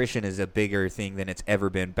nutrition is a bigger thing than it's ever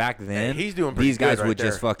been. Back then, Hey, he's doing pretty these guys good right would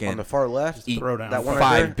just there. fucking on the far left. eat throw down. That one right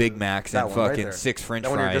 5 there? Big Macs That and one right fucking there. 6 French That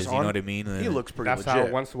one you're fries. just You know on? what I mean? He looks pretty That's legit. how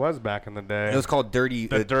it once was back in the day. It was called dirty.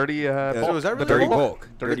 the dirty. So is that really the dirty Hulk? bulk?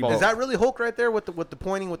 Dirty bulk. Is that really Hulk right there with the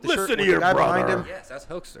pointing with the Listen shirt to with your the guy behind brother. him? Yes, that's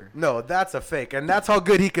Hulkster. No, that's a fake, and that's how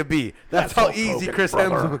good he could be. That's how Hulk easy Hogan, Chris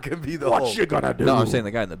brother. Hemsworth could be the Hulk. gonna do? No, I'm saying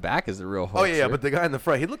the guy in the back is the real Hulkster. Oh yeah, but the guy in the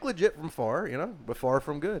front, he looked legit from far, but far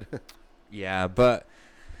from good. Yeah, but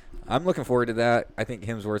I'm looking forward to that. I think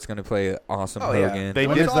Hemsworth's going to play awesome Oh, yeah. Hogan. They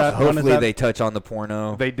When did. is that? When is Hopefully that? they touch on the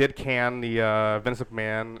porno. They did can the Vince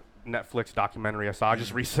McMahon Netflix documentary. I saw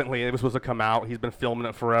just recently. It was supposed to come out. He's been filming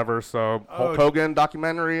it forever. So Hulk Hogan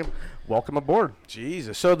documentary. Welcome aboard.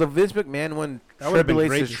 Jesus. So the Vince McMahon one That would've been tribulates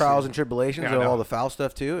great his to trials see. and tribulations Yeah, I of know. all the foul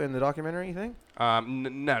stuff too in the documentary, you think?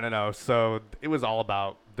 No. So it was all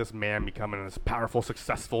about this man becoming this powerful,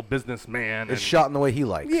 successful businessman. It's and- shot in the way he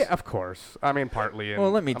likes. Yeah, of course. I mean, partly. And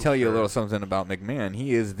Well, let me I'm tell you a sure- little something about McMahon.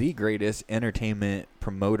 He is the greatest entertainment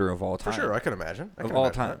promoter of all For time. sure, I can imagine. I Of can all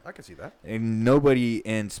imagine time. that. I can see that. And nobody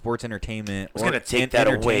in sports entertainment was or gonna take in that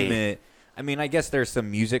away. entertainment. I mean, I guess there's some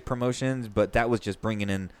music promotions, but that was just bringing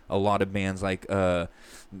in a lot of bands. Like have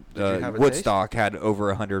a Woodstock had over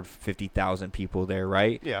 150,000 people there,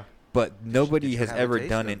 right? Yeah. But nobody you has have a ever taste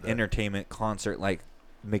done of an that? entertainment concert like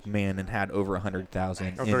McMahon and had over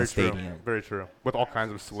 100,000 Oh, in very a true. stadium. Very true. With all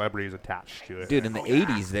kinds of celebrities attached to it. Dude, in the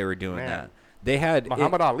 80s they were doing Man. that. They had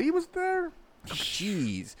Muhammad Ali was there.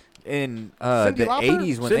 Jeez. In Cindy the Lauper?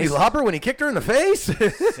 80s when Cyndi they Lauper when he kicked her in the face.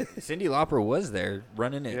 Cyndi Lauper was there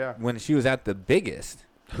running it Yeah. when she was at the biggest.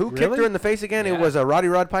 Who kicked her in the face again? Yeah. It was Roddy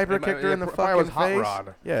Rod Piper It might- kicked her in the it probably fucking was Hot face.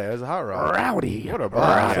 Rod. Yeah, it was a hot rod. Rowdy. What a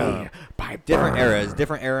Rowdy. Different eras,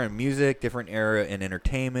 different era in music, different era in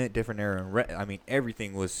entertainment, different era in I mean,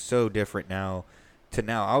 everything was so different now to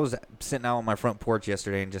now. I was sitting out on my front porch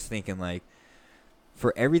yesterday and just thinking, like,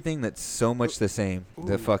 for everything that's so much the same,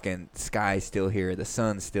 the fucking sky's still here, the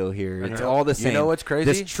sun's still here, it's all the same. You know what's crazy?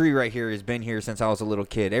 This tree right here has been here since I was a little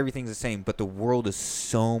kid. Everything's the same, but the world is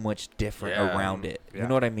so much different Yeah. around it. Yeah. You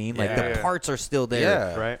know what I mean? Like, the Yeah. parts are still there,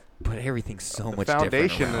 Yeah. Right. but everything's so The much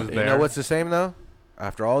foundation different around is it. there. You know what's the same though?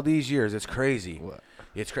 After all these years, it's crazy. What?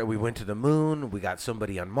 It's crazy. We went to the moon. We got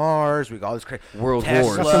somebody on Mars. We got all this crazy World Teslas,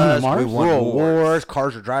 Wars. Something on Mars? We won World wars. Wars.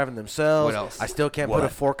 Cars are driving themselves. What else? I still can't put a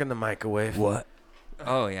What? fork in the microwave. What?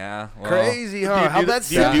 Oh, yeah. Well, Crazy, huh? Do you How do that's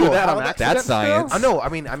do you do simple. that How on that- accident That's science. I know. I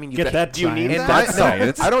mean, you Get got- that Do you need science. that? I, That's no,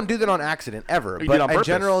 science. I don't do that on accident ever. You But do it on in purpose.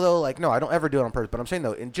 general, though, like, no, I don't ever do it on purpose. But I'm saying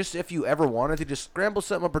though, and just if you ever wanted to just scramble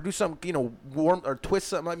something up or do something, warm or twist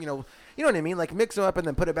something up, you know what I mean? Like mix them up and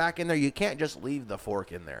then put it back in there. You can't just leave the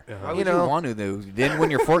fork in there. Why would you want to, though? Then when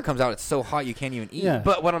your fork comes out, it's so hot you can't even eat. Yeah.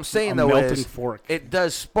 But what I'm saying A though melting is, fork. it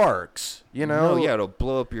does sparks. You know? No, yeah, it'll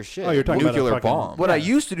blow up your shit. Oh, you're talking about a nuclear fucking- bomb. What I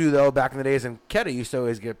used to do though back in the days, and Keta used to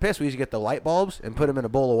always get pissed. We used to get the light bulbs and put them in a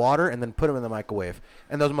bowl of water and then put them in the microwave.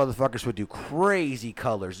 And those motherfuckers would do crazy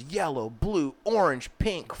colors: yellow, blue, orange,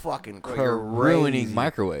 pink, fucking crazy. You're ruining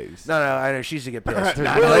microwaves. No, I know she used to get pissed. There's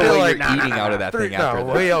no way you're eating out of that thing after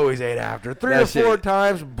that. We always ate after 3 or 4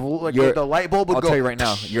 times, like the light bulb would I'll go. tell you right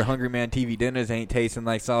now, your Hungry Man TV dinners ain't tasting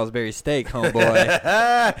like Salisbury steak,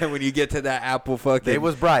 homeboy. And when you get to that apple fucking, It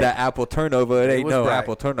was bright. that apple turnover, it ain't was no bright.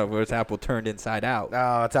 apple turnover. It's apple turned inside out.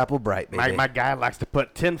 Oh, it's apple bright, baby. My guy likes to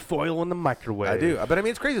put tin foil in the microwave. I do, but I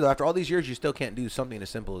mean, it's crazy though. After all these years, you still can't do something as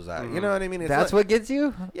simple as that. You know what I mean? It's That's what gets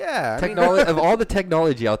you? Yeah. Technology of all the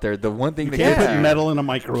technology out there, the one thing that Can't gets put you. metal in a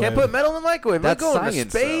microwave. Can't put metal in the microwave. That's We're going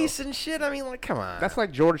science, to space and shit. I mean, like, come on. That's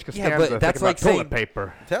like George Costanza Yeah, but that's thinking like about toilet saying-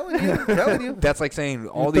 paper. telling you. That's like saying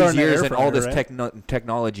all You throw these in the years air and all fryer, this right?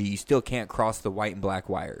 technology, you still can't cross the white and black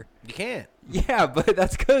wire. You can't. Yeah, but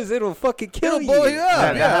that's because it'll fucking kill It'll blow you up.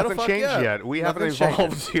 That Yeah, hasn't it'll fuck changed you up. yet. We haven't Nothing's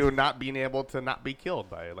evolved to not being able to not be killed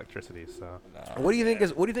by electricity. So, What do you think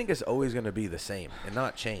is always going to be the same and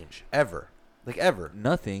not change ever? Like ever?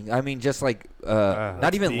 Nothing. I mean, just like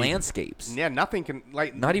not even deep. landscapes. yeah, nothing can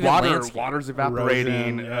like Not even water. landscape. Water's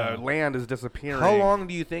evaporating. Erosion, yeah. Land is disappearing. How long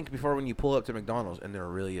do you think before when you pull up to McDonald's and there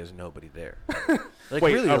really is nobody there? Like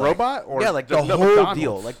Wait, really, a like- robot or yeah, like the just no whole McDonald's?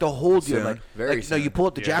 deal, like the whole deal, Soon. like Very like, no, you soon. pull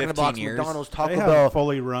up to Yeah. Jack in the Box, 15 years. McDonald's, They Taco have Bell.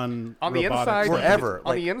 fully run On the robotics inside, Forever,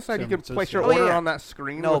 On like the inside, you San can place your Francisco. order Oh, yeah. on that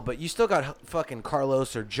screen. No, with- but you still got fucking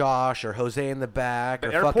Carlos or Josh or Jose in the back the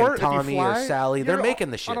or airport, fucking if you Tommy or fly, Sally. They're you're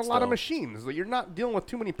making the shit on a lot of still. machines. You're not dealing with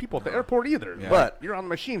too many people at the airport either. Yeah. But you're on the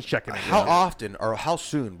machines checking. how in. often or how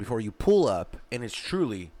soon before you pull up and it's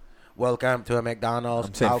truly welcome to a McDonald's?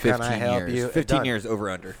 I'm saying How 15 can I help years. you? 15 Done. years over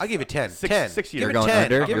under. I'll give you 10. Six- 10. 6 Give years. me You're going 10.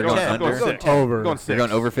 under? Give You're me going 10. under? I'm going 10. over. Going 6. You're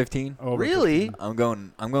going over 15? Over Really? I'm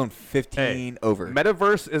going 15 over.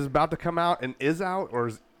 Metaverse is about to come out and is out or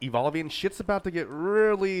is evolving. Shit's about to get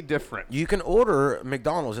really different. You can order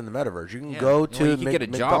McDonald's in the metaverse. You can Yeah. go Well, to you can get a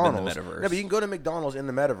job in the McDonald's. metaverse. Yeah, but you can go to McDonald's in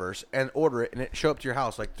the metaverse and order it, and it show up to your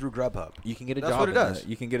house like through Grubhub. You can get a That's job. what it in does. the-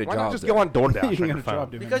 you can get a Why job. not just there. go on DoorDash? You on can your get a phone?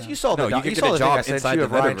 job doing Because that. you saw the No, you you can saw get a the thing job I sent inside you the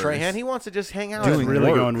of Ryan metaverse. Trahan. He wants to just hang out. It's and really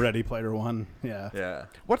work. going Ready Player One. Yeah. Yeah.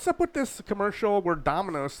 What's up with this commercial where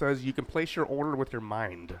Domino's says you can place your order with your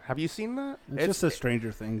mind? Have you seen that? It's just a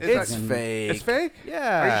Stranger Things. It's fucking- fake. It's fake?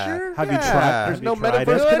 Yeah. Are you sure? Have you Yeah. tried? There's have no you tried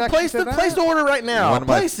metaverse it? Good. connection Place to the that? place the order right now. One of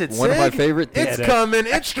my- Place it. one of my Sig. favorite It's things- coming.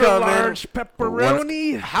 It's Extra coming. large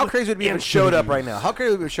pepperoni. How crazy would it be if it showed up right now? How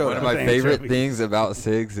crazy would it show One up? of my Thanks, favorite Joey. things about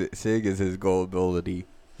Sig is his gullibility.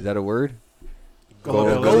 Is that a word?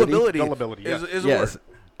 Gullibility. Gullibility, yeah. is a Yes. word.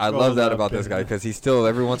 I love that about this guy because he still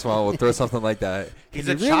every once in a while will throw something like that. He's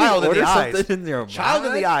Can a you really child in order the eyes. something in your Child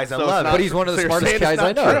in the mind? eyes. I So it's love not- it. But he's one of the So you're smartest saying it's guys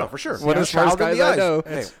I not know. true? For sure. One of the Yeah. smartest Child in guys the I eyes. know.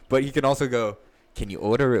 Hey. But you can also go, can you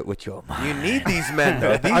order it with your mind? You need these men,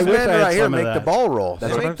 though. These I wish men I had right here some of make the that. ball roll.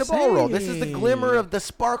 That's They what make I'm the ball roll. This is the saying. glimmer of the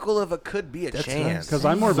sparkle of a could be a chance. Because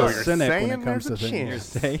I'm more of So a you're cynic when saying it comes to there's a things.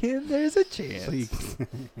 Saying there's a chance. So you-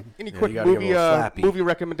 Any Yeah, quick you gotta give movie a little slappy. movie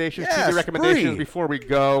recommendations, Yeah, TV recommendations Spree. before we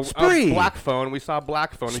go? Spree. Black Phone. We saw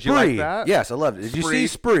Black Phone. Did you like Spree. that? Yes, I loved it. Did you see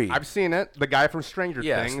Spree? I've seen it. The guy from Stranger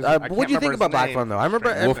Yes. Things. What do you think about Black Phone, though? I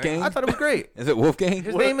remember Wolfgang? I thought it was great. Is it Wolfgang?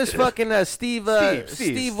 His name is fucking Steve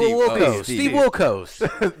Steve. Wilkos. Oh, Steve Steve. Wilkos.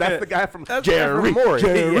 That's the guy from That's the guy from Maury.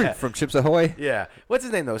 Jerry Yeah. from Chips Ahoy? Yeah. What's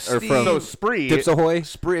his name though? Or Steve. from So Spree. Dips Ahoy?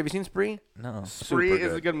 Spree. Have you seen Spree? No. Spree Super is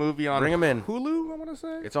good. a good movie on Bring him in. Hulu, I want to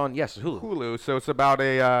say. It's on Hulu. Hulu. So it's about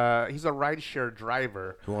he's a rideshare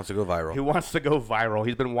driver Who wants to go viral? who wants to go viral.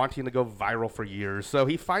 He's been wanting to go viral for years. So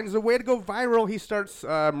he finds a way to go viral. He starts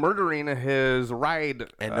murdering his ride.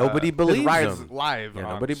 And nobody his believes rides him. live. Yeah,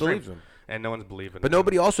 on nobody stream. believes him. And no one's believing But him.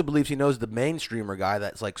 nobody also believes he knows the mainstreamer guy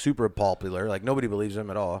that's like super popular. Like nobody believes him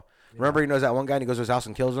at all. Remember, he knows that one guy and he goes to his house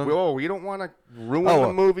and kills him. Whoa, you don't want to ruin Oh,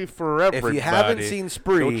 the movie for everybody. If you haven't seen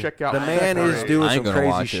Spree, go check out the man Spree. is doing I ain't some gonna crazy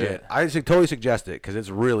watch shit. it. I totally suggest it because it's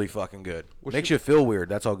really fucking good. Makes you feel weird.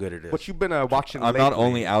 That's how good it is. What you been watching I'm lately? not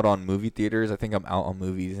only out on movie theaters, I think I'm out on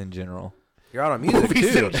movies in general. You're out on music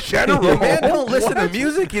Movies too. in general? Your man don't listen to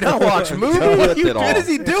music. You don't watch movies. done What with it all. is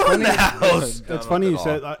he doing in the house? It's funny you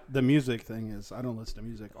said the music thing is I don't listen to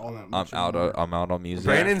music all that I'm much. out. anymore. I'm out on music.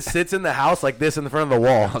 Brandon sits in the house like this in the front of the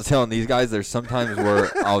wall. I was telling these guys, there's sometimes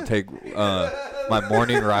where I'll take my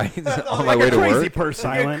morning rides on my way to crazy work. person.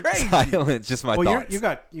 Silent. Silence, just my Well, thoughts. you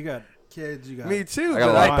got kids. You got Me too. I got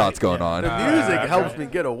a but lot of thoughts going on. The music okay. helps me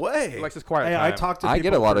get away. He likes his quiet Hey, time. I talk to. I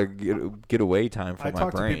people get a lot for- of get away time for I my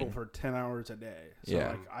talk to brain. people for 10 hours a day. So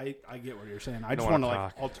Yeah. like I get what you're saying. I just wanna want to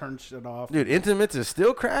like talk. I'll turn shit off. Dude, Intimates is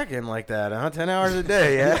still cracking like that, huh? 10 hours a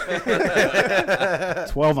day, yeah?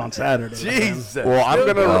 12 on Saturday. man. Jesus. Well, I'm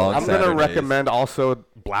Well, on gonna Saturdays. recommend also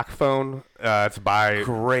Black Phone. It's by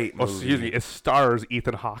great movie. Excuse me. It stars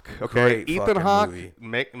Ethan Hawke. Okay, Great Ethan fucking Hawke movie.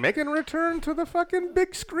 making a return to the fucking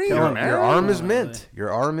big screen. Your man. arm is mint.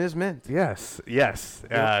 Your arm is mint. Yes.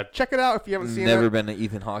 Check it out if you haven't seen it. Never been an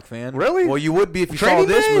Ethan Hawke fan. Really? Well, you would be if you Training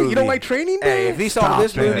saw this Day? movie. You don't like Training Day? Hey, if he saw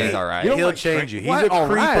this movie, He's all right. he'll like change you. He's What? a All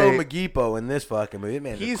creepo right. McGeepo in this fucking movie.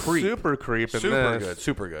 Man, He's a creep. super creep in Super this. good.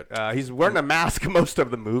 Super good. He's wearing a mask most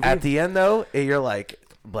of the movie. At the end, though, you're like,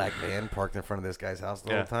 black van parked in front of this guy's house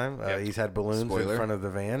the whole time. He's had balloons Spoiler. in front of the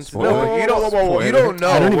van. Spoiler. No, you don't. Spoiler. You don't I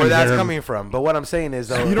know don't where even that's hear him. coming from. But what I'm saying is,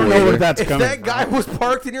 though, You don't know where that's if coming that guy was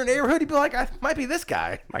parked in your neighborhood, you'd be like, I might be this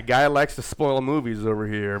guy. My guy likes to spoil movies over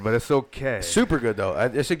here, but it's okay. Super good though.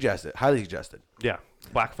 I suggest it. Highly suggested. Yeah.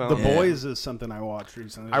 Black Phone. The Boys is something I watched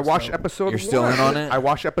recently. I watched so- episode 1. You're still in on it? I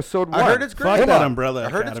watched episode 1. I heard it's great. Fuck that Umbrella I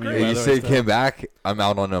heard it's Academy. great. by You the way, said still. came back. I'm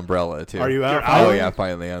out on Umbrella too. Are you out? Oh yeah,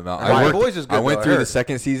 finally I'm out. Why Boys is good, I went though, I through the heard.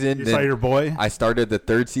 second season. You then saw your boy? I started the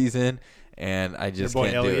third season, and I just boy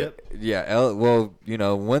can't Elliot? do it. Yeah, well,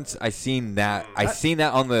 once I seen that,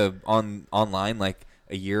 on online like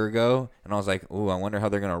a year ago, and I was like, "Ooh, I wonder how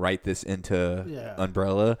they're gonna write this into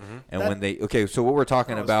Umbrella." And when they so what we're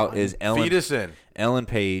talking about is Ellen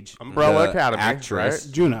Page, Umbrella the Academy, actress,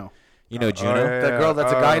 right? Juno. You know Juno, That girl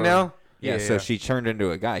that's a guy now. Yeah, so she turned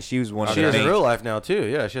into a guy. She was one of She the is in main. real life now too.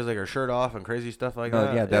 Yeah, she has like her shirt off and crazy stuff like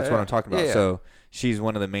that. Yeah, that's what I'm talking about. Yeah. So she's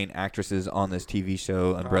one of the main actresses on this TV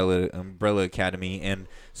show, Umbrella Academy. And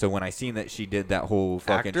so when I seen that she did that whole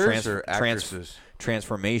fucking Actors or actresses?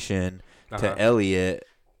 transformation to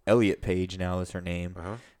Elliot Page now is her name.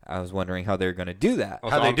 I was wondering how they're going to do that.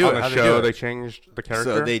 How they do it? On How the they do show, it? they changed the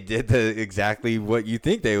character. So they did exactly what you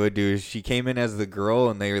think they would do. She came in as the girl,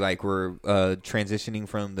 and they were transitioning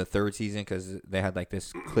from the third season because they had like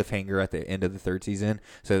this cliffhanger at the end of the third season.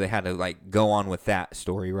 So they had to like go on with that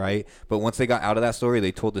story, right? But once they got out of that story,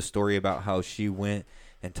 they told the story about how she went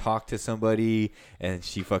and talked to somebody, and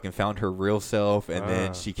she fucking found her real self, and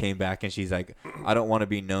then she came back, and she's like, I don't want to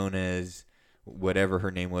be known as whatever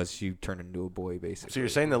her name was. She turned into a boy, basically. So you're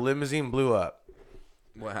saying the limousine blew up?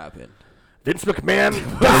 What happened? Vince McMahon.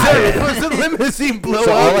 Was the limousine blew up?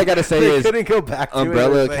 So all I gotta say They is couldn't go back to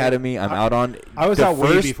Umbrella it. Academy. I'm out on. I was the out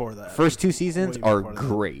way before that. First two seasons Way are before that.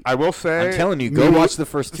 great. I will say, I'm telling you, go watch the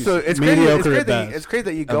first two. So it's Mediocre great at that best. it's great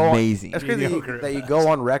that you go Amazing. on. It's great Mediocre at that you best. go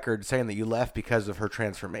on record saying that you left because of her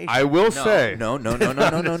transformation. I will say, No.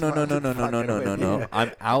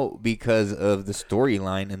 I'm out because of the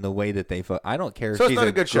storyline and the way that they. I don't care if so it's she's not a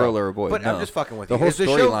a good girl show or a boy. But no. I'm just fucking with the you. whole Is the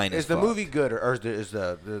storyline show, is the fucked. movie good or is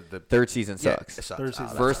the Third season Yeah, sucks. it sucks. Third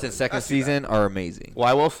season. First and second season are amazing. well,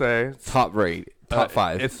 I will say, Top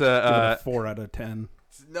five. it's Give it a a 4 out of 10.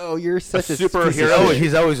 No, you're such a superhero. Oh,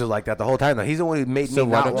 he's always like that the whole time. Though he's the one who made So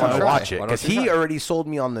me why not don't you want to try? watch it Why don't because you he try? already sold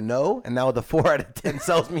me on the no, and now the 4 out of 10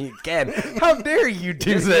 sells me again. How dare you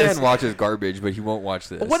do This this? man watches garbage, but he won't watch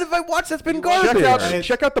this. What have I watched that's been garbage?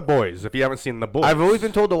 check out The Boys if you haven't seen The Boys. I've always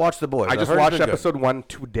been told to watch The Boys. I I've just heard it's watched been good. episode 1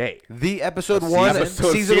 today. The episode 1,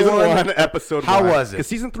 Season 1, episode 1. How was it? Because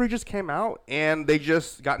season 3 just came out, and they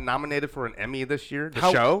just got nominated for an Emmy this year. The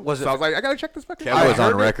How show was it? So I was like, I gotta check this fucking. Kevin was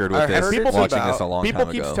on heard it. record with I this, heard it's watching about- this a long People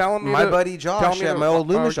time keeps ago. telling me My to- buddy Josh tell me at to- my old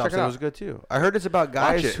Luma check shop it said it out. was good too. I heard it's about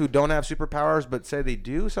guys it. who don't have superpowers but say they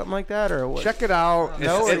do, something like that, or what? Check it out.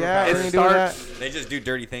 No, it, yeah, it anything to do with that? starts. They just do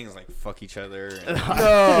dirty things like fuck each other, and No.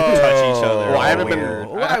 touch each other. Well, I haven't all been- weird.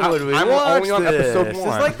 Why would we I'm watch only on this? episode It's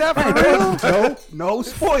 1. like that for real? No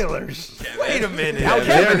spoilers. Wait a minute.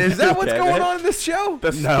 Kevin, is that what's Kevin? going on in this show?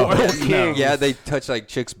 The No. Spoiled No. King. Yeah, they touch like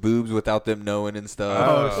chicks' boobs without them knowing and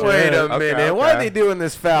stuff. Oh, Wait a Okay, minute. Why are okay. they doing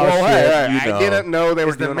this foul Well, shit? hey, you I know. didn't know they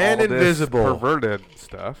were Is the doing man all this invisible? perverted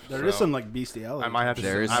stuff. There is some like bestiality. I might have to.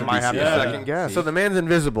 There is I some might have to bestiality. second guess. So the man's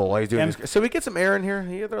invisible while he's doing And- this. So we get some air in here.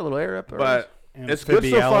 You throw a little air up. but And it's good so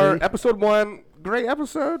far. Amphibiality. Episode 1, great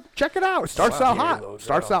episode. Check it out. It starts out hot.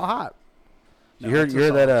 Starts out hot. you hear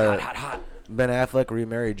that Ben Affleck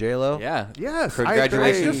remarried J-Lo? Yeah. Yes.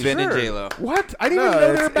 Congratulations, I Ben and sure. J-Lo. What? I didn't even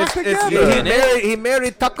know they were back together. He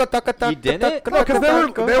married Taco Taco Taco. He didn't? No, because they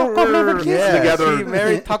were together. He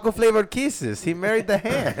married taco flavored kisses. He married the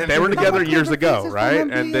hand. They were together years ago, right?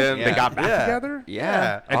 And then they Yeah. got back Yeah. together.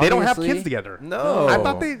 Yeah. And they don't have Obviously. kids together. No. I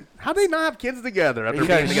thought they. How they not have kids together after being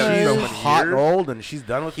Because together she's so many hot and years? old and she's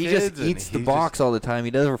done with He kids. just and eats the he's box all the time.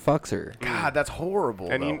 He never fucks her. God, that's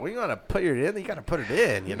horrible. And though. you- When you gotta put it in, you gotta put it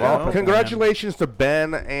in. You know. Well, congratulations to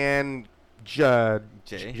Ben and Jay.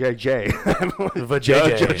 J.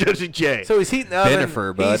 So he's heating the oven.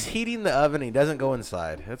 Bennifer, bud. He's heating the oven. He doesn't go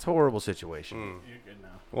inside. That's a horrible situation.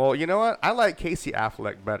 Well, you know what? I like Casey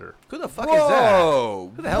Affleck better. Who the fuck is that?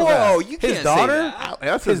 Who the hell is that? You can't his daughter? say that.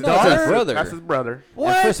 That's his daughter. daughter? Brother. That's his brother.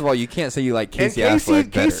 What? And first of all, you can't say you like Casey and Affleck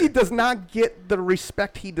better. Casey does not get the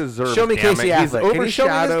respect he deserves. Show me damn Casey it. He's Affleck. Can you show me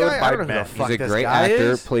this overshadowed guy? I by don't know who the Ben. fuck He's a this great guy actor,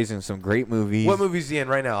 is. plays in some great movies. What movie is he in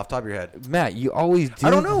right now, off the top of your head? Matt, you always do. I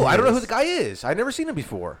don't know. I don't know who this. the guy is. I've never seen him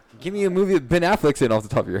before. Give me a movie that Ben Affleck's in off the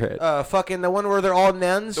top of your head. Fucking the one where they're all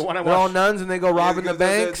nuns. The one I they're all watched. nuns and they go robbing the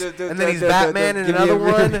banks, and then he's Batman in another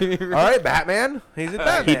one. All right, Batman. He's in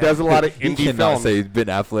Batman. He does a lot of You indie cannot films. say Ben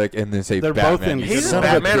Affleck and then say They're Batman. both in You He's in son of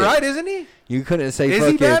a Batman, bitch. right? Isn't he? You couldn't say Is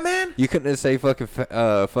fucking. he Batman? You couldn't say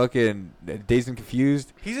fucking Dazed and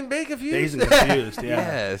Confused. He's in Big Confused. Dazed and Confused, yeah.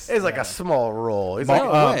 Yes. It's like a small role. He's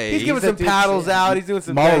Mall- like way. he's giving He's some a dude paddles shit. out. He's doing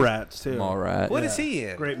some things. Mallrats too. Mallrat. What Yeah. is he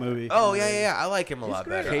in? Great movie. Oh yeah. I like him a lot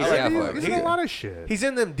better. Casey I like Affleck. him. He's in a lot of shit. He's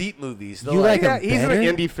in them deep movies. You like him He's in better?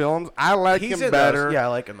 indie films. I like He's him in better. those. Yeah, I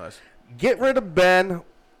like him those. Get rid of Ben.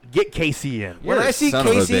 Get Casey in. When You're I a see son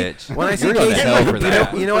of a Casey, bitch. when I see You're going to Casey, hell for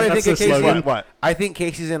that. you know what I think of That's the Casey? slogan. What? I think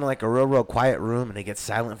Casey's in like a real quiet room and he gets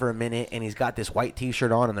silent for a minute and he's got this white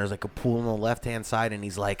T-shirt on and there's like a pool on the left-hand side and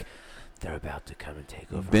he's like, they're about to come and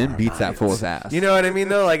take over. Ben our beats that minds." fool's ass. You know what I mean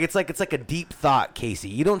though? Like it's like a deep thought, Casey.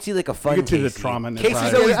 You don't see like a fun You can see Casey. the trauma in his Casey's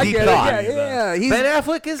eyes. always I deep get it, thought. yeah. He's, Ben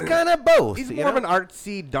Affleck is kind of both. he's you more of know? an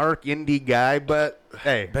artsy, dark indie guy, but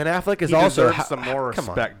hey, Ben Affleck is he also deserves some more come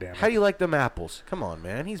on. respect. Damn it. How do you like them apples? Come on,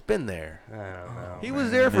 man. He's been there. I don't know. He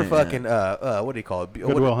was there for fucking what do you call it?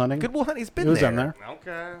 Good Will Hunting. Good Will Hunting. He's been He was there. on there.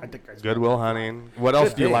 Okay. I think I Good Will Hunting. What else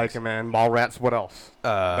Good do you things. like him in? Mallrats. What else?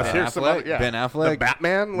 Let's Ben hear some Affleck? other- yeah. Ben Affleck? The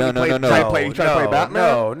Batman? No, When no, he no, played- no. tried to play- tried to play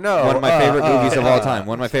Batman? No. One of my favorite movies of all time.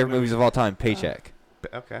 One of my favorite movies of all time. Paycheck.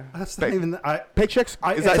 Okay. That's not even. Paychecks?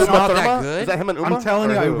 Is that it's Uma not that Thurman? good. Is that him and Uma? I'm telling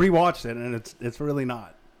you, Or I who? rewatched it and it's really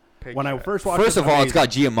not. When I first watched First it, of all, it's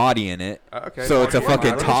amazing. got Giamatti in it. Okay. So it's a Giamatti. fucking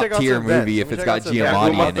Let me top check out tier some bets. movie Let if me it's check got out some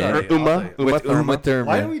Giamatti bets. in it. Uma With Uma Thurman.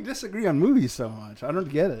 Why do we disagree on movies so much? I don't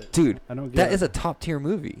get it. Dude, I don't get that it. is a top tier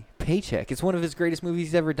movie. Paycheck. It's one of his greatest movies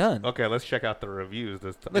he's ever done. Okay, let's check out the reviews.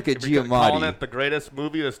 Look at if you're Giamatti. calling it the greatest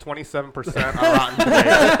movie. There's 27% on Rotten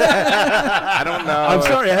Tomatoes. I don't know. I'm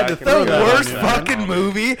sorry, I had to can throw do The that worst on you. fucking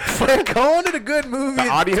movie. They're calling it a good movie. The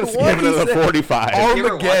It's audience gave it a 45. You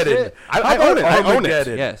ever watched Armageddon. it? I own it. I own it.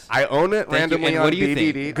 Armageddon. Yes. I own it Thank you. randomly And on what do you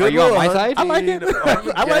DVD. think? Good Are you on Will my Hunting. side? I like it. I like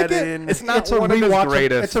it. Armageddon. It's not It's a one of his rewatchable.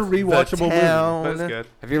 greatest. It's a rewatchable movie. Town. But it's good.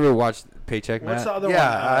 Have you ever watched Paycheck, What's Matt? the other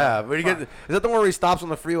Yeah, one? But you get, is that the one where he stops on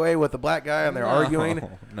the freeway with the black guy and they're arguing?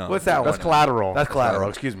 No. What's that one? That's Collateral. That's Collateral.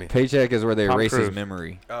 Excuse me. Paycheck is where they Tom erase his Cruise.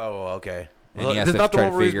 memory. Oh, okay. And he has This is to not the try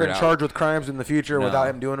one to where he's figure it been out. charged with crimes in the future No. without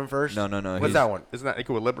him doing them first? No. What's he's- that one? Isn't that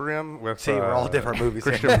Equilibrium with See, we're all different movies.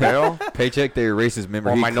 Christian Bale? Paycheck, they erase his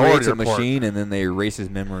memory. Or He Minority creates a Report. machine and then they erase his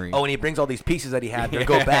memory. Oh, and he brings all these pieces that he had to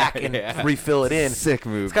go back and refill it in. Sick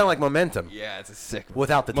movie. It's kind of like Momentum. Yeah, it's a sick movie.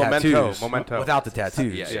 Without the Memento. tattoos. Memento. Without the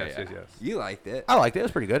tattoos. Yes. You liked it. I liked it. It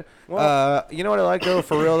was pretty good. Well- You know what I like though?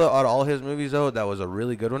 For real though, out of all his movies though, that was a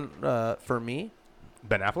really good one for me.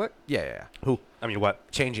 Ben Affleck? Yeah. Who? I mean,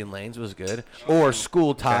 what? Changing Lanes was good. Or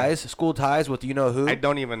School Ties. School Ties with you know who? I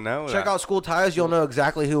don't even know. Check out School Ties. You'll know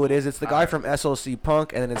exactly who it is. It's the guy from SLC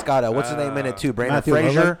Punk, and then it's got what's his name in it too? Brandon Matthew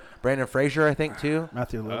Fraser. Lillard? Brandon Fraser, I think too.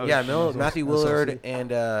 Matthew Lillard. Yeah, Jesus. Matthew Willard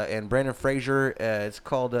and Brandon Fraser. It's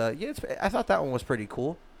called I thought that one was pretty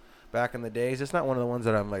cool back in the days. It's not one of the ones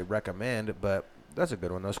that I'm like recommend, but that's a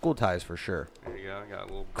good one though. School Ties for sure. There you go. I got a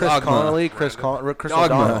little Chris Dogma. Connolly, Chris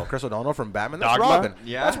O'Donnell, Chris O'Donnell from Batman. That's Dogma? Robin.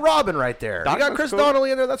 Yeah. That's Robin right there. You got Dogma's Chris cool.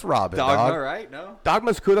 Donnelly in there. That's Robin. Dogma, dog. right? No?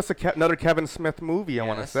 Dogma's cool. That's another Kevin Smith movie, I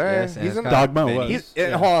want to Yes, say. yes, He's yes, in Dogma Vinny. was. He's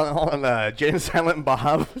Yeah. hold on, Jay and Silent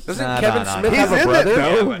Bob. Doesn't Nah, Kevin nah, Smith nah. have He's a in brother? it,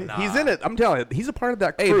 though. Yeah, but nah. He's in it. I'm telling you, he's a part of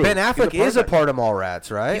that Hey, crew. Ben He's Affleck is a of part of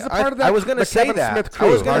Mallrats, right? He's a part of that- I was going the to say Kevin that. Smith I crew.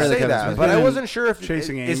 was going Part to of the say Kevin that, Smith but I crew. wasn't sure if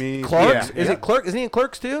Chasing is Amy. Clerks. Yeah. Is it Clerks? Isn't he in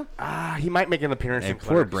Clerks too? he might make an appearance Hey, in poor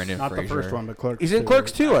Clerks. Brendan Not Fraser. the first one, but Clerks. He's in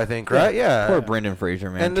Clerks too, I think, right? Yeah. Poor Brendan Fraser,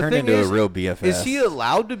 man. And the Turned thing into is, a real BFF. Is he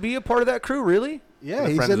allowed to be a part of that crew? Really? Yeah, The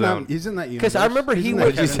he's friend in zone. that. He's in that universe. Because I remember He's he in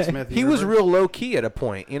was that Kevin Smith he was universe. real low key at a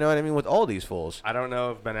point. You know what I mean? With all these fools. I don't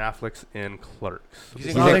know if Ben Affleck's in Clerks. He's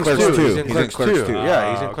in Clerks too. He's in He's in Clerks Clerks too. too.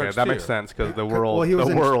 Yeah, he's in okay, Clerks that too. makes sense because the Well, world, he was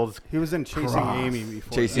the in, world's He was in Chasing cross. Amy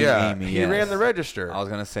before. Chasing Yeah, Amy, he yes. ran the register. I was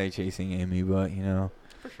going to say Chasing Amy, but, you know.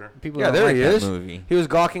 for sure. People Yeah, don't there like he that is. movie. He was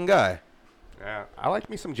gawking guy. Yeah, I like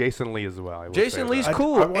me some Jason Lee as well. Jason Lee's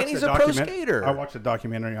cool, and he's a pro skater. I watched a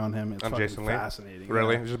documentary on him. It's on fucking Jason Lee? fascinating.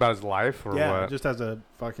 Really? Yeah. Just about his life, or yeah, what? just as a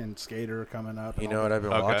fucking skater coming up. You know what I've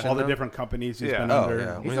been watching? All the different companies he's been Oh under.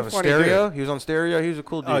 yeah, He's he a was on funny Stereo. dude. He was on Stereo. He was a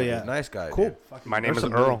cool dude. Oh, yeah. Nice guy. Cool. Dude. My name is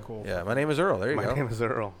There's some Earl. really cool. Yeah, my name is Earl. There you My go. name is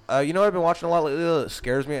Earl. You know what I've been watching a lot lately that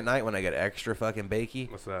scares me at night when I get extra fucking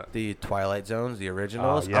bakey? What's that? The Twilight Zones, the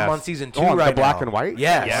originals. Yes. I'm on season 2 Oh, right the black now. and white?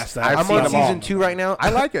 Yes. Yes, I'm I've seen on them all. season 2 right now.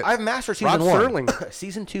 I like it. I've mastered season Rod 1. Serling.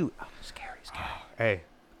 Season 2. Oh, scary. Hey,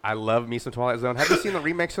 I love me some Twilight Zone. Have you seen the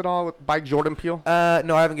remakes at all by Jordan Peele?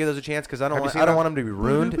 No, I haven't given those a chance because I don't Have you want. seen I don't them? want them to be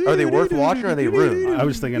ruined. Are they worth watching or are they ruined? I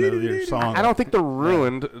was thinking of your song. I don't think they're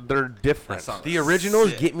ruined. They're different. The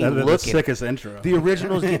originals get me They're the looking. sickest intro. The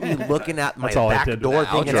originals get me looking at my That's all I back did. door, The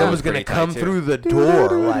thinking outro someone's was gonna pretty come tight, too. through the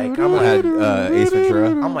door. Like I'm Had like, Ace Ventura.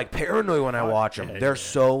 I'm like paranoid when I watch them. They're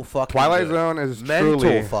so fucking. Twilight good. Zone is mental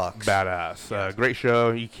truly fucks. badass. Great show.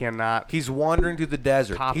 You cannot. He's wandering through the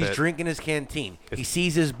desert. Top He's it. drinking his canteen. He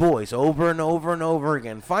sees his boys over and over and over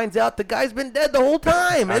again. Finds out the guy's been dead the whole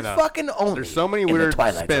time. I It's know. fucking only. There's so many in the weird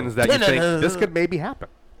Twilight spins Zone. that you think this could maybe happen.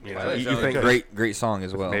 You know, you think great song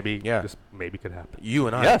as well. maybe Yeah. this maybe could happen. You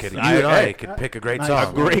and I Yes, could. You I- and I hey, could pick a great nice. song.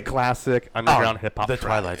 A great classic underground hip hop. The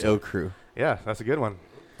track. Twilight Zone. Ill Crew. Yeah, that's a good one.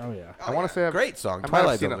 Oh yeah. I want to say Great song. I might have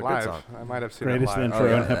Twilight seen Zone's it a good live. song. I might have seen Greatest it live. intro Oh,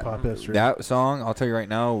 yeah. in hip hop history. That song, I'll tell you right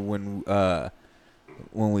now, when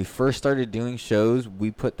we first started doing shows,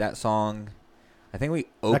 we put that song. I think we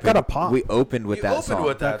opened. got a pop. We opened with You that opened song.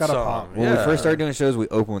 with that That got a song. pop. When Yeah. we first started doing shows, we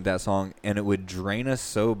opened with that song, and it would drain us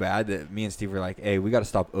so bad that me and Steve were like, "Hey, we got to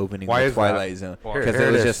stop opening Why with is that? Twilight Zone Well, because here it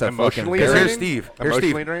it was is. just a fucking." Emotionally Here's draining? Steve. Here's Emotionally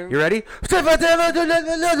Steve. draining? You ready? Got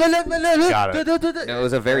it. It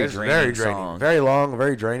was a very It's draining, very draining. song, Very long,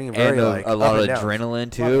 very draining, very and like a lot up of and down. adrenaline A lot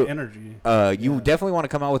of too. energy. You definitely want to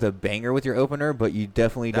come out with a banger with your opener, but you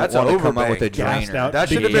definitely don't That's want an to come out with a overbang. Gassed drainer. out. That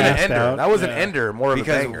should have Big been an gassed ender. out. That was an Yeah. ender, more of a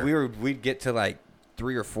Because banger. we'd get to like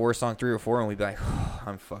 3 or 4, and we'd be like,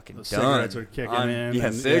 I'm fucking The done. cigarettes are kicking I'm- in. Yeah,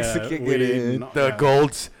 and, six yeah, kicking weed in. and- The yeah.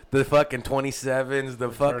 golds, the fucking 27s, the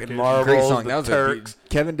fucking Turkish. marbles, Great song. the That was Turks.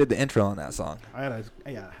 Kevin did the intro on that song. I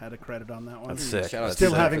had a credit on that one. That's sick. Shout out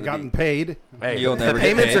Still to haven't Zach for the gotten beat. paid. Hey, You'll the never get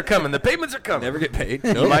payments paid. are coming. The payments are coming. Never get paid.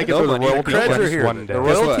 You might get no the money. royalties Creds are just here. one day. The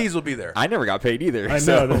Guess what? royalties will be there. I never got paid either. I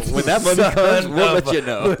so know. when that money Son comes, we'll of let you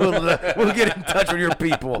know. We'll get in touch with your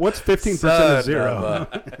people. What's 15% Son of zero?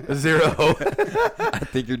 of a zero. I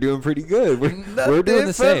think you're doing pretty good. We're Nothing doing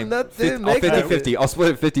the from same. nothing I'll makes 50-50. I'll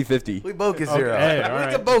split it 50-50. We both get zero. Okay, all We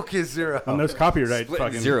right. can both get zero. On those copyright Split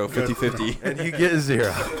fucking zero, good. 50-50. And you get zero.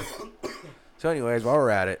 So anyways, while we're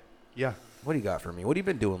at it, Yeah. what do you got for me? What have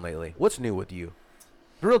you been doing lately? What's new with you?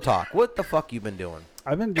 Real talk. What the fuck you been doing?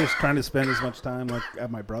 I've been just trying to spend as much time like at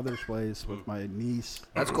my brother's place with my niece.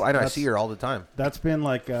 That's cool. I know. I see her all the time. That's been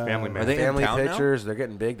like Family man. Are they in Family town now? pictures. They're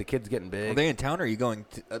getting big. The kid's getting big. Are they in town or are you going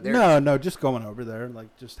to No, just going over there,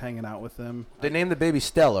 like just hanging out with them. They named the baby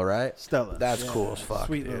Stella, right? Stella. That's yeah. cool as fuck.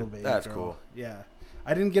 Sweet dude. little baby. That's girl. cool. Yeah.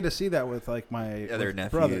 I didn't get to see that with like my Other with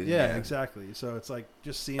nephew, brother. Yeah, yeah. exactly. So it's like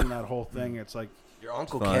just seeing that whole thing. It's like Your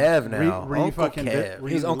Uncle Fun. Kev now. Re- Uncle fucking Kev.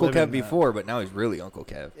 bit- He's Uncle Kev reliving that. before, but now he's really Uncle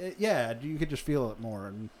Kev. Yeah, you could just feel it more,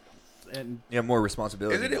 and Yeah, more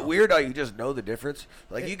responsibility. Isn't it now. weird how you just know the difference?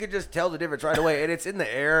 Like you could just tell the difference right away, and it's in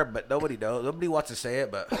the air, but nobody knows. Nobody wants to say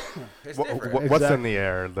it, but it's different. What's in Exactly. the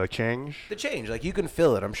air? The change? The change, like you can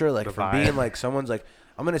feel it. I'm sure, like The from vibe. being like someone's like,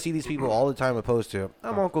 I'm gonna see these people all the time, opposed to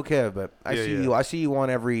I'm Uncle Kev, but I Yeah, see yeah. you. I see you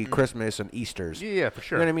on every Christmas and Easter's. Yeah, for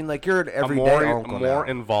sure. You know what I mean? Like you're an A everyday more, uncle more now.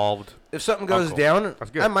 involved. If something goes uncle. down,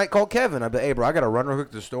 That's good. I might call Kevin. I'd be, hey, bro, I got to run real quick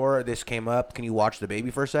to the store. This came up. Can you watch the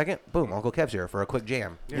baby for a second? Boom, Uncle Kev's here for a quick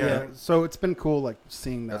jam. yeah. So it's been cool, like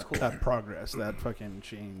seeing That's that cool. that progress, that fucking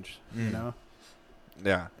change. You know?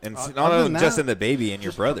 Yeah, and it's Other not than only just that, in the baby and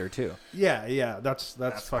your brother too. Yeah. That's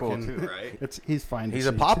fucking cool too, right? He's fine. to He's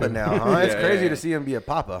a see, papa too. now, huh? It's Yeah, crazy yeah. to see him be a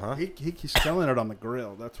papa, huh? He's killing it on the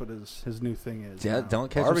grill. That's what his new thing is. Yeah, now. don't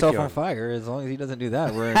catch himself on Barbecuing. fire. As long as he doesn't do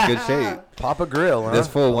that, we're in good shape. Papa Grill, huh? This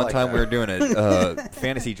fool, I one like time that. we were doing a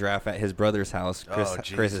Fantasy draft at his brother's house, Oh, Chris's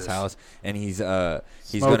Jesus. house, and he's gonna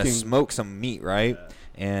Smoking. smoke some meat, right?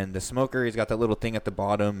 And the smoker, he's got that little thing at the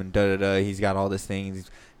bottom, and he's got all this thing. He's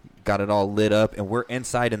got it all lit up, and we're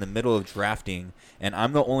inside in the middle of drafting, and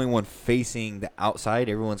I'm the only one facing the outside.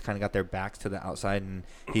 Everyone's kind of got their backs to the outside, and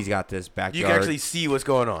he's got this backyard. You can actually see what's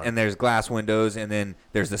going on. And there's glass windows, and then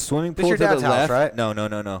there's the swimming This pool your to the dad's house, left. right?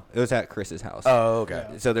 No. It was at Chris's house. Oh, okay.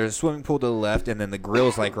 So there's a swimming pool to the left, and then the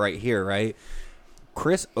grill's like right here, right?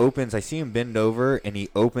 Chris opens. I see him bend over, and he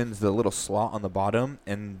opens the little slot on the bottom,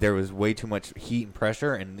 and there was way too much heat and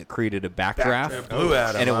pressure, and it created a backdraft. It blew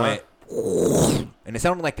at him, and it huh? went, and it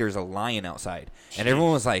sounded like there was a lion outside, and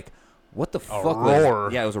everyone was like, What the fuck roar.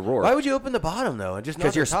 was? Yeah, it was a roar. Why would you open the bottom though and just not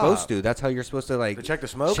Because the you're top? supposed to. That's how you're supposed to like To check the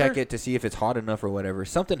smoker? check it to see if it's hot enough or whatever.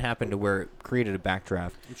 Something happened to where it created a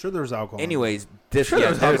backdraft. I'm sure there was alcohol. Anyways, this Sure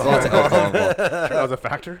yeah, there was there's lots of alcohol involved. Sure that was a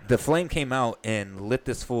factor. The flame came out and lit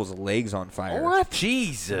this fool's legs on fire. What?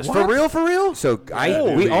 Jesus. What? For real? For real? So we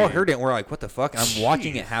Holy. all heard it and we're like, what the fuck? I'm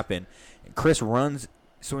watching it happen. Chris runs,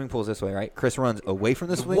 swimming pool's this way, right? Chris runs away from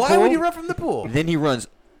the swimming pool. Why would you run from the pool? Then he runs,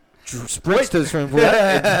 sprints to the swimming pool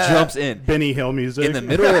and jumps in. Benny Hill music. In the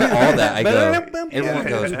middle of all that, I go, everyone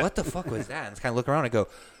goes, what the fuck was that? And it's kind of look around and go,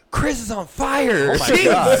 Chris is on fire. Oh my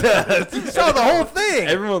Jesus. You saw the whole thing.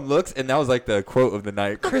 Everyone looks, and that was like the quote of the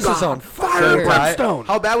night. Chris is on fire. Brimstone.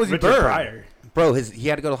 How bad was he Richard burned? Pryor. Bro, he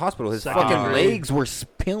had to go to the hospital. His Second fucking degree. legs were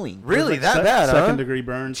spilling. Really? That bad, huh? Second degree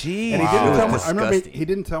burns. Jeez. And he Wow. didn't It tell was I remember disgusting. he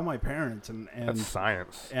didn't tell my parents, and That's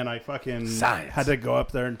science. and I fucking Science. had to go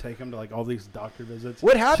up there and take him to like all these doctor visits.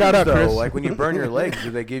 What happens Shout out, though? Chris. Like when you burn your legs, do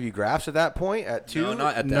they give you grafts at that point? At 2? No,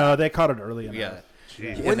 not at that. No, they caught it early enough. Yeah.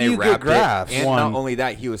 Jeez. When And they do you get wrapped it. grafts? And One. not only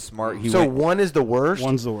that, he was smart. He So went, one is the worst.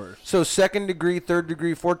 One's the worst. So second degree, third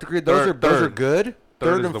degree, fourth degree. Those Third. are good.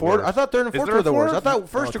 Third is and the fourth. worst. I thought third and Is fourth there were a the worst. I fourth? thought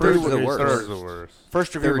first No, degree third's was the the worst. worst. Third's the worst.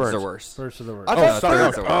 First degree third's burns. the worst. First of the worst. I Oh, thought sorry, third.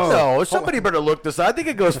 that's the worst. No, somebody better look this. I think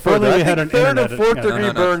it goes If only further. we I had think an third and internet. fourth Yeah. degree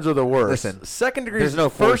No. burns are the worst. Listen, second degree, There's no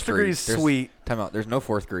first fourth degree degree. is sweet. Time out. There's no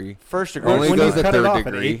fourth degree. First degree. Only When goes you to cut it third off at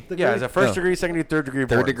degree. eighth degree? Yeah, is it first No. degree, second degree, third degree? Third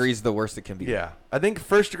burns. degree is the worst it can be. Yeah, I think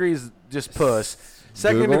first degree is just puss.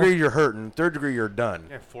 Second Google? degree, you're hurting. Third degree, you're done.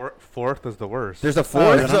 Yeah, fourth is the worst. There's a Oh, fourth.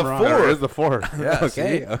 then There's I'm a wrong. fourth. There is the fourth. Yeah,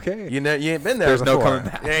 Okay, see? okay. You ain't been there There's no before. coming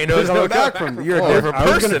back. You ain't no There's coming no back coming from. You're a back. different I was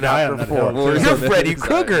gonna person die after on that 4. hill. Well, You're so Freddy there's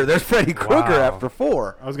Krueger. There's Freddy Krueger Wow. after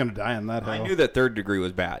 4. I was gonna die on that hill. I knew that third degree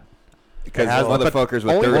was bad. Because has- those motherfuckers with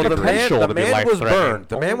only third one The of degree. man, potential the to be man was life-threatening. burned.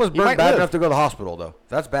 The man was He burned might bad live. enough to go to the hospital, though.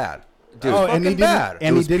 That's bad. Dude, oh, and fucking he bad. didn't. It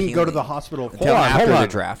And he was didn't go to peeling. the hospital. Until after the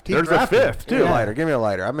draft. He There's a drafted. fifth, Give me too. a lighter. Give me a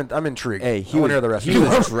lighter. I'm intrigued. Hey, I want to hear the rest he of the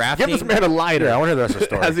was story. drafting. Give this man a lighter. Yeah, I want to hear the rest of the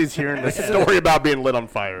story. As he's hearing the story about being lit on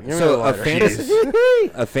fire. Give me the So a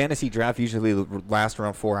lighter. fantasy draft usually lasts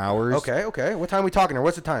around 4 hours. Okay. What time are we talking here?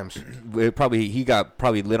 What's the times? He got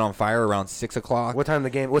lit on fire around 6 o'clock. What time the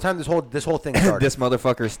game? What time this whole thing started? This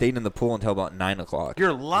motherfucker stayed in the pool until about 9 o'clock.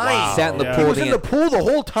 You're lying. Sat in the Yeah. pool. He was in the pool the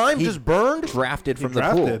whole time, He just burned. drafted He from the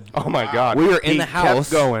drafted. pool. Oh my God. We were in He the kept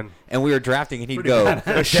house going. and we were drafting, and he'd go.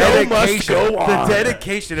 The show must go on. The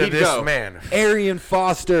dedication of He'd this go, man. Arian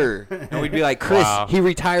Foster, and we'd be like, Chris, Wow. he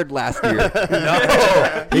retired last year.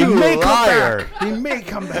 No, He you may come liar. back. He may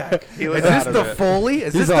come back. Is this the Foley?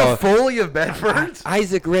 Is He's this all- the Foley of Bedford?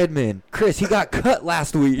 Isaac Redmond, Chris, he got cut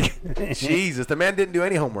last week. Jesus, the man didn't do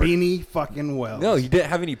any homework. Beanie fucking Wells. No, he didn't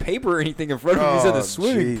have any paper or anything in front of him. He's in Oh, the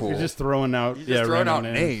swimming Jesus. pool. You're just throwing out. He's just throwing out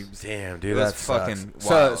random names. Damn, It dude, was that sucks. fucking So,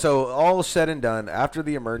 wild. so all said and done, after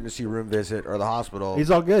the emergency room visit or the hospital,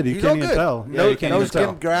 He's all good. You he's can't all even good. tell. No, Yeah, you can't no even skin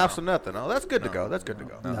tell. grafts or nothing. Oh, that's good to go. That's good to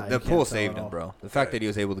go. No, Nah, you the can't pool tell saved at him, all. bro. The fact that he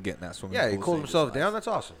was able to get in that swimming Yeah, pool he cooled saved his himself life. down. That's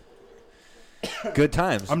awesome. Good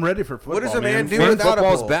times. I'm ready for football. What does a man do When without a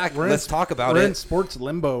football's pool? back, We're let's in, talk about we're in it. sports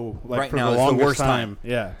limbo like Right for now the is the longest worst time.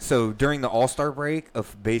 Yeah. So during the All-Star break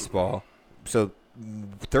of baseball, so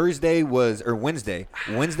Wednesday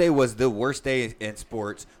was the worst day in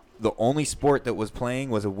sports. The only sport that was playing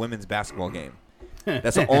was a women's basketball game.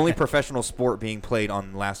 That's the only professional sport being played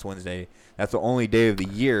on last Wednesday. That's the only day of the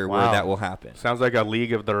year where Wow. that will happen. Sounds like a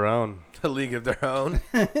league of their own. A league of their own.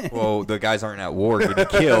 Well, the guys aren't at war getting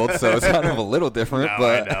killed, so it's kind of a little different. No,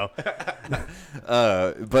 but I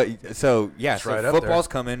know. but so yeah, It's so right up football's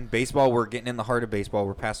coming. Baseball, we're getting in the heart of baseball.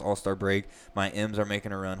 We're past All-Star break. My M's are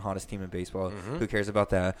making a run, hottest team in baseball. Who cares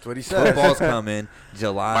about that? That's what he said. Football's coming.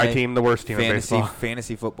 July. My team, the worst team in baseball.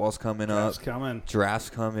 Fantasy football's coming up. It's coming.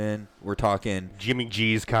 Drafts coming. We're talking Jimmy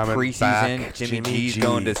G's coming preseason. back. Jimmy Jimmy G's G.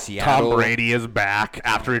 going to Seattle. Tom Brady is back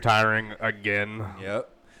after retiring again. Yep.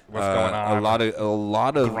 What's going on? A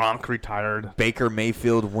lot of Gronk retired. Baker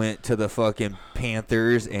Mayfield went to the fucking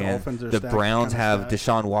Panthers, and Dolphins are the stacked, Browns kinda have stacked.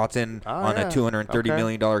 Deshaun Watson Oh, on yeah. a $230 Okay.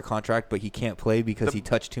 million contract, but he can't play because he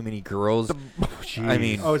touched too many girls. I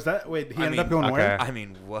mean, Oh, is that? Wait, he I ended mean, up going where? I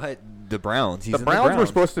mean, what? The Browns. He's The in Browns were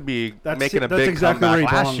supposed to be That's- making a that's big exactly where he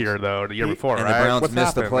comeback last belongs. year, though, the year He- before, and right? the Browns What's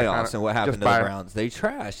missed the happened? They playoffs, kinda and what just happened to by- the Browns? They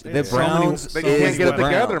trashed. They- The so many- Browns they can't is get the it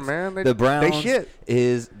together, Browns. man. They- The they Browns shit.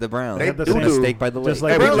 is the Browns. They have the They're same- mistake by the lake. just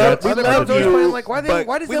like Hey, the we love Jets you. are Always the playing like, why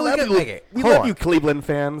but does we they always love get you. make it? We Hold love on. you, Cleveland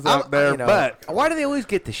fans out there, You know, but why do they always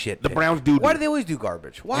get the shit? the picked? Browns do. Why do they always do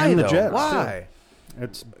garbage? Why And the though? Jets, Why?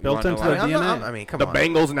 It's built wanna into know the why? I'm DNA. not- I mean, come the on.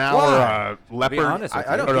 Bengals now Why? are leopard. honest with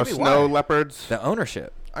I don't or give me snow why. leopards. The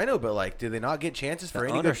ownership. I know, but like, do they not get chances for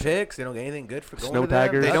any good ownership. picks? They don't get anything good for going Snow to them?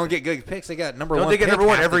 Tigers. They don't get good picks. They got number Don't one. they get pick number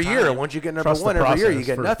one half the every year? time. Once you get number Trust one the every year, you process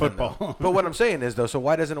get for nothing. football. though. But what I'm saying is, though, so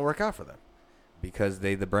why doesn't it work out for them? Because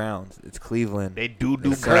they the Browns. It's Cleveland. They do The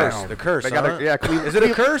curse. Brown. The curse. They got huh? Is it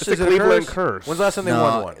a curse? It's Is a it Cleveland a curse. When's the last time they No,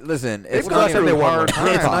 won one? listen. When's the last time they won one? It's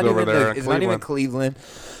not over even. there, It's not even Cleveland.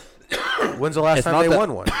 Cleveland. When's the last It's time not they the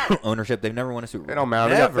won one? ownership. They've never won a Super Bowl. They don't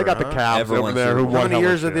matter. They got the Never, Cavs Everyone's over there who Super won. How many hella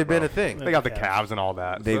years have shit, they been bro. a thing? They got the Cavs and all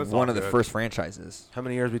that. so They've it's one all of the good. first franchises. How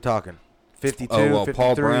many years we talking? 52, Oh, well, 53?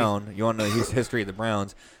 Paul Brown. You want to know his history of the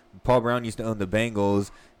Browns? Paul Brown used to own the Bengals.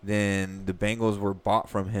 Then the Bengals were bought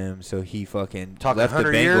from him, so he fucking Talking left the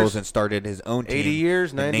 100 Bengals years? and started his own team. 80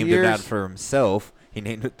 years, and 90 named years? it that for himself. He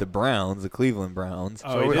named it the Browns, the Cleveland Browns.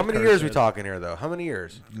 Oh, So he how did many curse years we it. talking here, though? How many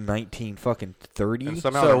years? 30. And 1930.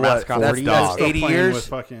 somehow So the what? mascot That's was dog. Still 80 playing years, with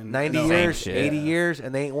fucking 90 NFL. years, Same shit. 80 years,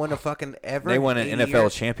 and they ain't won a fucking ever. They won an 80 NFL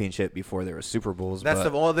years? championship before there were Super Bowls. That's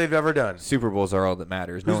but all they've ever done. Super Bowls are all that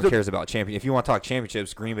matters. No Who's one cares about champion. If you want to talk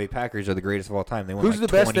championships, Green Bay Packers are the greatest of all time. They won Who's like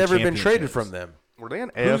the best 20 ever been traded championships. from them? Were they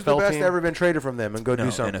an Who's the AFL best team? ever been traded from them and go No,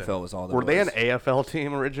 do something? NFL was all there Were they was. an AFL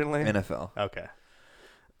team originally? NFL. Okay.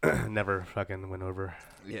 Never fucking went over.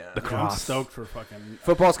 Yeah. The I'm cross. stoked for fucking.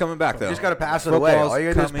 Football's coming back though. You just got to pass it away. Football's All you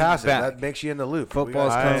got to do is coming pass it. back. That makes you in the loop.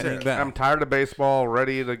 Football's coming back. I'm tired of baseball.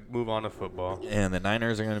 Ready to move on to football. And the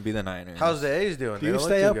Niners are going to be the Niners. How's the A's doing? Do They you don't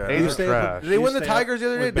stay look up? too Do good. you A's stay are up? trash. Did they do you win the stay Tigers up the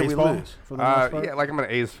other day? with Did we baseball lose? for the most part? Yeah, like I'm an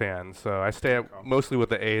A's fan, so I stay up mostly with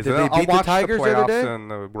the A's. Did And they I'll beat the watch Tigers the other playoffs day? and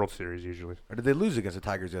the World Series usually. Or did they lose against the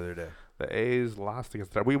Tigers the other day? The A's lost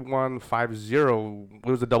against that. We won 5-0. It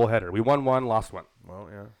was a doubleheader. We won one, lost one. Well,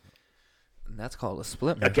 yeah. And that's called a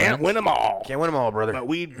split. I can't win them all. Can't win them all, brother. But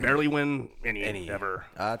we barely win any ever.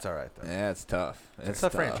 That's all right, though. Yeah, it's tough. It's a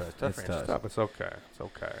tough franchise. Tough It's franchise. Stop. It's okay. It's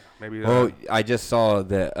okay. Maybe. Well, I just saw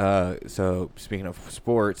that. So speaking of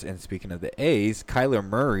sports and speaking of the A's, Kyler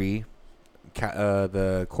Murray,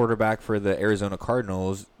 the quarterback for the Arizona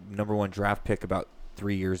Cardinals, #1 draft pick about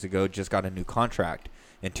 3 years ago, just got a new contract.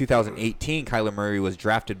 In 2018, Kyler Murray was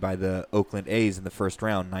drafted by the Oakland A's in the first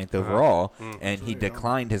round, 9th overall, and he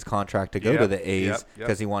declined his contract to go to the A's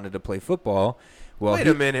because he wanted to play football. Well, Wait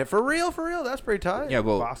a minute. For real? For real? That's pretty tight. Yeah,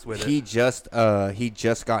 well, Boss with he just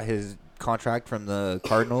got his contract from the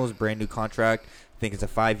Cardinals, brand new contract. I think it's a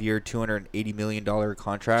 5-year, $280 million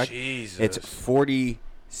contract. Jesus. It's $46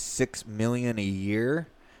 million a year,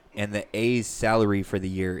 and the A's salary for the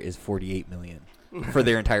year is $48 million for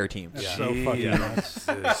their entire team. So fucking nuts.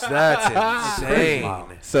 That's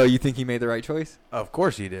insane. So you think he made the right choice? Of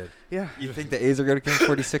course he did. Yeah. You think the A's are going to give him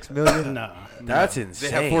 $46 million? No. That's They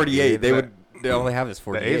insane. have 48. dude. They only have this A's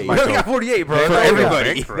 48. might We only got 48, bro. For That's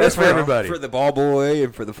everybody. That's for everybody. For the ball boy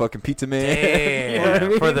and for the fucking pizza man.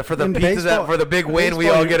 Damn. For the In pizzas baseball- for the big win, we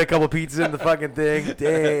baseball, all you- get a couple pizzas in the fucking thing.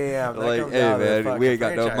 Damn. that Like, comes hey, out of the man, we fucking ain't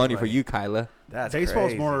got no franchise money for you, Kyla. That's Baseball's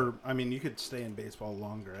crazy. more. I mean, you could stay in baseball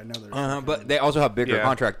longer. I know there's. But they also have bigger Yeah.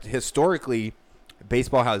 contracts. Historically,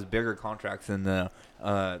 baseball has bigger contracts than the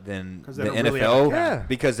than 'Cause the they don't really NFL have a cap.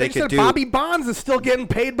 because they They could said do. Bobby Bonds is still getting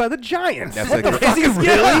paid by the Giants. That's What like the fuck is really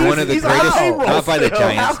that? one of the He's greatest, on payroll not by the still.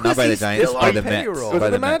 Giants, How not is by he the Giants, still by on the Mets, payroll? by Was it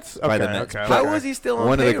the the Mets, Mets? by the Okay, Mets. okay. How was he still on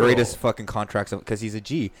One of the payroll? greatest fucking contracts because he's a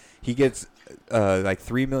G. He gets like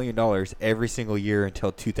 $3 million every single year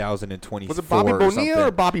until 2024. Was it Bobby or Bonilla something.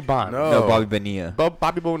 or Bobby Bonds? No, Bobby Bonilla.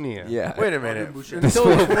 Bobby Bonilla. Yeah. Wait a minute. This Until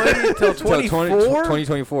fool- 2024?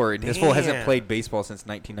 2024. And his fool hasn't Damn. played baseball since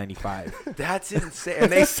 1995. That's insane.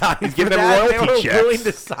 And they signed He's for giving them that. They royalty were checks. willing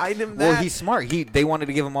to sign him that. Well, he's smart. They wanted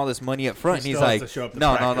to give him all this money up front, He and he's still has like, to show up to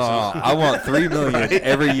no. practice. I want $3 million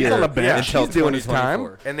every year on the bench. until He's doing his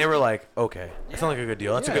 2024. And they were like, okay, that sounds like a good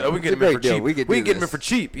deal. That's Yeah, a good. We it's can a get him in for great deal. cheap. We could We do can get him in this. for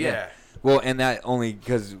cheap. Yeah. Well, and that only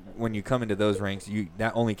because when you come into those ranks,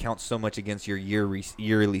 that only counts so much against your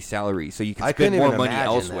yearly salary, so you can I spend couldn't more even money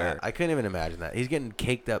imagine elsewhere. that. I couldn't even imagine that. He's getting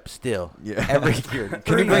caked up still. Yeah. Every year.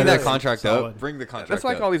 Can you bring that That's contract solid. up? Bring the contract That's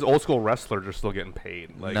like up. all these old school wrestlers are still getting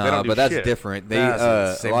paid. Like, they No, don't do but that's shit. different. They That's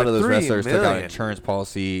a insane. lot of For those $3 wrestlers took out million. insurance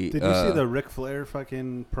policy. Did you see the Ric Flair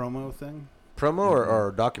fucking promo thing? Promo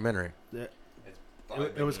or documentary?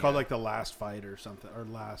 It was called like The Last Fight or something, or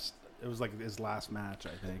last. It was like his last match,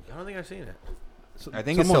 I think. I don't think I've seen it. So, I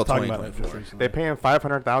think it's someone still was talking about it 2024. just recently. They pay him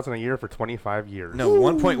 $500,000 a year for 25 years. No,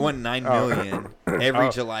 1.19 million every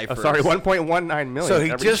July 1st. Sorry, 1.19 million. So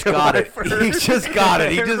he every just July got it. 1st. He just got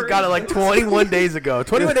it. He just got it like 21 days ago.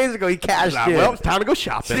 21 days ago, he cashed in. Well, it's time to go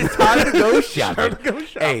shopping. It's time to go shopping. Time to go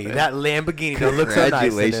shopping. Hey, that Lamborghini don't look so nice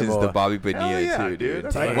Congratulations anymore. to Bobby Bonilla Hell yeah, too, dude. dude.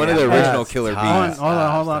 That's One like- of the That's original killer tight. bees. Hold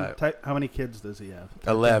on. Stop. Type, how many kids does he have?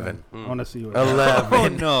 11. I want to see what. 11. Oh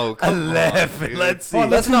no! Come 11. on, Let's see. Well,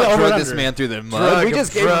 Let's see not the drag over-under. this man through the mud. Drug We him,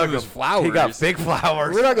 just gave him drug his him. flowers. He got big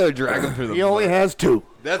flowers. We're not going to drag him through the He mud. only has 2.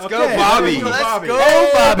 Let's go, Bobby. Let's go,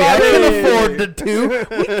 Bobby. I can afford the two.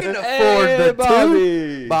 We can afford the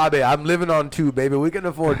two. Bobby, I'm living on two, baby. We can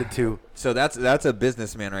afford the two. So that's a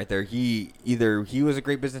businessman right there. He was a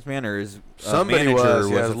great businessman or his somebody manager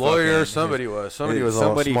was a lawyer. Somebody was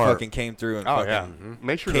somebody smart. fucking came through and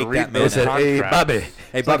make sure to read that those contracts.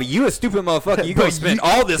 Hey Bobby, you a stupid motherfucker. You gonna spend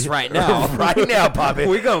all this right now, Bobby.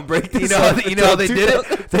 We're gonna break these. You know how they did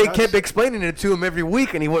it. They kept explaining it to him every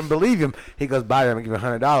week, and he wouldn't believe him. He goes, Bobby, I'm gonna give you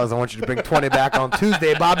 $100. I want you to bring 20 back on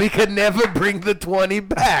Tuesday. Bobby could never bring the 20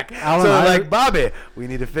 back. Bobby, we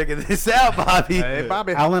need to figure this out, Bobby. Hey,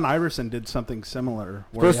 Bobby. Allen Iverson did something similar.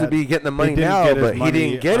 Supposed to be getting the money now, but he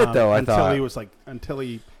didn't get it though. I thought until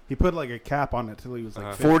he put like a cap on it till he was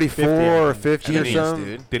like 44 or 50 or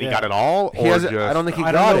something. Did he got it all? I don't think he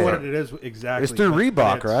got it. I don't know what it is exactly. It's through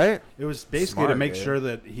Reebok, right? It was basically to make sure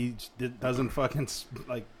that he doesn't fucking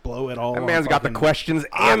like blow it all. That man's got the questions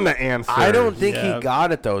and the answers. I don't think he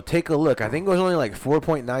got it though. Take a look. I think it was only like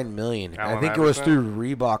 4.9 million. I think it was through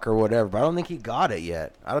Reebok or whatever, but I don't think he got it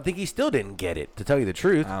yet. I don't think he still didn't get it, to tell you the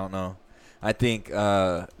truth. I don't know. I think,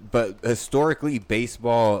 but historically,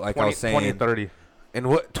 baseball, like I was saying, 2030. And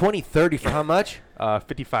what 2030 for how much?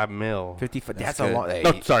 55 mil. 55. That's a lot.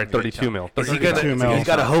 No, sorry, 32 mil. 32 mil. He's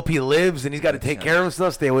got to hope he lives, and he's got to take care of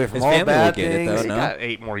himself, stay away from all bad things. He got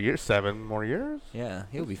 8 more years, 7 more years. Yeah,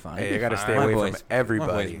 he'll be fine. Hey, I got to stay away from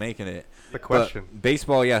everybody. My boy's making it. The question. But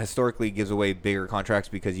baseball, historically gives away bigger contracts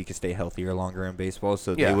because you can stay healthier longer in baseball.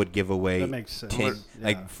 So they would give away 10.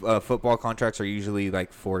 Like football contracts are usually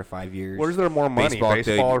like 4 to 5 years. Where's there more money,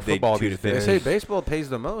 baseball or football? They say baseball pays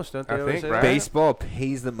the most, don't they? I think, right? Baseball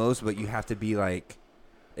pays the most, but you have to be like,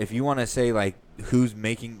 if you want to say like who's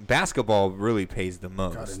making basketball really pays the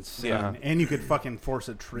most. God, insane. And you could fucking force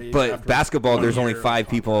a trade. But basketball, there's only 5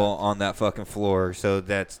 people on that fucking floor, so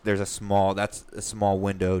that's a small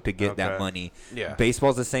window to get that money. Yeah.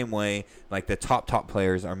 Baseball's the same way. Like the top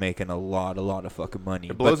players are making a lot of fucking money.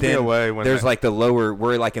 It blows me away when there's like the lower.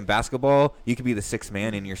 Where like in basketball, you could be the 6th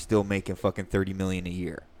man and you're still making fucking $30 million a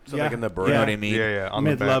year. So like in the you know what I mean? Yeah. On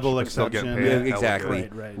mid-level exception. Exactly.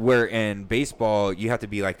 Right. Where in baseball, you have to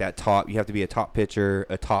be like that top. You have to be a top pitcher,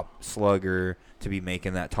 a top slugger to be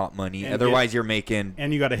making that top money. Otherwise, you're making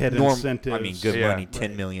and you got to hit incentives. I mean, good money,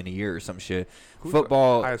 $10 million a year or some shit.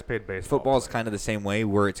 Football, highest paid baseball. Football's kind of the same way,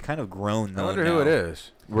 where it's kind of grown. I wonder who it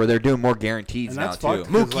is. Where they're doing more guarantees now too.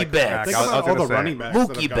 Mookie Betts. Think about all the running backs.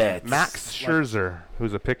 Mookie Betts. Max Scherzer,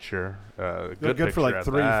 who's a pitcher. Good for like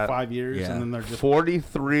 3 to 5 years, and then they're just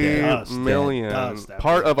 $43 million,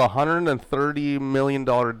 part of a $130 million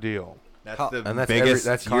deal. That's the and biggest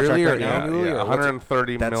that's contract yearly or right now. annually? Yeah, $130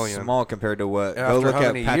 million. That's small compared to what. After Go look how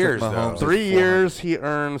at many Patrick years, Mahomes. 3 years, he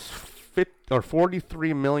earns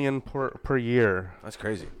 $43 million per year. That's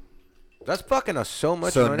crazy. That's fucking us so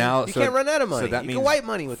much So money. now You can't run out of money. So that You means can wipe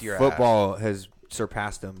money with your football has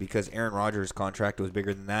surpassed him because Aaron Rodgers' contract was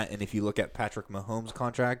bigger than that, and if you look at Patrick Mahomes'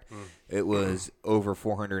 contract, it was over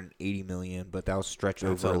 $480 million, but that was stretched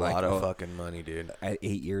That's over a like lot of fucking money, dude. at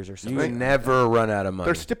 8 years or something. You never run out of money.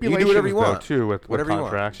 There's stipulations you do whatever you though, want. too with Whatever you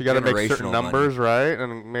want. contracts. You got to make certain Generational numbers, right?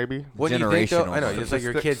 And maybe What do you think, though? Generational I know, money. it's like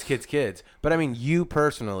your kids. But I mean, you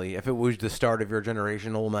personally, if it was the start of your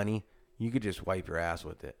generational money, you could just wipe your ass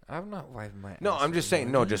with it. I'm not wiping my. No, ass I'm just with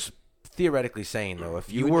saying. money. No, just theoretically saying though,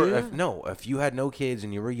 if you would were, do if, that? no, if you had no kids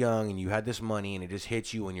and you were young and you had this money and it just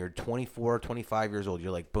hits you when you're 24, 25 years old,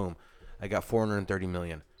 you're like, boom, I got $430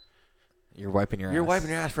 million. You're wiping your ass. You're wiping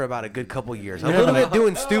your ass for about a good couple years. A little bit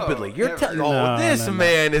doing stupidly. You're telling, this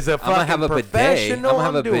man is a I'm gonna fucking have a bidet. professional. I'm gonna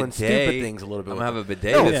have a doing bidet. stupid things a little bit. I'm gonna with have a it.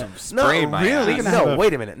 bidet No, that's spraying not my really. ass. No,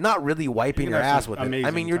 wait a minute. Not really wiping You your can have ass some with it. I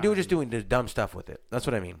amazing mean, you're just time. doing the dumb stuff with it. That's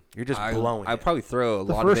what I mean. You're just blowing. I'd probably throw a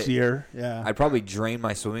The lot of first it. year, yeah. I'd probably drain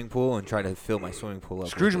my swimming pool and try to fill my swimming pool up.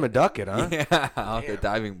 Scrooge with it. McDuck it, huh? Yeah, off the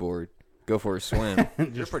diving board. Go for a swim.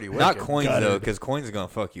 You're pretty wicked. Not coins though, because coins are gonna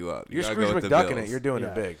fuck you up. You're gotta Scrooge go with the McDucking bills. it. You're doing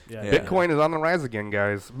it big. Yeah. Bitcoin is on the rise again,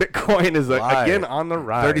 guys. Bitcoin is again on the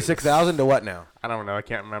rise. 36,000 to what now? I don't know. I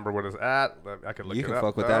can't remember what it's at. But I could look You it can up.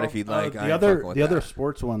 fuck with that if you'd like. I The ain't other fucking with the other that.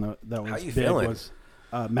 sports one that was you big feeling? was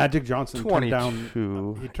Magic Johnson turned down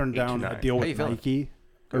 22, he turned down a 89. deal How you with feeling? Nike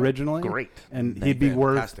originally. Great. And he'd be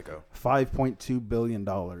worth Fantastico. $5.2 billion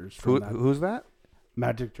from that. Who's that?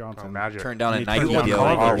 Magic Johnson. Oh, Magic. Turned down a He Nike turned down deal.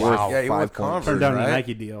 Converse. Oh, wow. Yeah, he went 5.2. Converse. Turned down right? a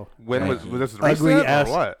Nike deal. When was Nike. this Ugly recent ass,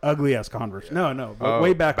 or what? ugly ass Converse. No, but Oh,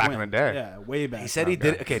 way back back when. in the day. Yeah, way back. He said he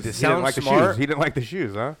did. Okay, to He didn't sound like the smart. shoes. He didn't like the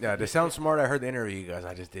shoes, huh? Yeah, to sound smart, I heard the interview. You guys,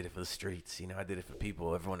 I just did it for the streets. You know, I did it for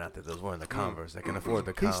people. Everyone out there that was wearing the Converse that can afford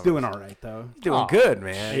the Converse. He's doing all right though. He's doing good,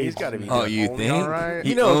 man. He's got to be. Oh, doing you all think? right.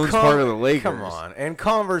 He You know, owns part of the Lakers. Come on, and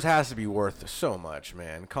Converse has to be worth so much,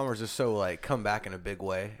 man. Converse is so like come back in a big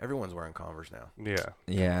way. Everyone's wearing Converse now. Yeah.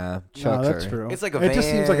 Yeah, No, Chucks that's are- true. It's like a it just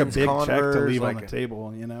seems like a Vans, big check to Converse, leave on like the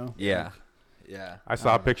table, you know? Yeah. Yeah. I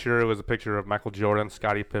saw a picture. It was a picture of Michael Jordan,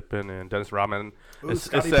 Scottie Pippen, and Dennis Rodman. Ooh, It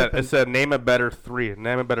Scottie said, Pippen. it said, name a better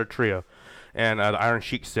trio. And the Iron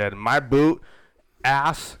Sheik said, my boot,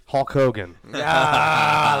 ass, Hulk Hogan.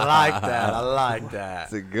 I like that. I like that.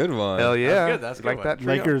 It's a good one. Hell yeah. That's good. That's a like good that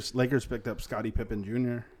trio? Lakers picked up Scottie Pippen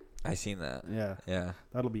Jr. I seen that. Yeah. Yeah.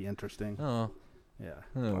 That'll be interesting. Oh. Yeah.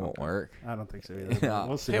 It won't work. I don't think so either. Yeah.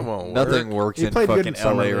 We'll see. It won't Nothing work. works He in played good fucking in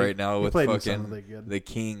Summer LA League. right now He with played in Summer fucking League good. the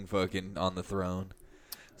king fucking on the throne.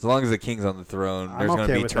 As long as the king's on the throne, I'm there's okay going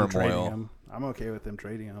to be with them trading turmoil. him. I'm okay with them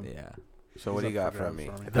trading him. Yeah. So what do you got from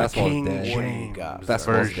me? That's King dead. James That's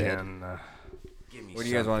version. What do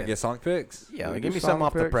you guys want to get? Song picks? Yeah, give me something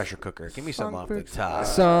off the pressure cooker. Give me something off the top.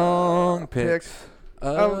 Song picks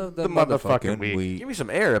of the motherfucking week. Give me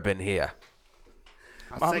some air up in here.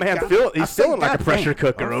 My man, he's feeling like a pressure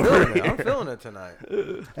cooker over here. I'm feeling it tonight.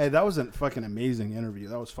 Hey, that was a fucking amazing interview.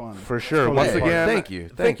 That was fun. For sure. Totally Once fun. again,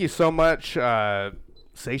 thank you so much,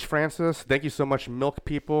 Sage Francis. Thank you so much, Milk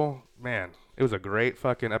People. Man, it was a great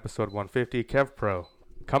fucking episode 150. Kev Pro,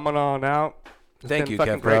 coming on out. It's Thank been you,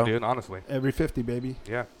 fucking Kev great, Pro. dude. Honestly. Every 50, baby.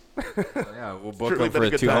 Yeah. Yeah, we'll book Truly him for been a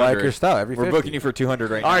a good 200. time. I like your style. Every We're 50. booking you for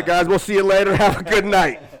 200 right now. All right, guys. We'll see you later. Have a good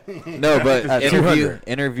night. No, but At interview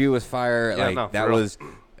 200. was fire. Yeah, Like no, for that real. was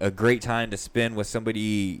a great time to spend with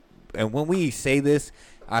somebody. And when we say this,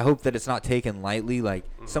 I hope that it's not taken lightly. Like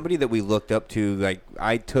somebody that we looked up to. Like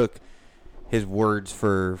I took his words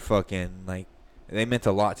for fucking like they meant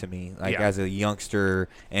a lot to me. Like Yeah. as a youngster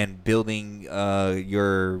and building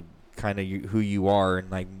your kind of who you are and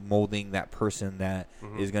like molding that person that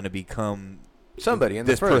is going to become Somebody in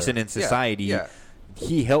this the further. person in Yeah, society. yeah.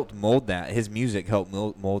 He helped mold that. His music helped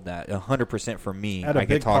mold that 100% for me. Had a I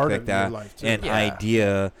big could talk part like of your that. life, too. And Yeah.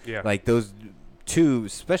 idea, Yeah. like those two,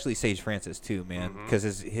 especially Sage Francis too, man, because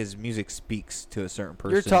his music speaks to a certain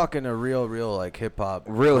person. You're talking a real like hip hop.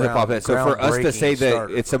 real hip hop head. So for us to say that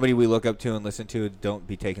starter. it's somebody we look up to and listen to, don't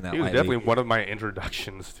be taking that He was lightly. definitely one of my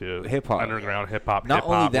introductions to Hip-hop. underground hip hop. Not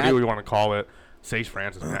only that- whatever you want to call it. Sage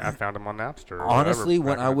Francis, man, I found him on Napster. or Honestly, whatever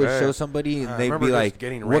when back I in the would day. show somebody and I they'd remember be just like,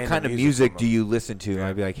 getting "What random kind of music music from do them." you listen to?" And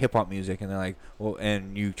I'd be like, "Hip hop music," and they're like, "Well,"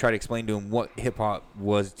 and you try to explain to them what hip hop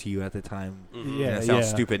was to you at the time. Yeah, And it sounds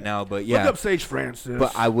yeah. stupid now, but yeah. Look up Sage Francis.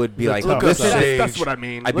 But I would be like, Look up listen. Sage. That's what I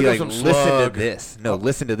mean. I'd be Look like, up some listen to Slug. this. No,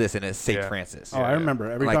 listen to this, and it's Sage Yeah. Francis. Oh, I remember.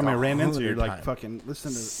 Every Like time I ran into you, 100 like times. fucking listen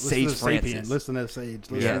to Sage Sapien, Francis. listen to Sage,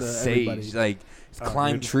 listen Yeah, to Sage. everybody. Like, Oh,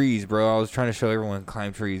 climb dude. trees, bro. I was trying to show everyone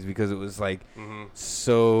climb trees because it was like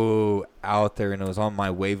so out there, and it was on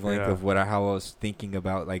my wavelength Yeah. of how I was thinking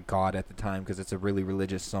about like God at the time, because it's a really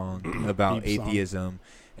religious song about Deep song. atheism,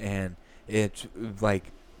 and it's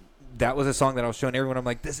like that was a song that I was showing everyone. I'm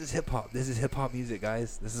like, this is hip hop. This is hip hop music,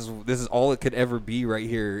 guys. This is all it could ever be right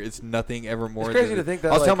here. It's nothing ever more. It's crazy than to think that,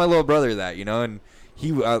 I was telling like- my little brother that, and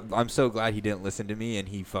he, I'm so glad he didn't listen to me, and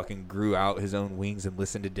he fucking grew out his own wings and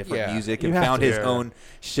listened to different Yeah. music You and have found to. his Yeah. own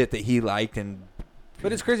shit that he liked. And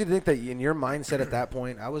But it's crazy to think that in your mindset at that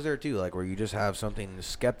point, I was there too, like where you just have something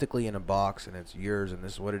skeptically in a box and it's yours and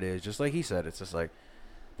this is what it is. Just like he said, it's just like,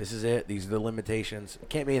 this is it. These are the limitations. It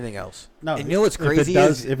can't be anything else. No, And you know what's if crazy it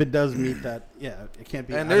does, is- if it does meet that, yeah, it can't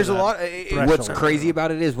be. And out there's of a that lot. what's threshold. crazy about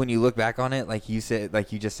it is when you look back on it, like you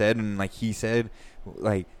just said, and like he said,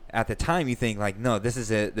 like at the time you think like, no, this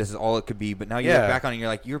is it. This is all it could be. But now you Yeah. look back on it, and you're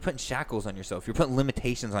like, you're putting shackles on yourself. You're putting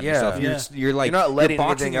limitations on Yeah. yourself. Yeah. You're like, You're not letting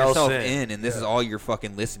boxing anything else yourself in. and this is all you're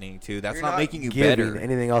fucking listening to. That's You're not making you giving better.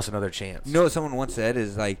 anything else another chance. You know what someone once said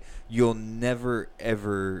is like, you'll never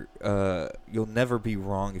ever be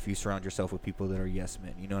wrong if you surround yourself with people that are yes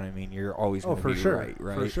men. You know what I mean? You're always Oh, going to for be sure.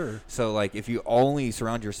 right. For sure. So like, if you only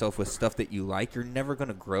surround yourself with stuff that you like, you're never going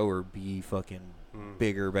to grow or be fucking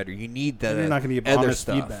bigger or better. You need the You're not going to get other honest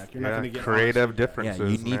stuff. feedback. You're not going to get creative honest feedback. differences.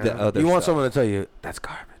 Yeah, you need man. the other You want stuff. someone to tell you that's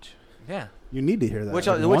garbage. Yeah. You need to hear that. Which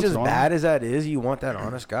every which once is in a while. bad as that is, you want that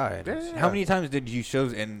honest guy. Yeah. How many times did you show,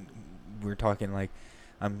 and we're talking like,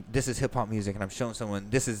 this is hip hop music, and I'm showing someone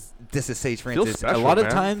this is Sage Feels Francis. special, A lot of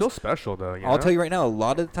man. times, Feels special though. I'll tell you right now, a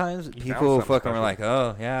lot of the times You people found something fucking were special. like,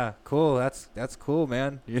 "Oh yeah, cool, that's cool,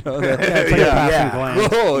 man." You know, Yeah, it's like a passing glance.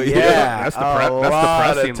 cool, Yeah, That's a depressing,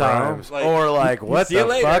 lot of bro. times. Like, Or like, what see you the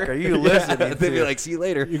later. fuck are you listening They'd be to? like, "See you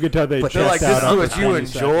later." You could tell they But They're like, checked this out is after what you 20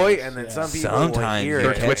 enjoy, seconds. and then Yeah. some people will Sometimes hear you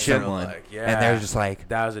it catch and someone, like, and they're just like,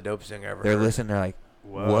 that was a dope thing I ever they're heard. listening, they're like,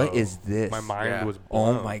 Whoa. "What is this?" My mind Yeah. was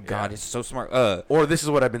Oh blown. my god, Yeah. it's so smart. Or this is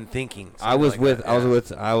what I've been thinking. I was Something like with that, I was yeah.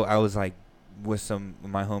 with I was like with some of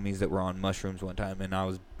my homies that were on mushrooms one time, and I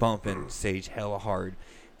was bumping Sage hella hard,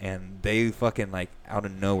 and they fucking like out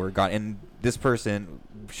of nowhere got. And this person,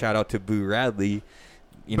 shout out to Boo Radley,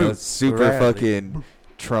 you know, super fucking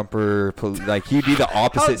Trumper, like he'd be the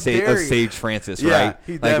opposite of Sage Francis, right?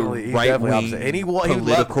 He like definitely, right wing opposite. And he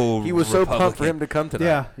was so pumped for him to come to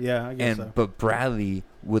that. Yeah, I guess so. But Bradley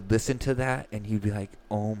would listen to that and he'd be like,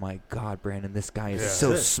 "Oh my God, Brandon, this guy is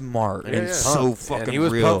so smart and so fucking and he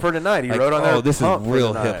was real." pumped for tonight. He like, wrote on there, "Oh, this is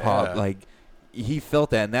real hip hop." Like he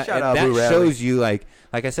felt that, and that Shout out and Blue that Rally. shows you, like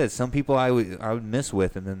I said, some people I would miss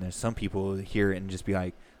with, and then there's some people who hear it and just be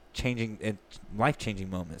like life changing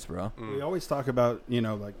moments, bro. We always talk about, you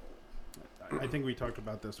know, like. I think we talked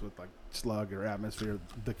about this with like Slug or Atmosphere,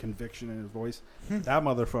 the conviction in his voice. That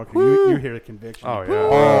motherfucker, you hear the conviction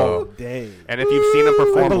all day. And if you've seen him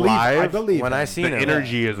perform live, I believe when I seen him, the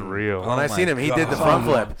energy is real. When I seen him, he did the front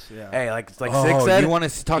flip. Hey, like Six Oh, said, you want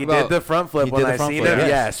to talk he about? did the front flip he when did the I front seen flip, him. yes.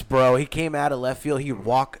 Yes, bro. He came out of left field. He would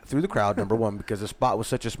walk through the crowd, number one, because the spot was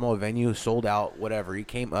such a small venue, sold out, whatever. He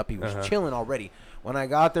came up. He was chilling already. When I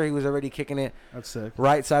got there, he was already kicking it. That's sick.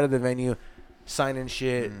 Right side of the venue. Signing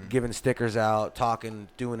shit, giving stickers out, talking,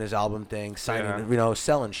 doing his album thing, signing, you know,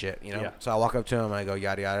 selling shit, you know. So I walk up to him, I go,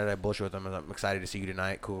 yada yada, I bullshit with him, and I'm excited to see you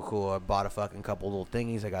tonight. Cool. I bought a fucking couple little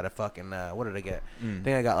thingies. I got a fucking what did I get? I think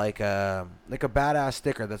I got like a badass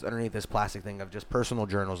sticker that's underneath this plastic thing of just personal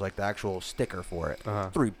journals, like the actual sticker for it.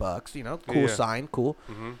 $3, you know, cool sign, cool.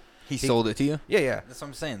 He sold it to you? Yeah. That's what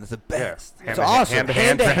I'm saying. That's the best. It's awesome.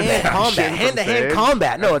 Hand-to-hand combat. Hand-to-hand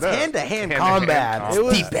combat. No, it's hand-to-hand combat. It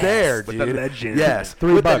was there, dude. With the legend. Yes.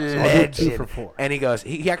 $3. With the I'll do 2 legend. for 4. And he goes,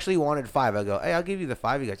 he actually wanted 5. I go, hey, I'll give you the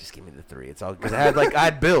 5. He goes, just give me the 3. It's all because I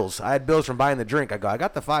had bills. I had bills from buying the drink. I go, I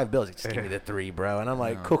got the 5 bills. He just give me the 3, bro. And I'm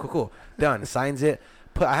like, cool. Done. Signs it.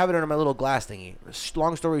 I have it under my little glass thingy.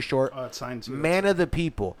 Long story short, It signs you. Man of the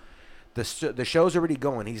people. The show's already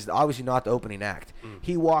going. He's obviously not the opening act.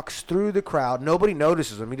 He walks through the crowd. Nobody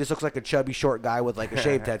notices him. He just looks like a chubby, short guy with like a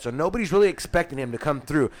shaved head. So nobody's really expecting him to come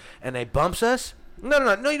through. And they bumps us. No, you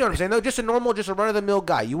know what I'm saying? No, just a run-of-the-mill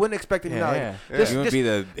guy. You wouldn't expect him. You wouldn't be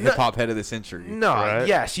the hip-hop head of the century. No, Right.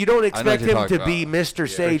 yes. You don't expect him to be about. Mr.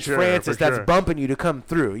 Sage sure, Francis for that's sure. bumping you to come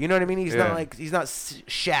through. You know what I mean? He's not like, he's not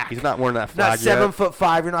Shaq. He's not wearing that Not flag yet.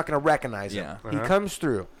 7'5". You're not going to recognize him. Yeah. He comes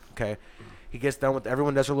through. Okay. He gets done with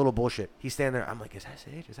everyone does their little bullshit. He's standing there. I'm like, is that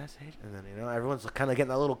Sage? And then, you know, everyone's kind of getting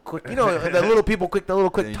that little quick, you know, the little people quick, the little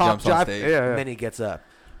quick Then he top jumps on jive. stage. And then he gets up.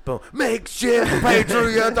 Boom. Makeshift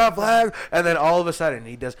Patriot flag. And then all of a sudden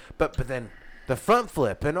he does, but then the front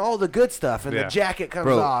flip and all the good stuff and the jacket comes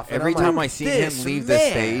off. And Every I'm time like, I see him this leave the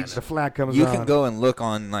man. stage, The flag comes you on. can go and look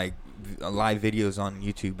on like live videos on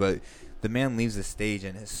YouTube, but the man leaves the stage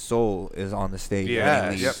and his soul is on the stage. Yes.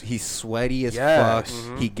 When he leaves. He's sweaty as Yes.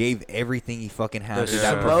 fuck. He gave everything he fucking had The to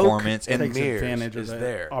that smoke performance. And takes Takes mirrors advantage is of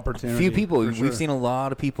there. that opportunity. few people, for sure. we've seen a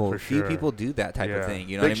lot of people. For Few sure. people do that type of Yeah. thing.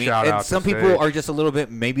 You know Big what I mean? shout And out some to people Sage. are just a little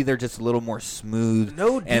bit. Maybe they're just a little more smooth.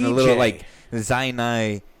 No and a little DJ. like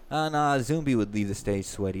Zainai. Nah, Zumbi would leave the stage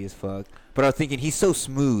sweaty as fuck. But I was thinking he's so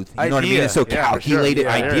smooth. You know what I mean? Idea. And so Yeah, for sure. calculated.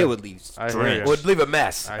 Yeah, I hear Idea you. would leave I hear drenched. you. Would leave a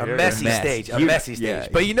mess. I A hear messy you. stage. A He- messy stage. yeah.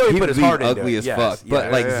 But you know he put his would heart be into ugly it. as Yes. fuck. But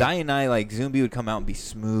Yeah. like yeah. Zainai, like Zumbi would come out and be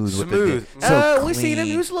smooth. Smooth. With the, so we seen him.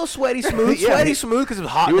 He clean. was a little sweady smooth. Yeah, Sweaty he- smooth because it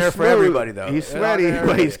was hot He in was there for smooth. everybody, though. He's Yeah, sweaty, hot in there.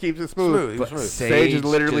 but he keeps it smooth. He was smooth. Sage is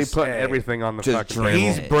literally just- putting hey, everything on the just fucking drain table.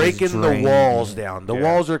 He's it. breaking Just the drain walls it. down. The Yeah.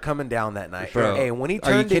 walls are coming down that night. Bro. Hey, when he Are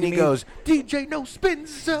you turned in, kidding he me? goes, DJ No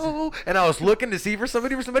Spinzo. And I was looking to see for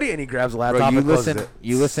somebody, and he grabs the laptop Bro, and closes it.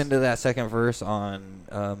 you listen to that second verse on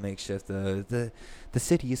Makeshift. The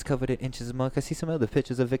city is covered in inches of muck. I see some other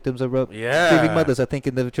pictures of victims of rope. Yeah. Grieving mothers are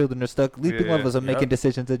thinking the children are stuck. Leaping Yeah. lovers are making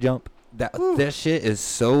decisions to jump. That shit is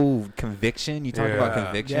so conviction. You talk about Yeah.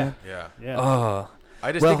 conviction. Yeah. Oh.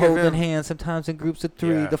 I just Well, think of holding him, hands, sometimes in groups of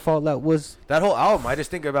 3. Yeah. The fallout was. that whole album. I just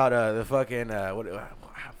think about the fucking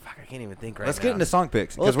fuck. I can't even think right Let's now. get into song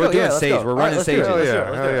picks Well, because let's we're go. doing Yeah, let's stage. go. We're All right, running let's do it. stages. Hell Let's do yeah, it.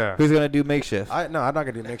 Let's hell do it. yeah. Who's gonna do makeshift? No, I'm not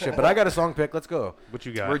gonna do make shit, but I got a song pick. Let's go. What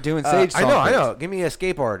you got? We're doing sage. I song know. picks. Give me a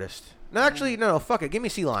escape artist. No, actually, no. Fuck it. Give me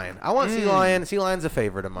Sea Lion. I want Sea Lion. Sea Lion's a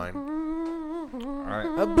favorite of mine. All right.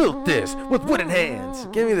 I built this with wooden hands.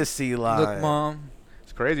 Give me the Sea Lion. Look, mom.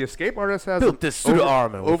 It's crazy. Escape Artist has Built this suit of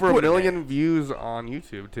armor with over a wooden million views on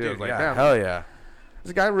YouTube too. Dude, It's like, yeah, damn, hell yeah.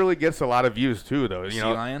 this guy really gets a lot of views too, though. You Sea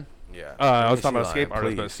know, Lion. Yeah. I was Give talking me about Sea Escape Lion,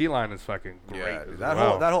 Artist, but please. Sea Lion is fucking great. Yeah, as that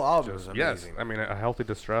well. whole album Just- is yes, amazing. I mean, A Healthy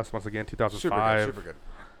Distress once again, Super 2005. good. Super good.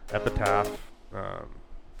 Epitaph.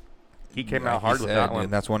 He came Like out hard he with said, that one.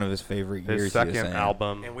 and that's one of his favorite years. His he was second saying.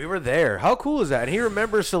 album. And we were there. How cool is that? And he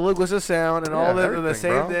remembers Salugusa Sound and all the everything,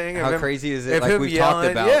 same bro. thing. How of him- crazy is of it? Like him we've talked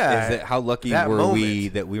yelling, about, yeah, is that how lucky that were we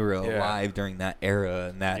moment. that we were Yeah. alive during that era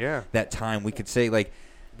and that time? We could say like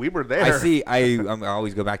We were there. I see. I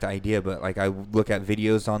always go back to Idea, but like I look at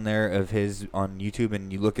videos on there of his on YouTube,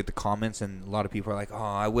 and you look at the comments, and a lot of people are like, "Oh,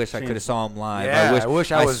 I wish I could have saw him live. Yeah, I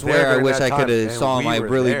wish I was swear, there I during wish that I could have time." saw And him. I we were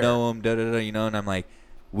really there. know him." Da da da. You know, and I'm like,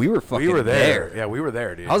 we were fucking We were there. there. Yeah, we were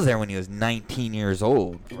there, dude. I was there when he was 19 years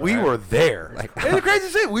old. We were there. Like, and the crazy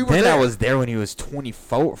shit, we were then there. I was there when he was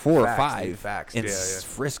 24 or Facts, 5 dude, facts. in Yeah,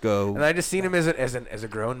 Frisco. And I just seen him as a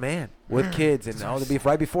grown man with kids and all the beef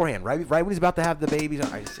right beforehand, right when he's about to have the babies.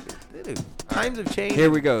 I just, dude, times have changed. Here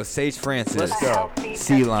we go, Sage Francis. Let's go.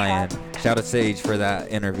 Sea Lion. Shout out Sage for that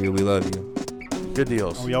interview. We love you. Good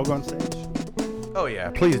deals. Are we all going stage? Oh yeah,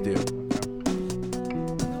 please do.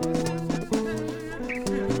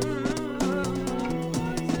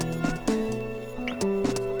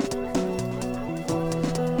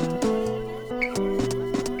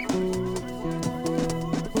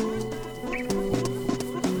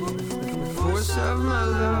 Force of my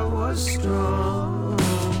love was strong.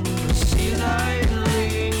 Sea lion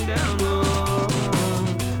laying down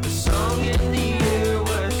on a song in the air.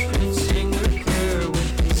 Western singer care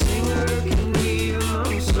with singer can be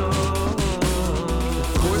among song.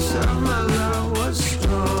 Force of my love was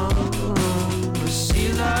strong.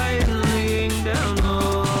 Sea lion laying down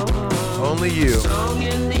on Only you. song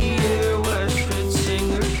in the air. Western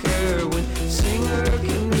singer care with singer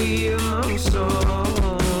can be among song.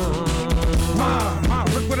 Ma,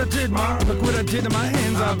 look what I did, Ma. Look what I did to my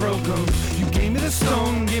hands, I broke them. You gave me the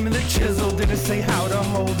stone, gave me the chisel. Didn't say how to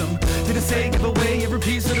hold them. Didn't say give away every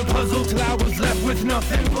piece of the puzzle till I was left with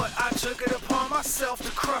nothing. But I took it upon myself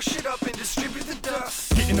to crush it up and distribute the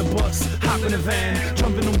dust. Get in the bus, hop in the van,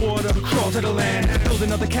 jump in the water, crawl to the land, build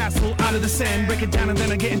another castle out of the sand, break it down and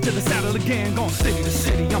then I get into the saddle again. Gone city to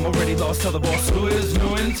city, I'm already lost. Tell the boss who is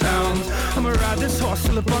new in town. I'ma ride this horse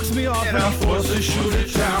till it bucks me off and I'm forced to shoot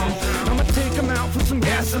it down. I'ma take him out for some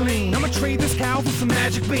gasoline. I'ma trade this cow for some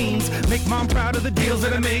magic beans. Make mom proud of the deals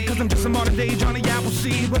that I made, cause I'm just a modern day Johnny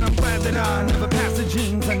Appleseed. But I'm glad that I never passed the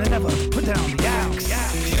jeans and I never put down the axe.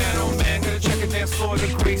 Piano man, gonna check a dance floor, the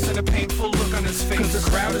grace and a painful look on his face. Cause the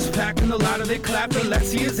crowd is packed and the louder they clap, the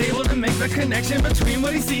less he is able to make the connection between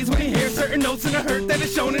what he sees when he hears certain notes and the hurt that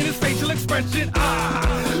is shown in his facial expression.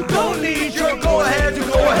 Don't need your go ahead to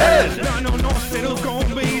go ahead. I know no fiddle's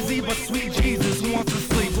gonna be easy, but sweet Jesus wants to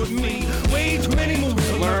sleep with me. Way too many moves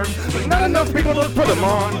to learn, but not enough people to put them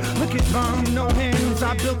on. Look at mom, no hands,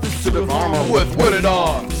 I built this suit of armor with wooded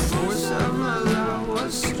arms. Force of my love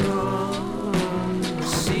was strong.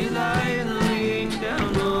 Sea lion laying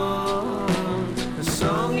down on a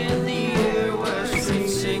song in the air. Western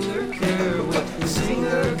singer care what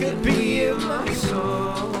singer could be in my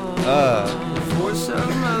song. Force of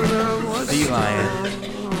my love was Sea Lion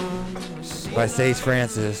by Sage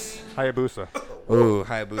Francis. Hayabusa. Ooh,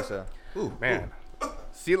 Hayabusa. Ooh, man.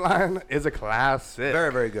 Sea Lion is a classic.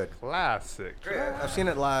 Very, very good. Classic. I've seen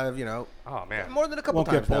it live, you know. Oh, man. More than a couple Won't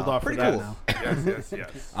times get pulled now. off for Pretty that cool. now.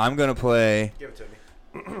 Yes. I'm gonna play. Give it to me.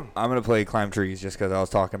 I'm gonna play Climb Trees just because I was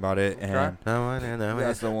talking about it, and that's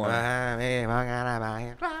the one.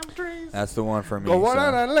 That's the one for me. Go on so.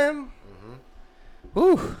 out on a limb.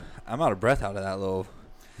 Whew, I'm out of breath out of that little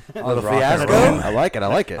Little fiasco. I like it. I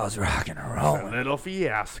like it. I was rocking and rolling. Little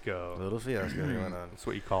fiasco. Little fiasco going on. That's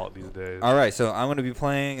what you call it these days. All right, so I'm going to be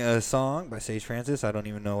playing a song by Sage Francis. I don't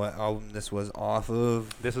even know what album this was off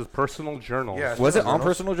of. This is Personal Journals. Yeah, Was it on Journals?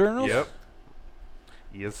 Personal Journals? Yep.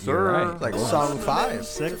 Yes, sir. You're right. Like song 5.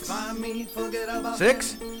 6? 6? No,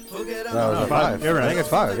 No, 5. You're right. I think it's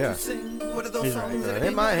 5, yeah. He's right.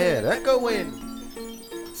 In my head. Echoing.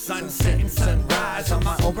 Sunset and sunrise on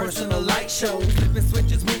my own personal light show. Flipping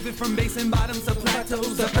switches, moving from bass and bottoms to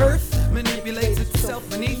plateaus. The earth manipulates itself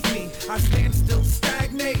beneath me. I stand still,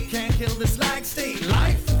 stagnate, can't kill this lag state.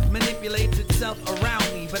 Life manipulates itself around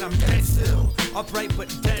me, but I'm dead still. Upright but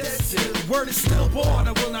dead still. Word is still born.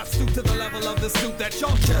 I will not stoop to the level of the stoop that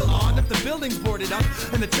y'all chill on. If the building's boarded up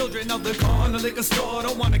and the children of the corner liquor store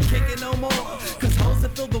don't wanna kick it no more, cause holes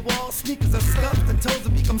that fill the wall, sneakers are scuffed and toes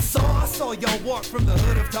have become sore. I saw y'all walk from the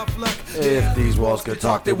hood of tough luck. If these walls could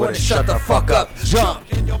talk, they wouldn't shut the fuck up. Jump.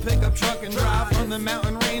 In your pickup truck and drive from the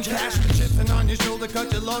mountain range. Cash the chips and on your shoulder, cut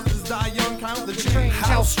your losses, die young, count the change.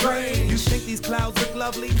 How strange. You think these clouds look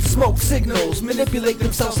lovely? Smoke signals manipulate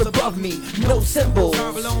themselves above me. No symbols.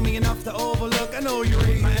 Far below me enough to overlook. I know you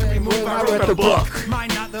read my every move. I read the book. Mine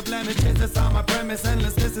not the blemishes, that's on my premise.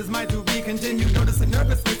 Endlessness is my to be continued. Notice the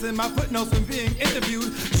nervousness in my footnotes when being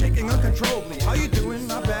interviewed. Shaking uncontrollably. How you doing?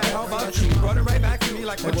 Not bad. How about you? Brought it right back to me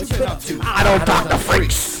like what you been up to. I don't talk to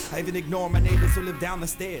freaks. I even ignore my neighbors who live down the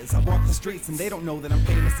stairs. I walk the streets and they don't know that I'm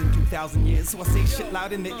famous in 2,000 years. So I say shit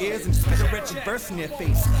loud in their ears and spit a wretched verse in their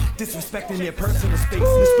face, disrespecting their personal space. In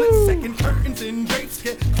a split second, curtains and drapes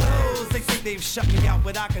get closed. They say they've shut me out,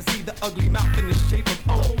 but I can see the ugly mouth in the shape of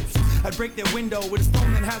O's. I break their window with a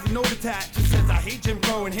stone that has a note attached. It says I hate Jim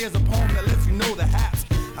Crow and here's a poem that lets you know the hats.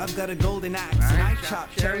 I've got a golden axe and I chop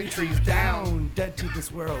cherry trees down. Dead to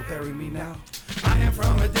this world, bury me now. I am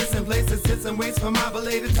from a distant place that sits and waits for my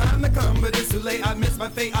belated time to come, but it's too late. I miss my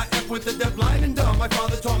fate. I F with the deaf, blind and dumb. My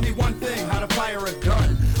father taught me one thing: how to fire a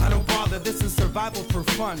gun. I don't bother. This is survival for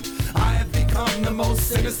fun. I have become the most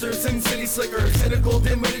sinister Sin City slicker, cynical,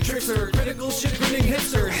 dim-witted trickster, critical shit grinning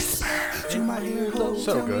hipster. To my earlobe,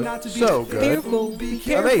 So tell me good. not to be So good. fearful, be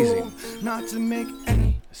careful, Amazing. not to make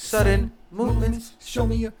any Sudden movements. Show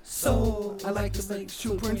me your soul. I like to make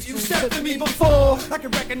footprints. You stepped to me before. I can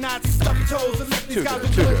recognize the stubby toes and let these guys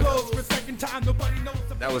with good clothes for a second time. Nobody knows.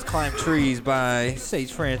 That was Climb Trees by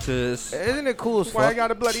Sage Francis. Isn't it cool as fuck? Why I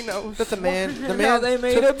got a bloody nose? That the man How they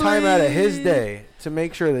made took it time out of his bleed. day to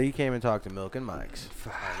make sure that he came and talked to Milk and Mike's.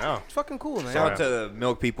 I know. It's fucking cool, man. Shout out to the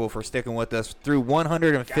Milk people for sticking with us through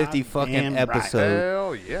 150 fucking Goddamn right. episodes.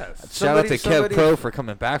 Hell yes. Shout out to Kev somebody- Crow for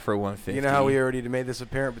coming back for 150. You know how we already made this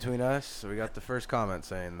apparent between us? So we got the first comment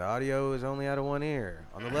saying the audio is only out of one ear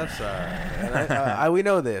on the left side. And we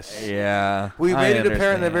know this. Yeah. We I made it apparent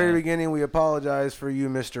in the understand. very beginning. We apologize for you,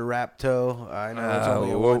 Mr. Rapto. I know it's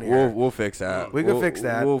only a we'll, one ear. we'll fix that. We can We'll- fix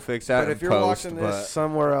that. We'll fix that. But in if you're post, watching this but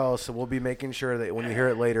somewhere else, we'll be making sure that when you hear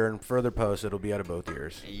it later in further posts, it'll be out of both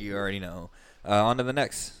ears. you already know. On to the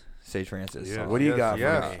next Sage Francis. Yes, song. What do you yes, got for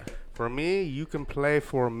yes. me? For me, you can play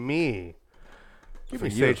For Me. Give me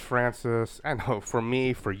you. Sage Francis. I know, for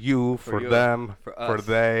me, for you, for you, them, for for us.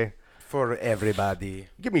 they. For everybody.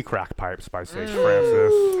 Give me Crack Pipes by Sage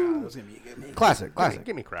Francis. Classic, classic.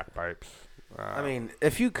 Give me Crack Pipes. I mean,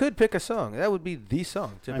 if you could pick a song, that would be the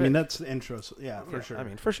song to I pick. mean, that's the intro. Yeah, for sure. I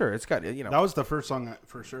mean, for sure. It's got, you know. That was the first song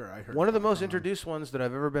for sure I heard. One of the most introduced ones that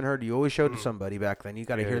I've ever been heard. You always showed to somebody back then. You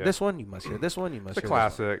got to hear this one. You must hear this one. You must It's a hear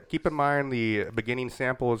this one. classic. Keep in mind the beginning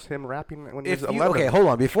sample is him rapping when he If was you, 11. okay, hold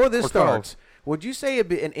on. Before this Or 12. starts, would you say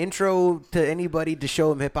an intro to anybody to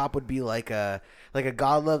show him hip hop would be like a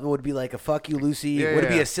God Love? Would be like a Fuck You Lucy? Yeah, would it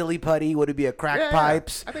be yeah. a Silly Putty? Would it be a Crack Yeah,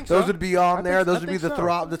 Pipes? I think Those so. would be on I there. think- Those I would be think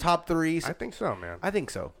the so. the top threes. I think so, man. I think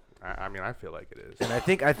so. I mean, I feel like it is. And I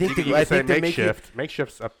think You the, can I say think to make it, Makeshift.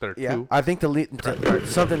 Makeshift's up there yeah, too. I think to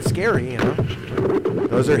something scary, you know.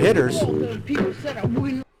 Those are hitters. People said I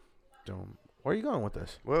wouldn't. Where are you going with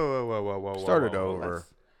this? Whoa. Start it over.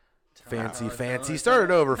 Fancy. Start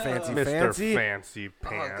it over, fancy. Mr. Fancy. Fancy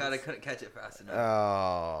Pants. Oh god, I couldn't catch it fast enough.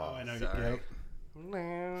 Oh. I know. Sorry. Yep.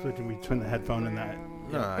 Switching between the headphone and that.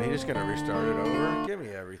 No, you're just gonna restart it over. Give me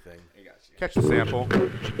everything. Catch the sample.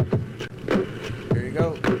 Here you go.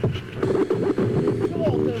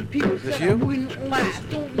 All the people This said I you? wouldn't laugh.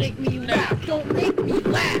 Don't make me laugh. Don't make me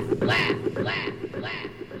laugh.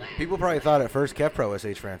 People probably thought at first Kev Pro was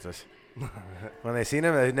H. Francis. When they seen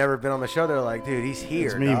him, they'd never been on the show. They're like, dude, he's here.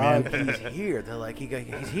 It's me, dog. man. He's here. They're like,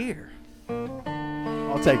 he's here.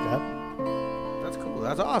 I'll take that. That's cool.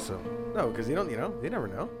 That's awesome. No, because you never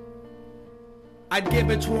know. I'd give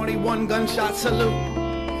a 21 gunshot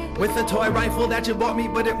salute with a toy rifle that you bought me,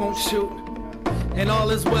 but it won't shoot. And all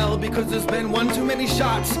is well because there's been one too many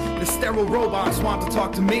shots. The sterile robots want to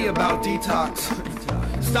talk to me about detox.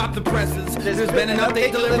 Stop the presses. There's been an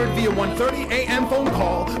update delivered via 1:30 a.m. phone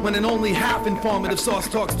call when an only half informative source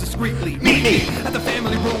talks discreetly. Meet me at the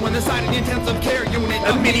family room when inside the intensive care unit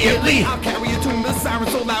immediately. I'll carry you to the siren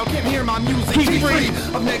so loud can't hear my music. Keep free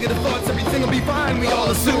of negative thoughts. Everything will be fine. We all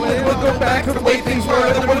assume that we'll go back to the way things were.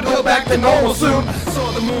 That we'll go back to normal soon.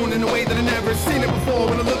 Saw the moon in a way that I never seen it before.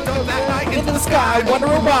 When I looked up that night into the sky,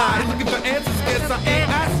 wondering why. Looking for answers, guess I ain't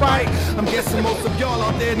asked right. I'm guessing most of y'all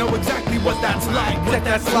out there know exactly what that's like.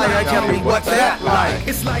 Tell me what's that like?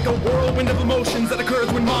 It's like a whirlwind of emotions that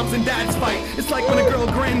occurs when moms and dads fight. It's like when a girl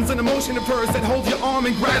grins, an emotion of hers that holds your arm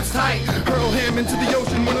and grabs tight. Hurl him into the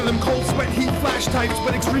ocean, one of them cold sweat heat flash types.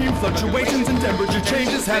 But extreme fluctuations and temperature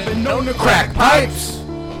changes have been known to crack pipes.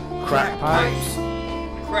 Crack pipes.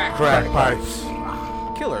 Crack pipes.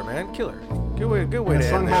 Killer, man. Killer. Good way to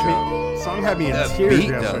That end the show. song had me in The tears beat,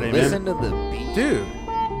 though. yesterday, Listen man. to the beat. Dude,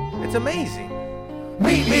 it's amazing.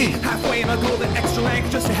 Meet me halfway and I'll go the extra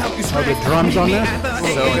length just to help you Are strength. the drums on there?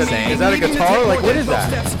 So insane. Is that a guitar? Like, what is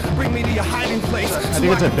that? Bring me to your hiding place. I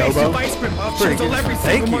think it's a dobro. Pretty good.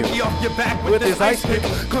 Thank you. Off your back With this ice pick.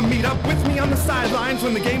 Come meet up with me on the sidelines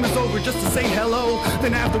when the game is over just to say hello.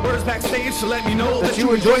 Then afterwards backstage to let me know that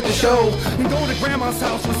you enjoyed the show. And go to grandma's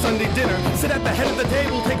house for Sunday dinner. Sit at the head of the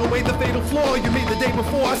table, take away the fatal flaw you made the day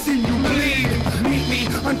before. I see you bleed. Meet me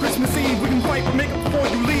on Christmas Eve. We can fight but make up before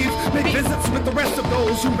you leave. Make visits with the rest of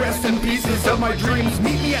those who rest in pieces of my dreams.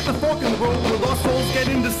 Meet me at the fork in the road where lost souls get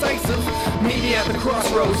indecisive. Meet me at the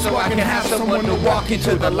crossroads so I can have someone to walk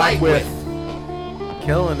into the light with.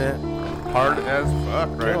 Killing it. Hard as fuck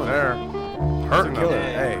right Killing there. Hurting them.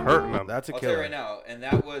 Hey, Hurting them. That's a I'll tell you killer. right now, and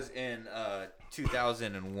that was in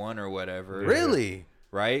 2001 or whatever. Really?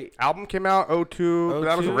 Right? Album came out 02.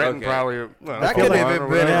 That was written Okay. probably. That could have even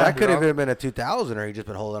been. That could have been a 2000, or he just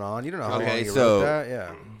been holding on. You don't know how long Okay, he so wrote that.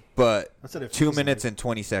 Yeah. but I said it 2 feels minutes and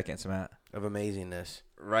 20 seconds, Matt. Of amazingness.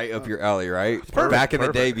 Right up your alley, right? Perfect, Back in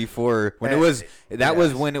the day perfect. before when it was that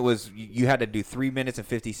was when it was you had to do 3 minutes and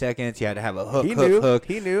 50 seconds. You had to have a hook, He knew. hook,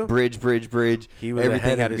 He knew. bridge. He was Everything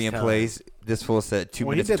ahead had of to be his in time. place. This fool said 2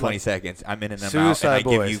 Well, he minutes did and 20 like seconds. I'm in and I'm out, Suicide and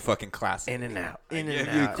I give Boys. you fucking classic. In and out. I In give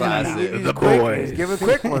and you out. classic. He's The quick. Boys. He's giving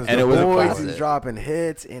quick ones. And the it was a boys. classic. He's dropping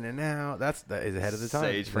hits in and out. That is ahead of the time.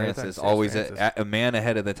 Sage Francis, Sage always Francis. a man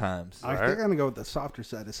ahead of the times. I think I'm gonna go with the softer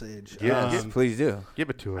side of Sage. Yes, please do. Give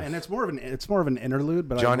it to us. And it's more of an interlude,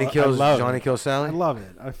 but Johnny I kills love Johnny it. kills Sally. I love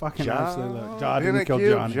it. I fucking absolutely love it. John Didn't kill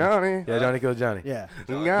Johnny. Yeah, Johnny killed Johnny. Yeah.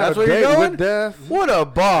 That's where you're going? What a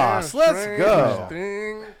boss. Let's go.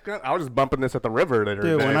 I was just bumping this at the river the other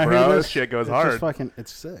Dude, day, when I bro. hear This shit goes it's hard. Just fucking,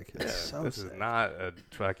 it's sick. It's so This sick. is not a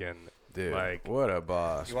fucking Dude, like what a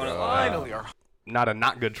boss. You want it bro. live? not a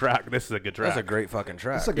not good track. This is a good track. That's a great fucking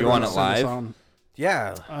track. It's a good You want way it to send a live? song.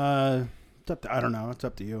 Yeah. It's up to, I don't know. It's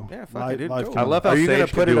up to you. Yeah, fuck live, it, dude. live Go. can I love how Are you Sage gonna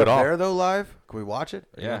can put do it it up all. there though live? Can we watch it?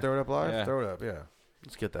 Are you Yeah. gonna throw it up live? Yeah. Throw it up, yeah.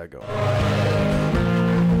 Let's get that going.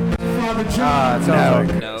 It sounds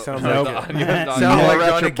like No. sounds No. like No. sounds No. like No.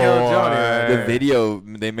 Johnny killed Johnny. The video,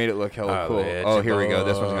 they made it look hella cool. it's Oh, a here we go.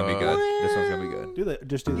 This one's gonna be good. This one's gonna be good. Do that.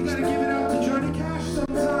 Just do this.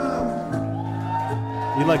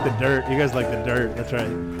 You like the dirt. You guys like the dirt. That's right.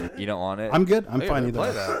 You don't want it? I'm good. I'm Hey, fine either. play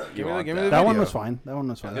way. that. Give me want the that. That one video. was fine. That one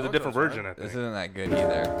was fine. There's a different version. I This think. isn't that good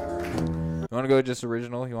either. You want to go just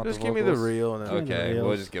original? You want Just the give me the vocals? real. And then Okay, reels.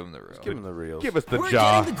 we'll just give him the real. Give him the reels. Give us the We're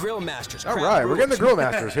jaw. getting the Grill Masters. All right, we're getting the Grill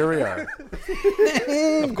Masters. Here we are.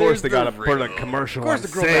 Of course, they There's got to the put a real. commercial Of course, on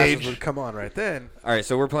the Grill Sage. Masters would come on right then. All right,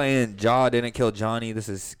 so we're playing Jaw Didn't Kill Johnny. This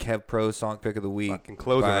is Kev Pro's song pick of the week Fucking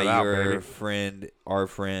closing by it out, your baby. friend, our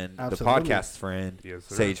friend, Absolutely. the podcast friend, Yes,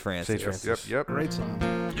 sir. Sage Francis. Sage Francis. Yep. Great song.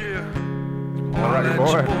 All right,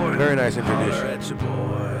 boy. Very nice introduction.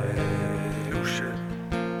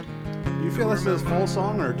 Do you feel this is a full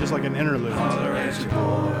song or just like an interlude?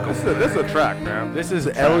 This is a track, man. This is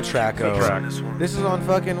El Traco. This is on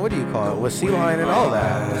fucking, what do you call it? With Sea Lion and all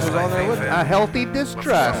that. This was on there with A healthy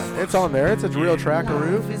distrust. It's on there. It's a real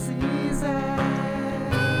trackaroo.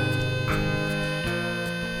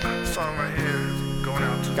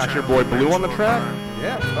 Got your boy Blue on the track.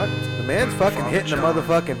 Yeah, fuck. The man's fucking hitting the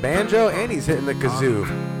motherfucking banjo and he's hitting the kazoo.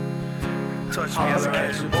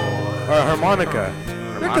 Or a harmonica.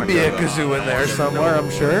 There could be a kazoo in there somewhere, I'm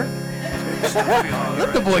sure.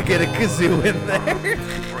 Let the boy get a kazoo in there.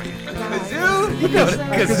 Kazoo? You know what a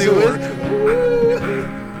kazoo is?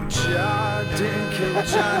 Didn't kill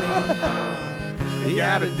Johnny. He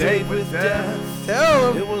had a date with death.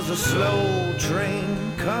 Tell him. It was a slow train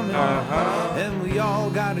coming, and we all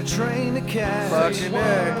got a train to catch. Fucking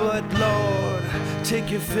A. But Lord,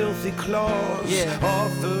 take your filthy claws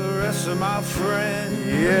off the rest of my friends.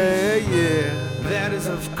 Yeah, yeah. That is,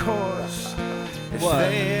 of course, if What?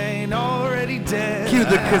 they ain't already dead. Cue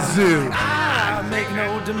the kazoo. I make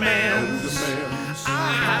no demands.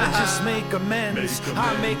 I just make amends.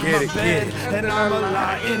 I make Get my it, bed, get it. and I'ma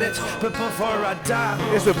lie in it. But before I die,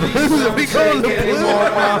 It's a please blues. don't We call it the take any blues.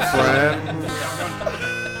 more, my friend.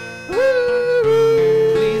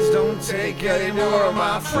 Please don't take any more of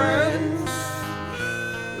my friends.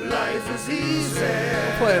 Life is easy.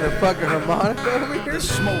 Playing the fucking harmonica over here. The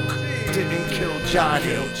smoke didn't kill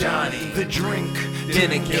Johnny. The drink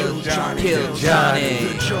didn't kill Johnny. The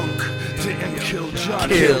junk didn't kill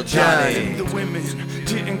Johnny. Kill Johnny. The women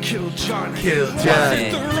didn't kill Johnny. Kill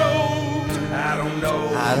Johnny. The road, I don't know.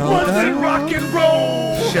 I don't Was it know. rock and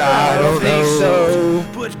roll? I don't think so.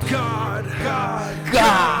 But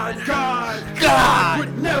God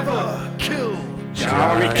would never kill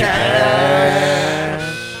Johnny Cash.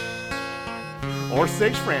 Or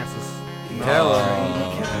Sage Francis. Tell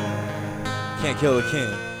him. Can't kill the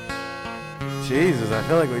king. Jesus, I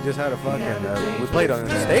feel like we just had a fucking. We played on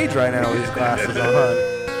the stage right now with these glasses on.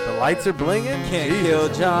 The lights are blinging. Can't kill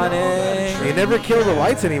Johnny. They never kill the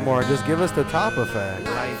lights anymore. Just give us the top effect.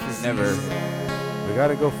 Never. We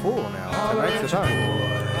gotta go full now. Tonight's the time.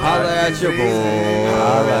 Holla at your boy.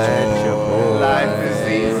 Holla at your boy. Life is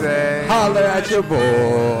easy. Holla at your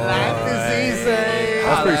boy. Life is easy.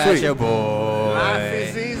 That's pretty sweet. At your boy. Life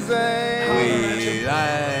is easy. We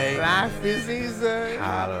like. Life is easy.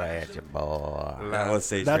 Holla at your boy. That was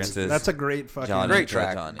Sage Francis. That's a great fucking Johnny great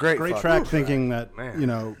track. Johnny. great track. Thinking that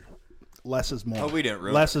less is more. Oh, we didn't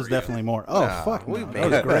really. Less is definitely more. Oh fuck, we no. made That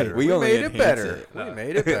was it great. better. We only made it enhance better. it. We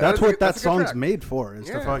made it better. That's what that that's a good song's track. made for. Is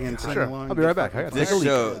to fucking sing Sure. along. I'll be right back. I gotta take a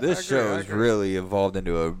leak. This show has really evolved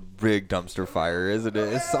into a big dumpster fire, isn't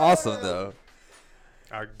it? It's awesome though.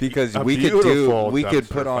 Because we could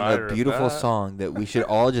put on a beautiful song that we should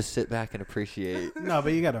all just sit back and appreciate. No,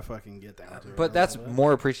 but you gotta fucking get down to it. But that's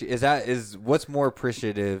more appreciative. Is what's more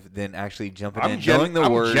appreciative than actually jumping in, I'm knowing the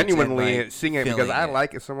words, genuinely and, like, singing it because feeling I it.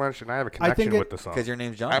 like it so much and I have a connection with the song. Because your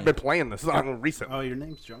name's Johnny. I've been playing the song recently. Oh, your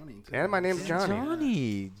name's Johnny. Too. And my name's Johnny.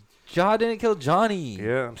 Johnny. John didn't kill Johnny.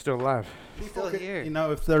 Yeah, I'm still alive. Still here. You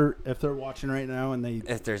know, if they're watching right now and they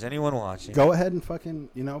If there's anyone watching, go ahead and fucking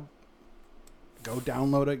go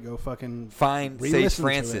download it. Go fucking find Sage re-listen to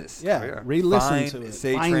Francis. it. Yeah, re-listen Find to it.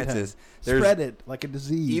 Sage Find Francis. him. There's- Spread it like a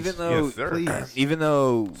disease. Even though,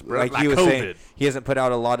 please. like like he was COVID. saying, he hasn't put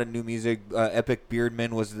out a lot of new music. Epic Beardman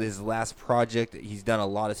was his last project. He's done a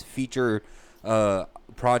lot of feature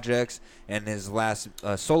projects, and his last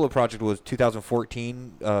solo project was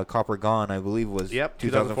 2014. Copper Gone, I believe, was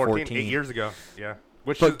 2014. 8 years ago. Yeah.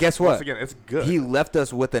 But guess what? Once again, it's good. He left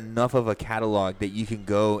us with enough of a catalog that you can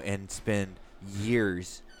go and spend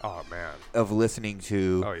years of listening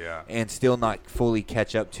to and still not fully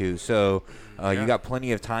catch up to. So you got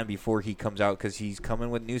plenty of time before he comes out because he's coming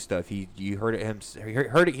with new stuff. You heard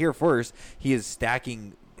it here first. He is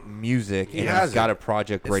stacking music and he's got a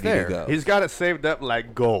project ready to go. He's got it saved up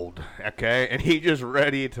like gold, okay? And he's just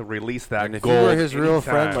ready to release that And if gold. you were his real anytime.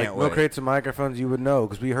 friend, like Milk Crates and Microphones, you would know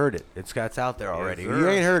because we heard it. It's out there already. sir. You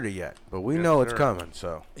ain't heard it yet, but we know it's sir. coming.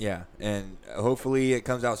 So Yeah, and hopefully it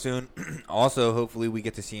comes out soon. Also, hopefully we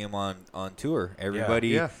get to see him on tour.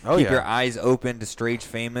 Everybody, keep your eyes open to Strage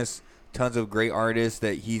Famous. Tons of great artists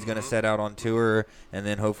that he's gonna set out on tour, and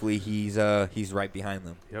then hopefully he's right behind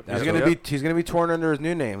them. Yep. he's gonna be torn under his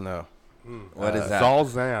new name though. What is that?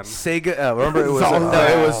 Zalzan. Sega. Remember it was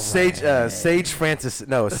it was Sage Francis.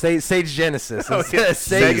 No, Sage Genesis.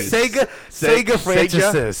 Sega Francis. Sega Francis.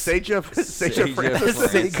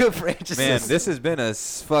 Sega Francis. Man, this has been a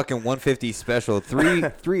fucking 150 special.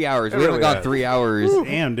 3 hours. We haven't gone 3 hours.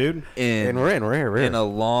 Damn, dude. And we're here. In a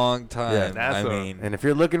long time. that's I mean, And if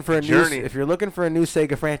you're looking for a journey. new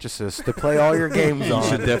Sega Francis to play all your games on, you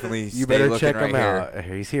should definitely you better check right him out.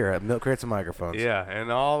 He's here at Milk Crates and Microphones. Yeah,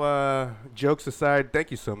 and all jokes aside,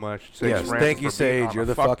 thank you so much, Sage Yes, Francis, thank you, for being Sage. on You're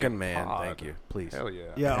the fucking fucking man. pod. Thank you. Please. Hell yeah.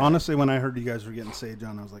 Yeah, honestly, when I heard you guys were getting Sage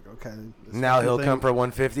on, I was like, okay. this Now fucking he'll thing- come for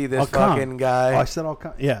 150. This I'll come. fucking guy. Oh, I said I'll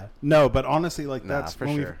come. Yeah. No, but honestly, like Nah, that's for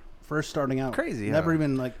when we sure. first starting out. Crazy, Never huh?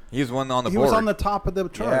 even like. he was one on the He board. was on the top of the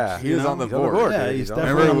charts. Yeah, He you was know? on the He's on the board. board. Yeah, dude. he's He's on the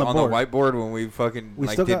definitely Remember on the on board. the whiteboard when we fucking We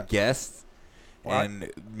like still did got- guests, Well,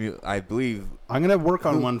 and I believe I'm gonna work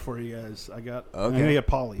on one for you guys. I'm gonna get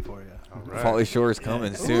Polly for you. Right. Pauly Shore is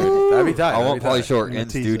coming soon. That'd be tight. I want That'd be tight. Pauly Shore I'm gonna in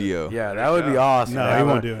tease studio. Yeah, that would be awesome. No, he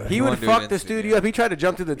won't do it. He He would won't do it fuck in the studio. studio up. He tried to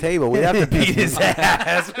jump through the table. We'd have to beat his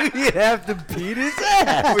ass. We'd have to beat his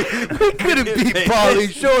ass. We couldn't beat Pauly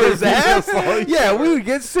Shore's ass. Yeah, we would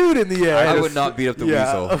get sued in the ass. I would not beat up the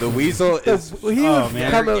Yeah. weasel. The weasel is. He would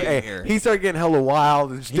man. come out, Getting here. he started getting hella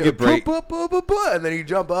wild and just He could break- and then he'd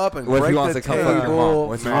jump up and What if break he wants the to come fuck your table. mom?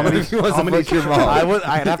 What's How many- if he wants how to many fuck your times- mom?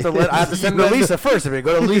 I'd have to send him to Lisa first. I mean,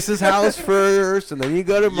 go to Lisa's house first, and then you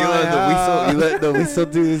go to my house. You let the weasel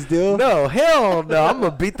do his deal? No, hell no. I'm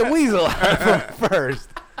gonna beat the weasel out of him first.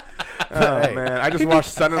 Oh man, I just watched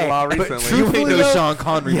Son-in-Law but recently. You ain't Truthfully, no though- Sean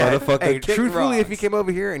Connery, motherfucker. Hey, Kick truthfully, if he rocks. came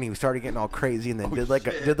over here and he started getting all crazy and then did like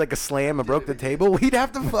a slam and broke the table, we'd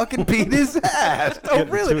have to fucking beat his ass. Oh,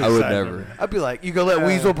 Getting really? too I would excited. never. I'd be like, you gonna let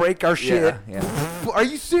Weasel break our shit? Yeah. Are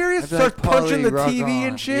you serious? I'd be Start like, punching the Pauly, rock TV on.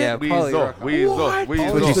 and shit? Yeah, Pauly, rock on. Weasel. What?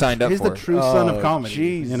 What you signed up He's for? the true son of Oh, comedy.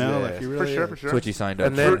 You know, Jesus. like he really For is. sure. That's what you signed up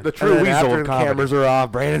And for. then The true and then weasel after of the comedy. cameras are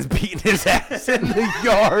off, Brandon's beating his ass in the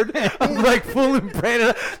yard. I'm like fooling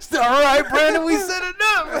Brandon. All right, Brandon, we set it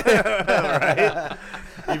up.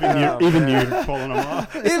 Even you pulling them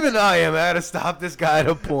off. Even I am. I had to stop this guy at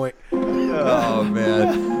a point. Oh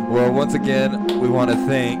man. Well, once again, we want to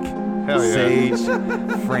thank Hell yeah.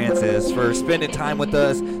 Sage Francis, for spending time with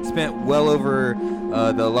us. Spent well over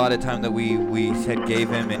the allotted time that we had gave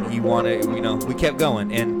him, and he wanted, we kept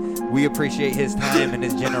going, and we appreciate his time and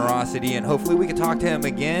his generosity, and hopefully we can talk to him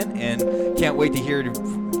again, and can't wait to hear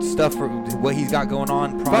stuff for what he's got going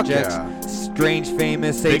on, projects. Strange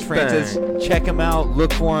Famous, Sage Francis. Check him out,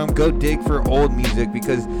 look for him, go dig for old music,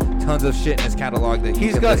 because tons of shit in his catalog that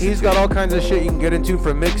he's got all kinds of shit you can get into,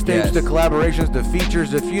 from mixtapes to collaborations to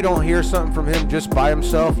features. If you don't hear something from him just by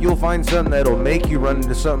himself, you'll find something that'll make you run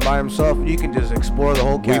into something by himself. You can just explore the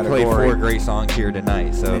whole category. We played 4 great songs here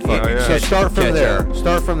tonight, so start from there.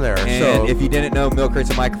 Start from there. And if you didn't know, Milk Crates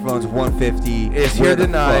and Microphones 150 is here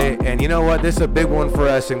tonight, and you know what? This is a big one for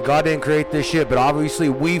us, and God didn't create this shit, but obviously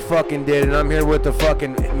we fucking did, and I'm here with the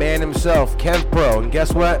fucking man himself, Kev Pro, and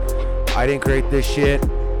guess what? I didn't create this shit.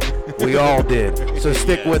 We all did. So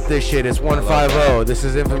stick with this shit. It's 150. This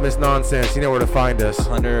is Infamous Nonsense. You know where to find us.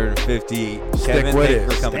 150. Stick Kevin, with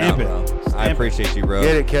thanks it. for coming out, bro. I appreciate you, bro.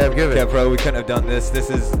 Get it, Kev. Give it. Kev, bro, we couldn't have done this. This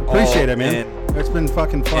is appreciate it, man. It's been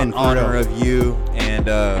fucking fun. In honor of you, and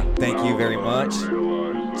thank you very much.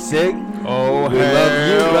 Sig, oh, we love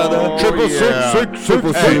you, brother.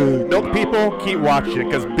 Triple six. Milk people, keep watching,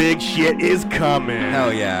 because big shit is coming.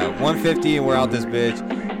 Hell yeah. 150, and we're out this bitch.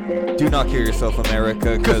 Do not kill yourself,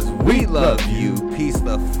 America, because we love you. Peace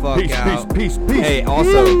the fuck out. Peace. Hey,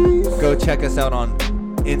 also, go check us out on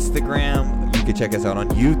Instagram. You can check us out on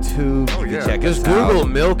YouTube. You can check us out. Just Google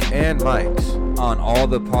Milk and Mike's on all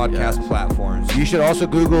the podcast platforms. You should also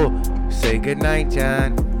Google Say Goodnight,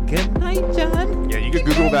 John. Good night, John. Yeah, you can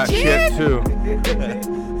Google that shit too.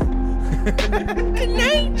 Good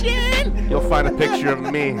night, John. You'll find a picture of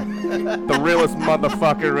me, the realest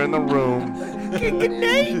motherfucker in the room. Good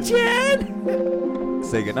night, John.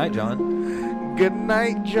 Say good night, John. Good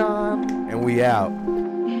night, John. And we out.